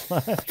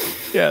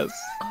Yes.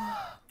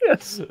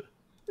 Yes.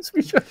 Yes,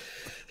 we should.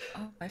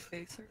 Oh, my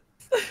face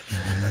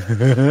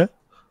hurts.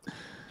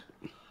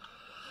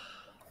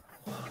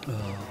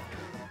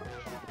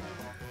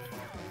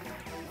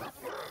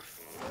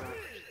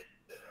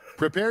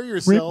 Prepare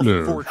yourself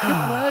Riddler. for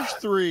Flash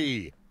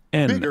 3.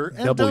 Bigger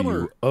and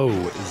dumber.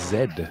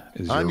 NWOZ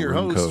is I'm your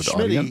room host, code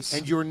Schmitty, audience.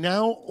 and you're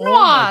now all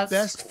my Ross.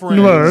 best friends.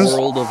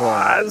 World of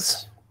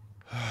Oz.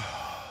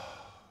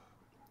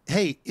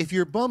 Hey, if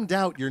you're bummed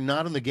out you're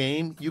not in the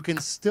game, you can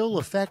still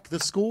affect the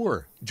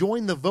score.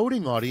 Join the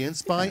voting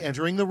audience by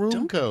entering the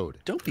room code.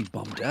 Don't be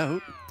bummed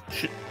out.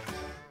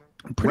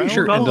 I'm pretty Round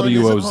sure one is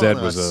NWOZ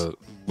upon was us. a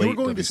late You're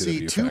going to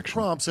see WCW 2 faction.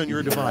 prompts on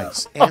your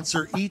device.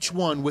 Answer each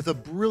one with a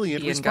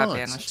brilliant Ian got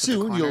response. banished to the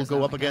Soon you'll corners go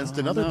of up it. against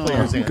another no.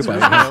 player's answers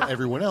Goodbye. while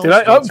everyone else. Did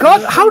I? Oh answers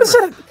God! with How does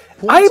number. that?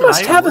 I Points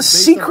must are have a based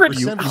on secret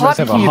percentage hotkey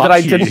have a that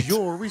I hotkey. didn't.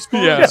 your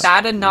response. Yeah.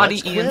 Bad and naughty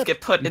Let's Ians clip.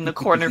 get put in the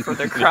corner for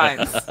their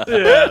crimes.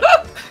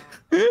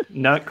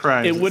 Nut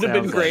crimes. It would have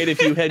been sounds great like.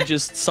 if you had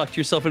just sucked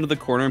yourself into the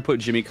corner and put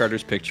Jimmy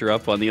Carter's picture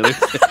up on the other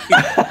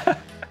thing.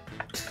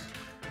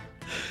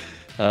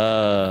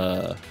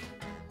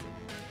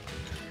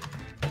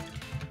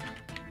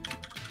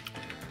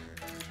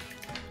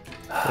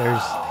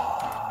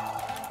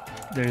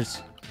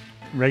 There's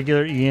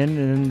regular Ian,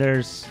 and then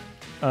there's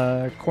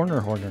corner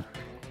horner.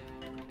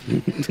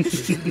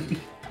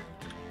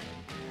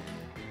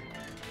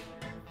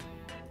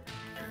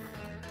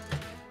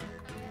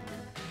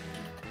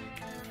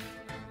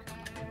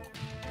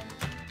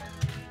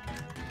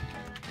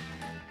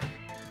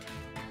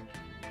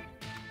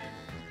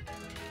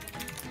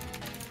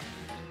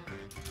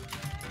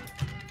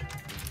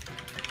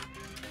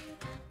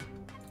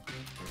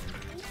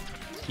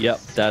 Yep,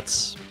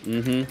 that's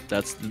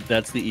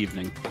the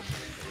evening.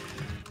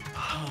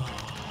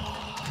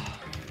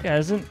 Yeah,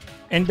 isn't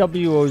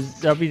NWOZ,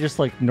 that'd be just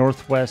like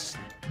Northwest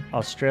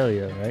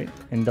Australia, right?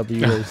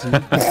 NWOZ.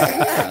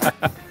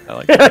 I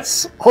like that.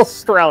 Yes,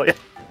 Australia.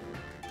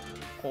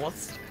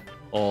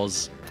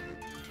 Oz.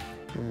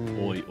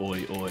 Oi,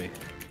 oi, oi.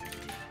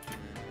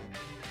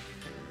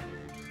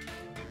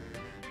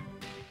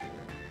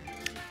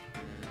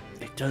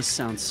 It does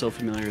sound so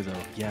familiar, though.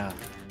 Yeah,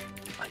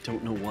 I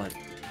don't know what.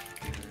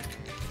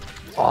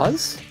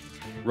 Oz?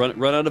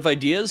 Run out of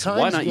ideas?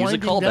 Why Time's not use a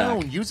winding callback?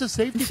 down. Use a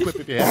safety quip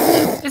if you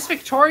have to. Is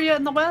Victoria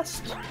in the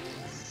West?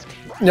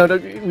 No,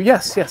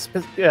 yes.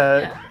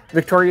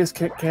 Victoria is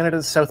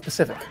Canada's South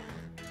Pacific.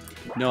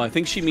 No, I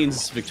think she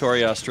means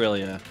Victoria,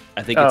 Australia.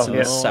 I think Oh, it's in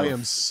yeah. the Oh, south. I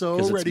am so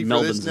 'cause it's ready for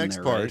Melbourne's this in next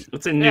there, part. right?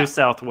 It's in New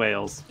South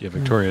Wales. Yeah,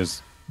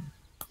 Victoria's.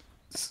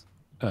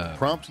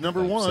 Prompt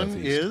number 1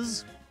 Southeast.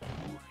 is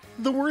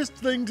the worst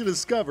thing to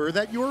discover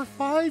that your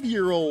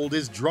 5-year-old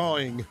is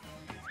drawing.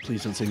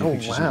 Please don't say Oh,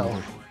 anything.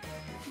 wow.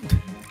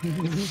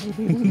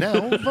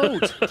 Now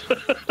vote.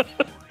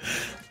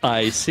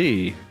 I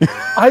see.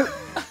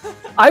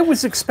 I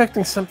was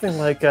expecting something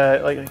like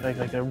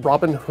a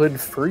Robin Hood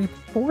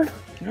Freeborn.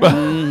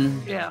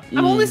 Yeah.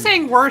 I'm only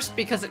saying worst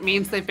because it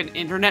means they've been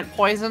internet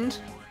poisoned.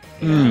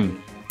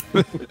 And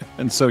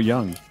so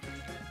young.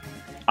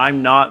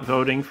 I'm not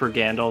voting for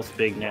Gandalf's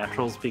Big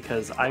Naturals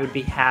because I would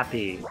be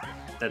happy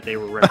that they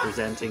were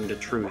representing the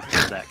truth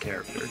of that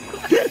character.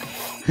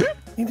 I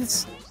mean,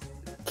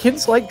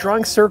 kids like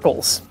drawing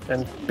circles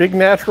and big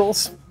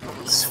naturals,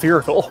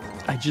 spherical.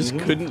 I just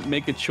couldn't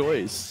make a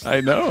choice. I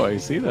know. I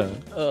see that.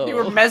 You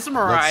were Let's see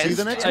mesmerized.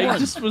 the next I one.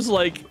 just was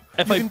like,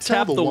 if You I can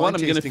tell tap the one, wine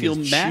I'm gonna tasting feel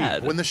is cheap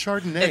mad. when the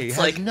Chardonnay It's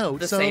has like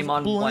notes the same of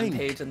on blank. one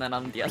page and then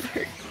on the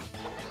other.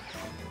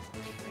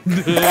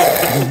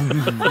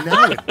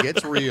 Now it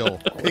gets real.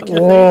 Pick your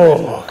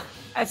Whoa.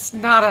 That's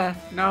not a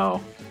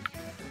no.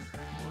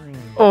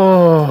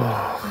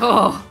 Oh.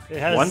 Oh. It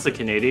has One's a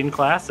Canadian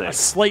classic. a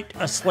slight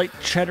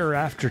cheddar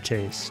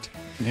aftertaste.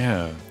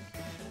 Yeah.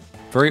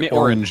 Very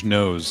orange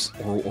nose.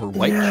 Or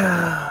white.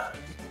 Yeah.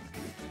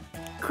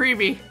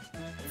 Creamy.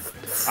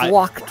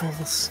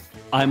 Floctals.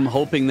 I'm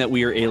hoping that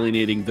we are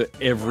alienating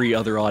every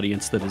other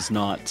audience that is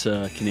not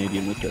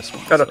Canadian with this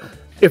one. So.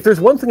 If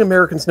there's one thing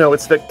Americans know,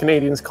 it's that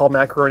Canadians call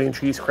macaroni and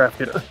cheese craft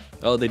dinner.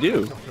 Oh, they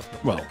do.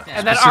 Well,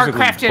 And then our specifically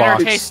craft dinner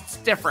boxed- tastes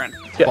different.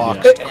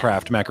 Boxed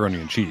craft macaroni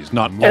and cheese,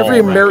 not Every all mac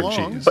and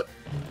American, cheese.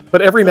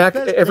 but every Best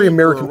every name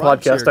American for a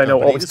rideshare podcast I know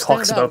company always to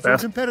talks stand out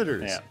about from that.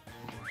 competitors. Yeah.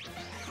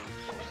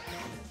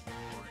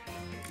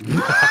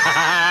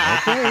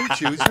 Okay,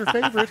 choose your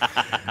favorite.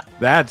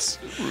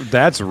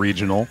 That's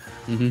regional.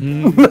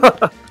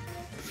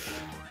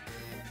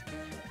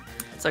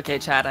 It's okay,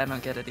 Chad. I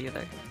don't get it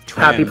either.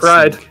 Happy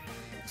Pride.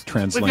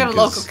 Translink We've got a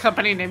local is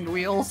company named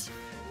Wheels.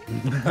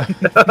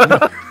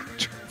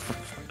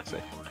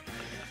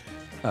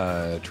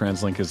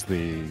 Translink is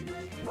the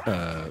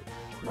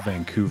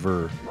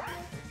Vancouver.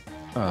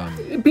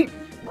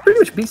 Pretty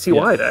much BC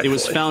wide, actually. It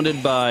was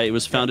founded by.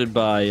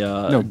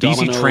 No, BC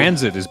Domino.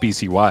 Transit is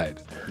BC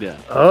wide. Yeah.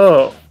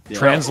 Oh. Yeah.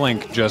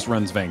 Translink just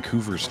runs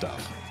Vancouver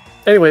stuff.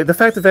 Anyway, the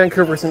fact that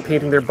Vancouver isn't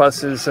painting their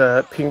buses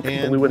pink,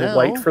 And blue, and now-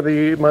 white for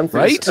the month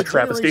Right? is a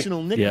travesty.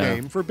 Generational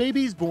nickname for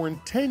babies born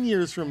 10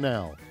 years from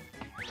now.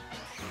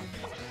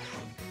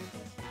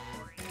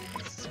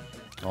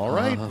 All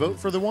right, vote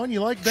for the one you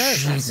like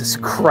best. Jesus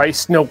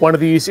Christ, no, one of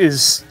these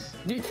is...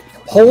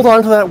 Hold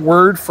on to that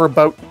word for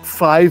about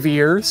 5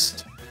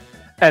 years,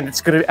 and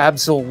it's going to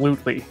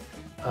absolutely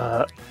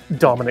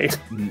dominate.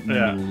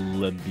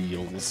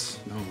 Labials.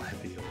 No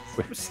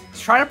labials.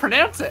 Try to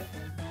pronounce it.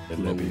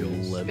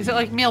 Labials. Is it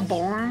like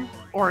mealborn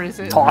or is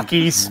it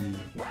Talkies.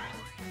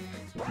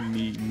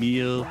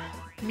 Meal.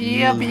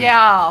 meow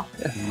meow?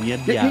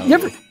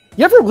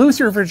 You ever lose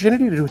your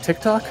virginity to a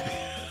TikTok?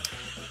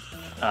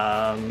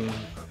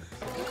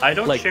 I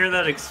don't Like- share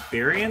that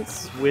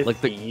experience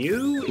with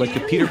you. Like the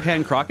Peter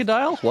Pan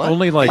crocodile? What?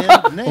 Only like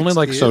And next only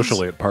like is-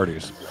 socially at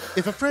parties.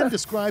 If a friend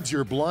describes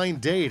your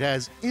blind date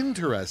as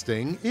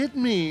interesting, it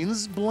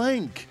means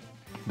blank.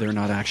 They're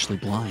not actually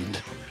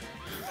blind.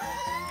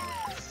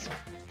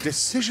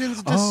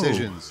 Decisions. Oh.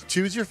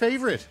 Choose your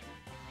favorite.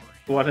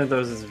 One of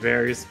those is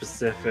very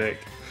specific.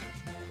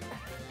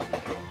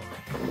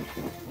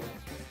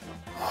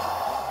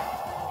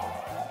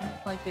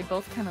 Like they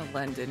both kind of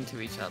lend into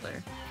each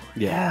other.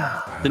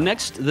 Yeah. The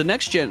next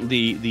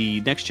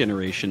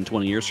generation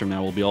 20 years from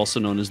now will be also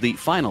known as the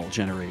final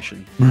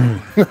generation.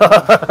 Who's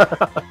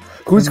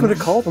going to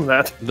call them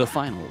that? The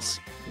finals.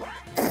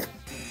 Are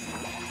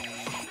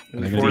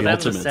they Before gonna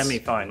that, be the ultimates?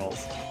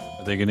 semifinals.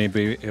 Are they going to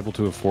be able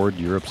to afford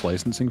Europe's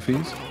licensing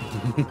fees?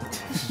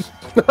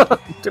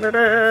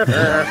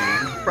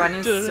 Brian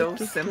is so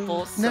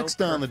simple. So Next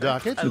on the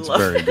perfect. docket, I It's love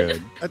very it.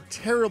 good. a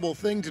terrible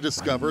thing to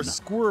discover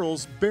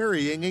squirrels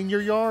burying in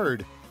your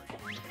yard.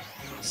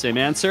 Same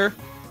answer.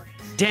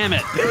 Damn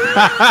it.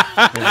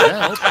 And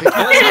now, pick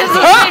your It is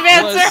the same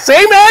answer.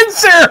 Same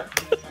answer!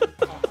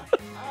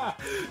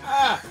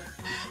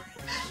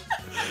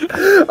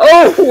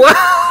 Oh,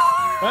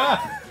 wow!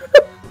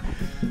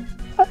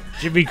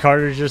 Jimmy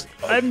Carter just,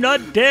 I'm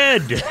not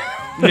dead.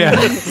 Yeah,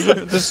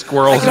 the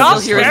squirrels. I'll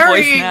Stop hear his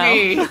voice burying now.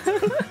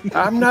 me.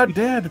 I'm not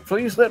dead.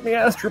 Please let me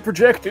astral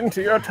project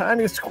into your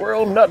tiny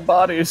squirrel nut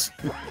bodies.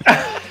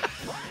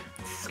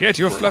 Get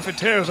your fluffy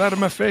tails out of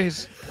my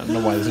face. I don't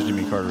know why this is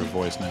Jimmy Carter's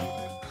voice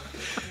now.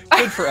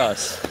 Good for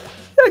us.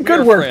 Yeah,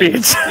 good We're work, friends.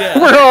 Beats. Yeah.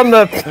 We're on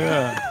the...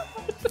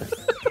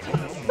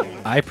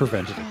 I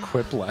prevented a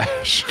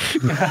quiplash.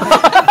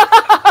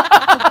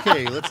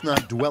 Okay, let's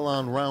not dwell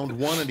on round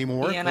one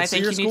anymore. Ian, I Let's see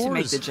think your you need to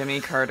make scores. the Jimmy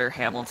Carter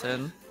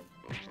Hamilton.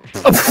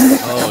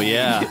 Oh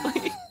yeah.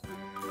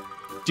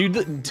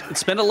 Dude,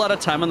 spend a lot of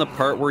time on the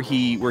part where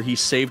he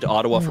saved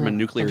Ottawa from a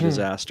nuclear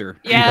disaster.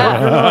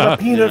 Yeah. on a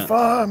peanut Yeah.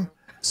 farm.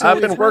 So I've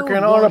if been working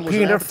round on a one was an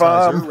peanut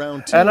appetizer, farm,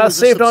 round two and I was a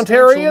saved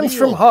substantial Ontarians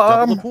from meal.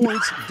 harm. Double the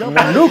points, double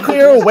the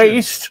Nuclear information.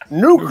 waste.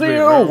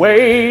 Nuclear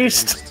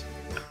waste.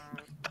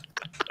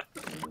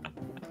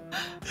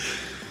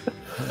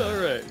 All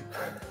right.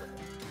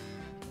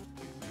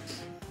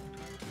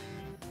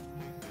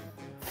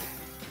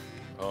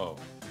 Oh.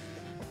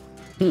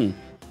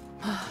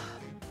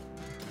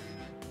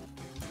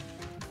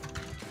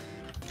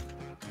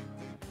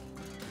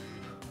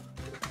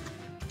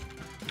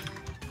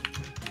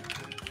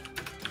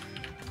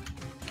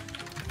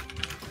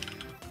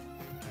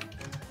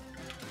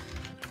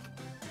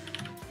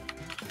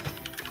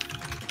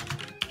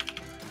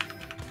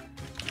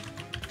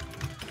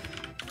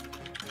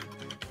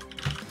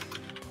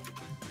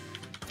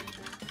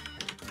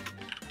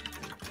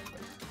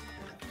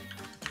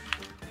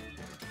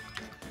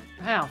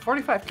 Wow,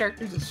 45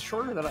 characters is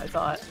shorter than I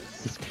thought.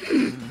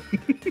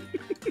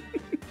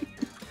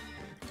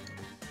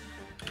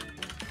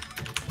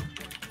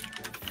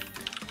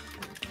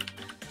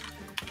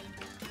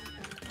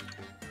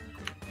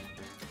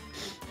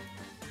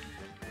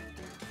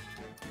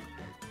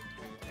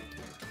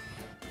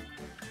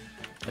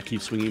 I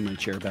keep swinging my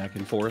chair back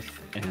and forth,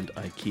 and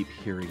I keep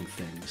hearing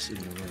things in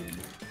the room.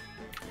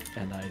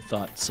 And I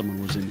thought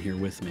someone was in here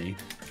with me,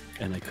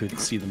 and I couldn't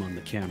see them on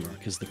the camera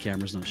because the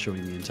camera's not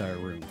showing the entire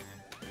room.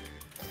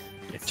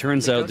 It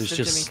turns out there's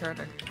just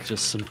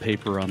some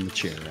paper on the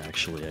chair.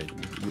 Actually, it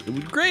would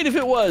be great if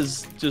it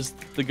was just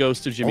the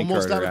ghost of Jimmy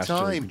Almost Carter. out of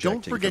time.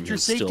 Don't forget your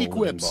safety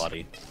quips.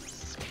 Body.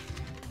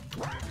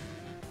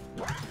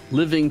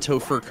 Living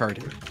Topher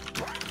Carter.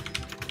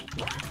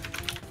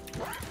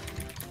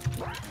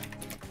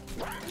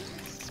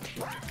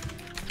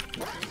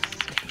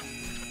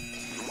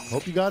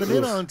 Hope you got him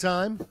in on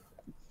time.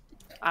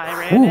 I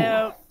ran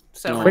out,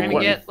 so we're Quick gonna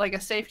one. get like a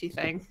safety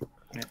thing.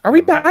 Are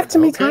we back to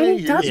me, Okay,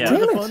 Tiny? God here's damn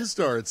where the it. fun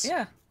starts.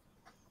 Yeah.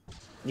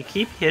 You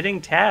keep hitting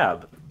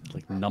tab.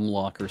 Like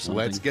numlock or something.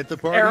 Let's get the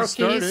party Arrow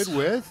started keys.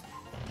 with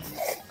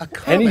a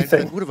comment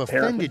Anything, that would have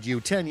apparently. offended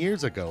you 10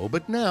 years ago,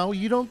 but now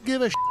you don't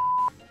give a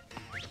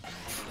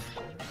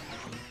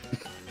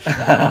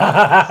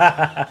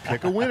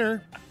Pick a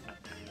winner.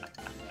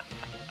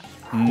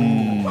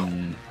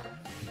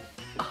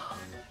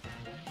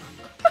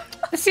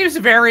 This seems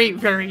very,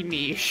 very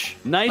niche.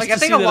 Nice Like to I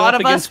think see a that lot up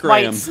of us against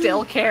Graham. might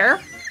still care.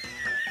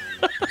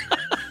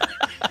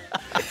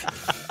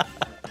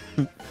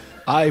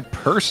 I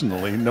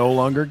personally no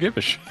longer give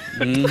a shit.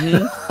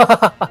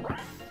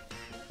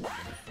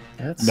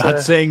 That's,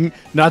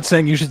 Not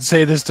saying you should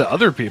say this to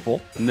other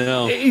people.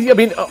 No. I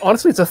mean,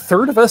 honestly, it's a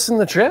third of us in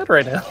the chat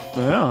right now.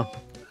 Yeah.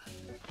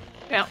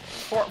 Yeah,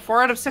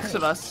 four out of 6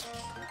 of us.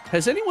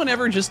 Has anyone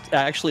ever just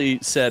actually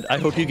said, I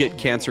hope you get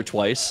cancer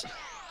twice?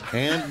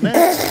 And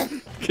next.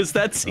 Because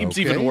that seems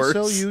Okay, even worse.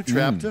 so you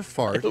trapped a I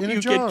fart hope in a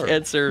you jar. get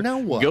cancer, Now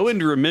what? go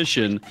into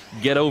remission,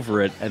 get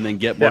over it, and then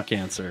get more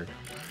cancer.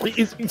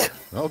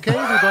 Okay,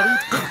 everybody,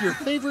 pick your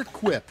favorite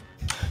quip.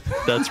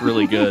 That's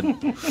really good.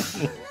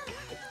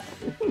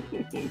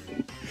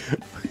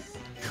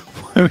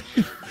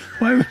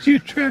 Why would you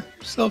trap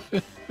yourself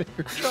in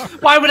your jar?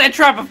 Why would I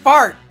trap a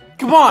fart?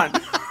 Come on.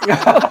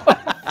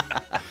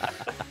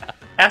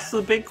 Ask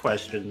the big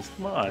questions.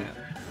 Come on.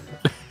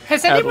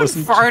 Has anyone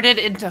listen to- farted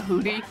into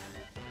Hootie?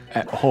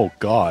 Oh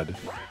God.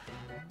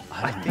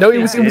 No, it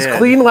was did.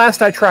 clean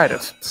last I tried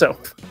it. So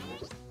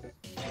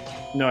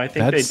No, I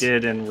think That's- they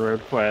did in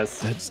Road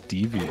Quest. That's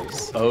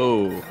devious.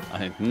 Oh,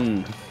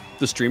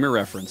 the streamer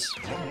reference.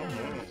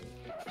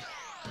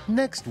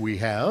 Next we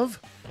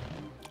have.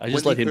 I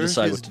just when let the him earth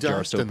decide is what jars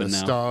dust to and open the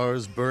now.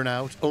 stars burn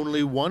out,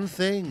 only one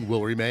thing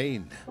will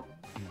remain.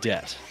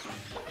 Debt.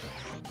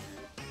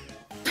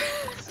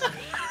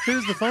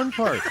 Here's the fun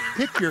part.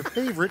 Pick your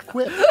favorite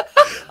quip.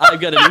 I've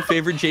got a new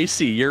favorite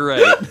JC. You're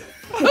right.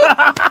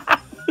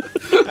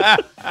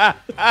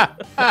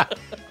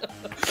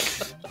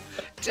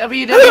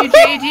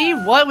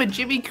 WWJD, what would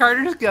Jimmy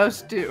Carter's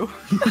ghost do?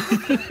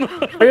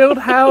 build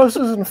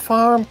houses and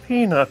farm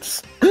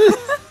peanuts.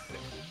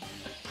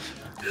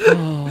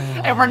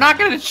 And we're not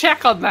going to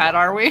check on that,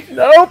 are we?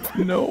 Nope.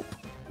 Nope.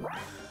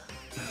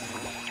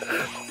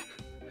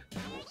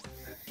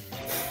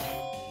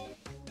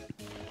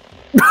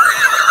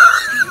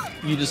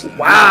 You just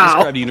Wow.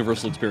 described a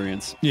universal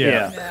experience.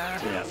 Yeah.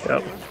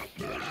 Yep.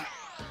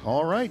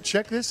 All right,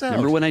 check this out.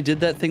 Remember when I did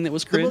that thing that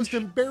was The cringe? most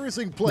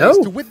embarrassing place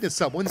No. to witness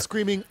someone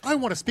screaming, I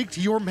want to speak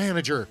to your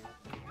manager.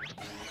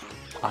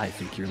 I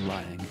think you're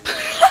lying.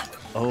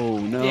 Oh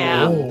no.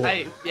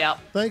 Yeah. Yeah.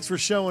 Thanks for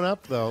showing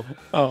up, though.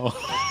 Oh.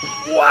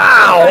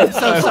 Wow. I'm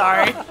so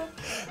sorry.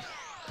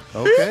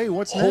 Okay,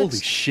 what's Holy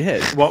next?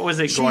 shit. What was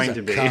it She's going a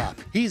to be? cop.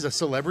 He's a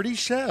celebrity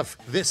chef.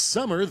 This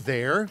summer,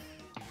 they're...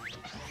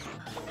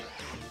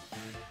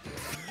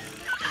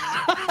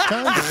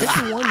 Time to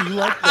pick the one you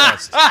like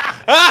best.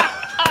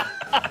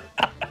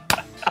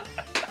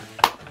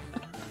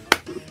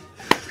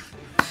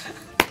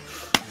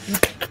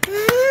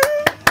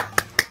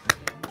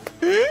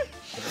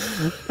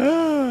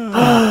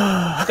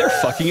 They're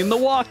fucking in the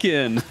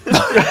walk-in.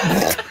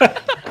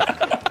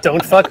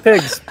 Don't fuck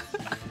pigs.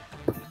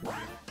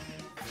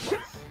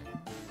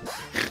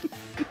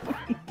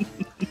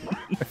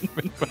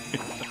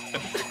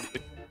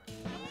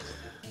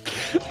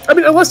 I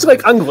mean, unless you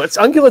like ungulates.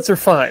 Ungulates are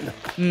fine.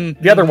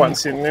 The other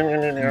ones.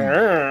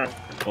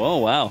 Oh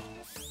wow.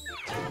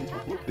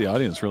 The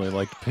audience really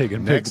liked pig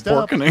and pig Next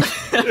up.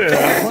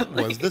 porkening. What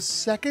was the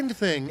second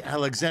thing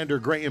Alexander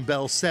Graham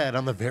Bell said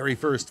on the very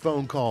first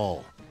phone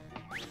call?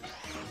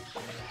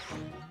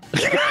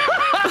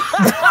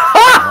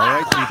 All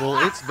right, people,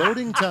 it's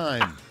voting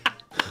time.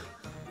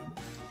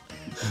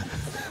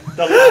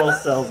 The wall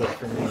sells it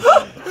for me.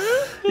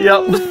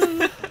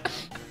 Yep.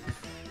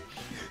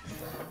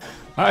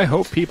 I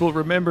hope people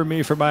remember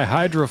me for my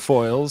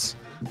hydrofoils.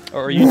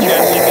 Or are you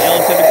channeling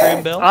Alexander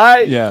Graham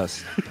Bell?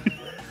 Yes.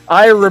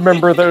 I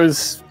remember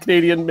those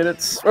Canadian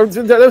minutes, or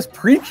those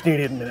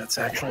pre-Canadian minutes,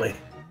 actually.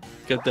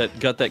 Got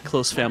that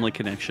close family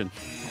connection.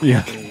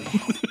 Yeah.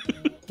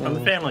 On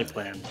the family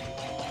plan.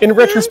 In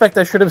retrospect,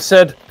 I should have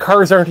said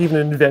cars aren't even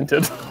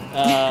invented.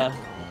 The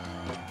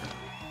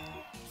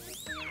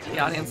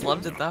audience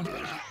loved it though.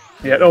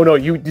 Yeah, oh no,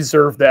 you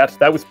deserve that.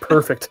 That was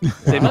perfect.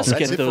 They must That's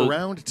get it those for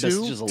round 2.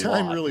 messages a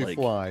Time lot. really Like,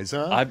 flies,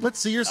 huh? I've- Let's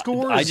see your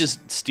scores. I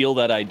just steal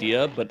that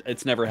idea, but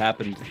it's never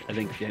happened, I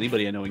think, to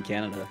anybody I know in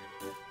Canada.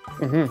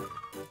 Mm-hmm.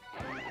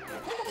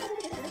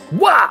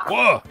 Wow!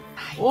 Whoa!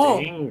 Whoa.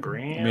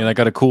 I mean, I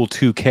got a cool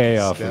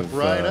 2K off Step of.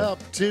 right up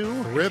to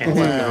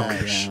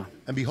Whiplash. Yeah.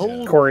 And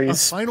behold,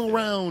 Corey's a final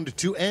round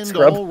to end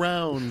scrub. all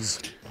rounds.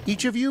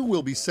 Each of you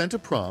will be sent a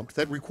prompt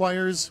that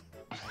requires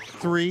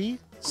 3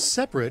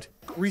 separate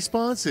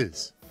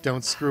responses.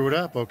 Don't screw it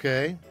up,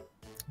 okay?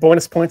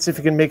 Bonus points if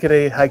you can make it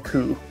a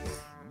haiku.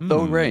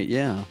 Oh, right,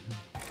 yeah.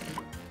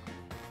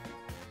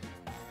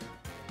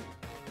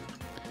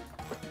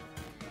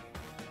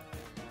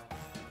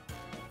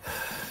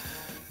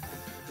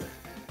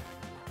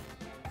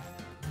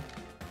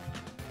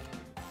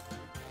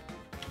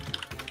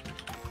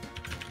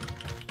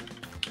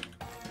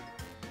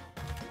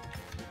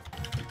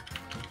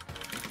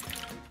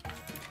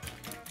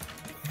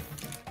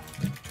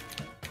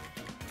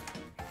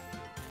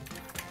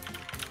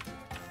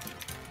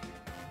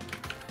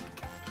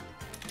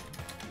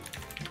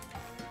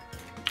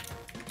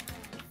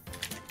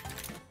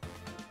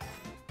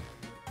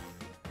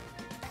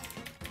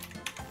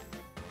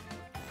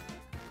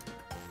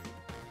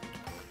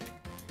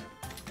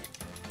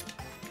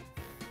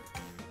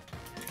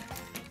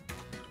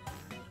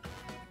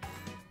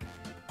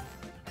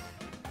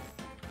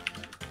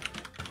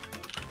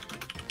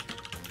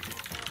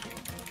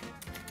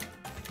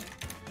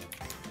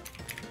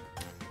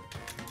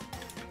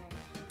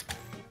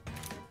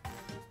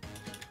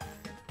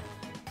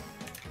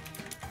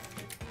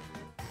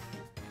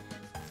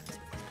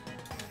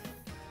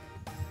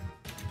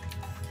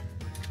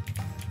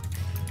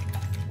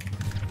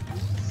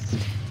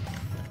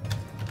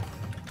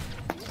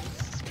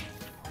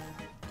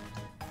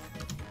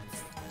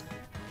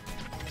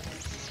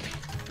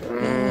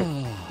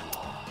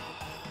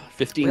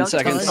 We 15 all get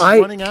seconds.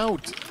 Time's running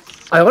out.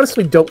 I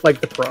honestly don't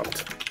like the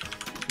prompt.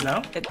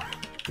 No?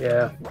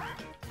 Yeah.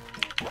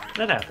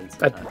 That happens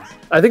I, sometimes.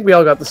 I think we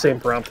all got the same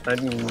prompt. I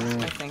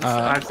think so.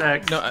 5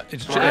 seconds. No, I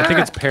think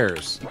it's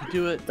pairs.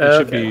 Do it. It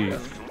should Okay. be.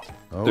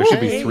 There should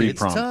be Okay, 3 it's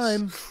prompts.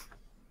 time.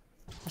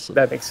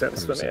 That makes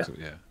sense to me.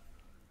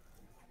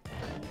 Yeah.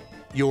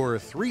 Your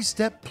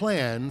 3-step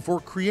plan for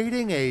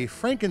creating a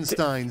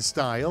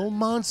Frankenstein-style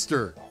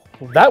monster.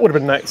 That would have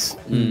been nice.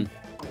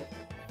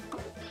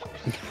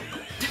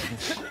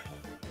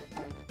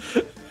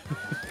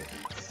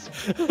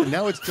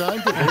 Now it's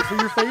time to vote for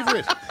your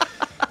favorite.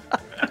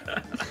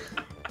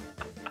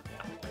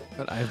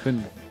 But I've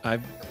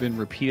been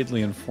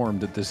repeatedly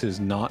informed that this is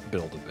not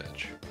Build a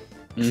Bitch.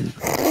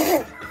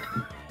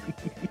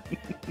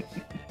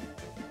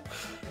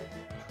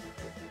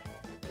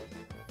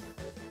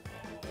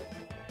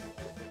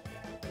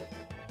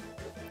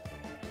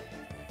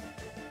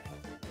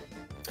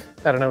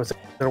 I don't know, is it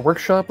a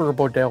workshop or a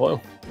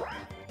bordello?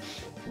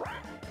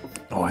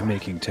 Oh, I'm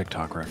making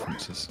TikTok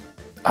references.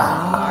 Is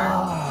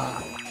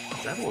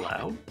that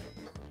allowed?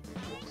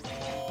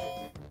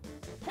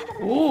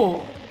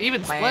 Ooh,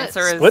 even My splits.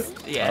 answer is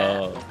Split?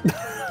 yeah.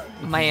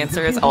 My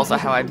answer is also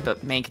how I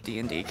make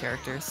D&D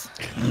characters.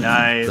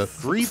 Nice. The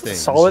 3 things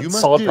Solid- you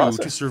must solid do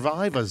process. to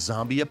survive a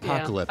zombie Yeah,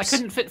 apocalypse. I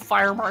couldn't fit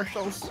fire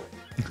marshals.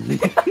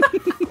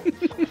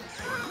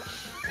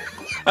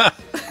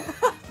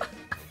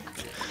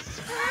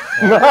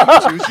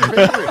 Choose your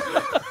favorite.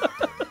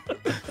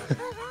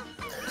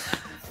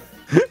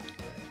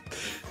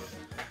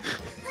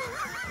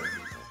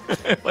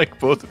 I like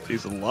both of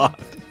these a lot.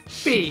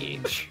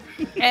 Beach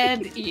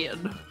and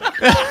Ian.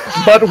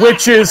 But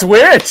which is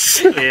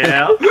which?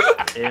 Yeah.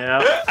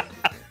 Yeah.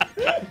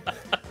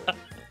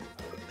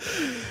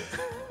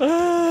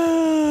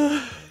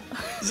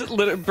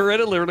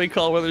 Beretta literally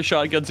call one of their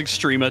shotguns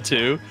Extrema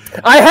too.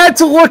 I had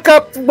to look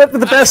up what the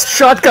best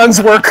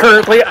shotguns were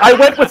currently. I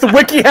went with the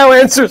WikiHow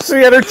answers to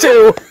the other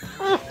 2.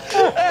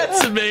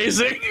 That's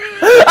amazing.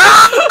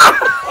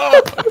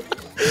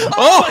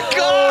 Oh my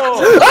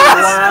god!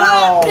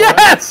 Wow.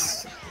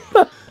 Yes!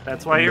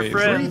 That's why you're Amazing.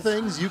 3 friends.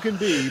 things you can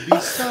be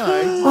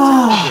besides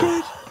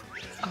talented.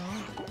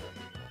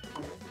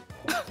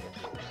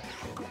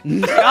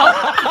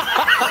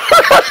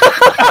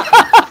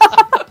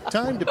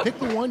 Time to pick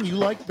the one you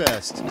like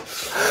best.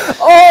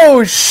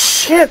 Oh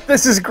shit,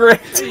 this is great.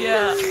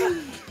 Yeah.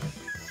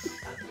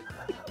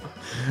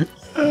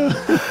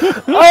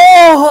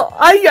 Oh,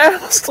 I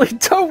honestly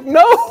don't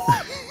know.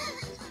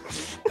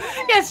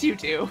 Yes, you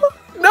do.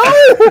 No!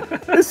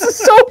 This is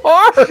so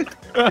hard.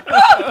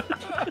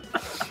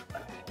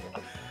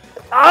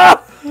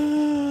 Ah!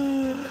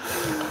 Ooh.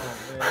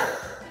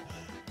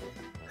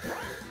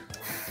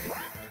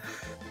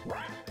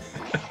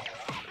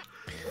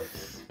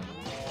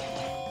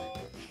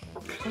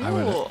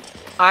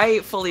 I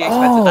fully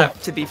expected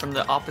that to be from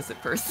the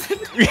opposite person.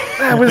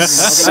 That was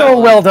so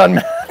well done,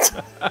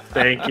 Matt.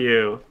 Thank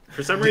you.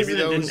 For some Give me reason, it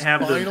didn't those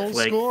have the final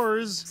like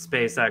scores.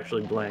 space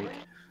actually blank.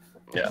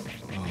 Yeah.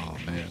 Oh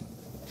man.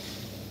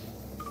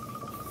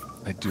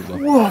 I do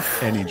love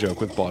any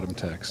joke with bottom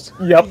text.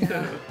 Yep.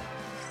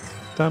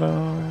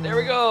 Ta-da. There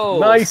we go.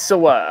 Nice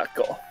work.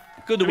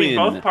 Good to I mean,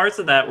 win. both parts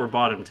of that were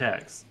bottom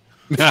text.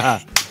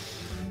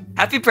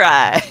 Happy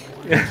Pride.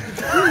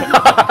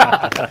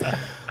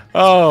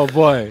 Oh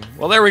boy.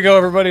 Well, there we go,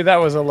 everybody. That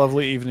was a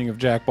lovely evening of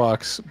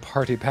Jackbox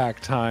party pack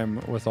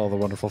time with all the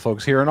wonderful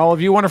folks here and all of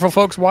you wonderful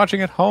folks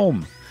watching at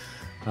home.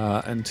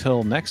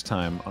 Until next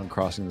time on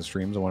Crossing the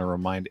Streams, I want to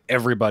remind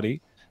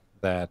everybody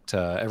that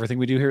everything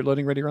we do here at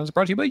Loading Ready Run is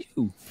brought to you by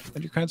you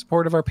and your kind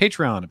support of our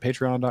Patreon at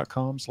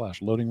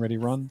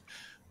patreon.com/loadingreadyrun,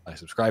 by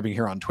subscribing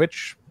here on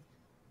Twitch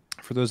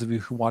for those of you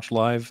who watch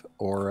live,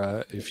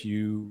 or if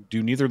you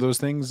do neither of those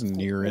things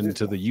and you're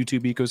into the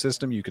YouTube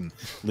ecosystem, you can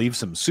leave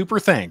some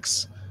super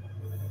thanks.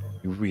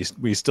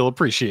 We still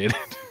appreciate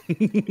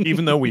it,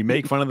 even though we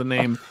make fun of the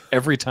name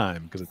every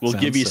time because we'll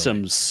give you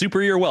some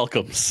superior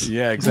welcomes.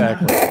 Yeah,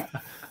 exactly.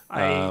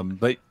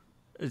 But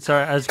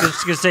sorry, I was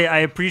just gonna say I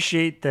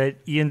appreciate that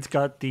Ian's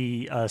got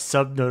the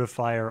sub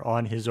notifier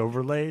on his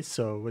overlay,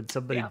 so when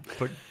somebody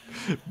put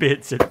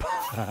bits and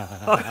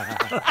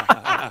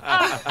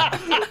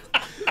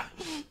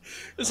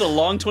This is a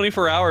long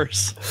 24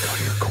 hours. Go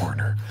to your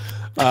corner.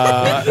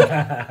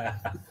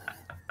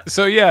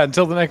 So yeah,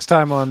 until the next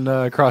time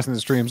on Crossing the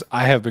Streams,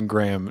 I have been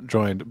Graham,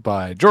 joined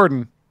by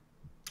Jordan.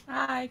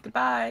 Hi,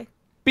 goodbye.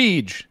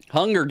 Beej.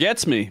 Hunger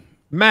gets me.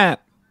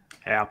 Matt.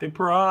 Happy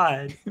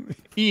Pride.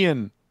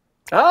 Ian.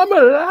 I'm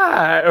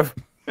alive.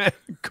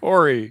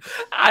 Corey.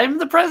 I'm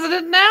the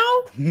president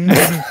now.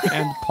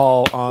 And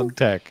Paul on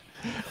tech.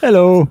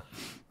 Hello.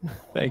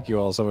 Thank you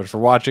all so much for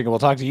watching, and we'll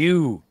talk to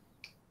you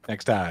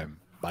next time.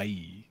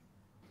 Bye.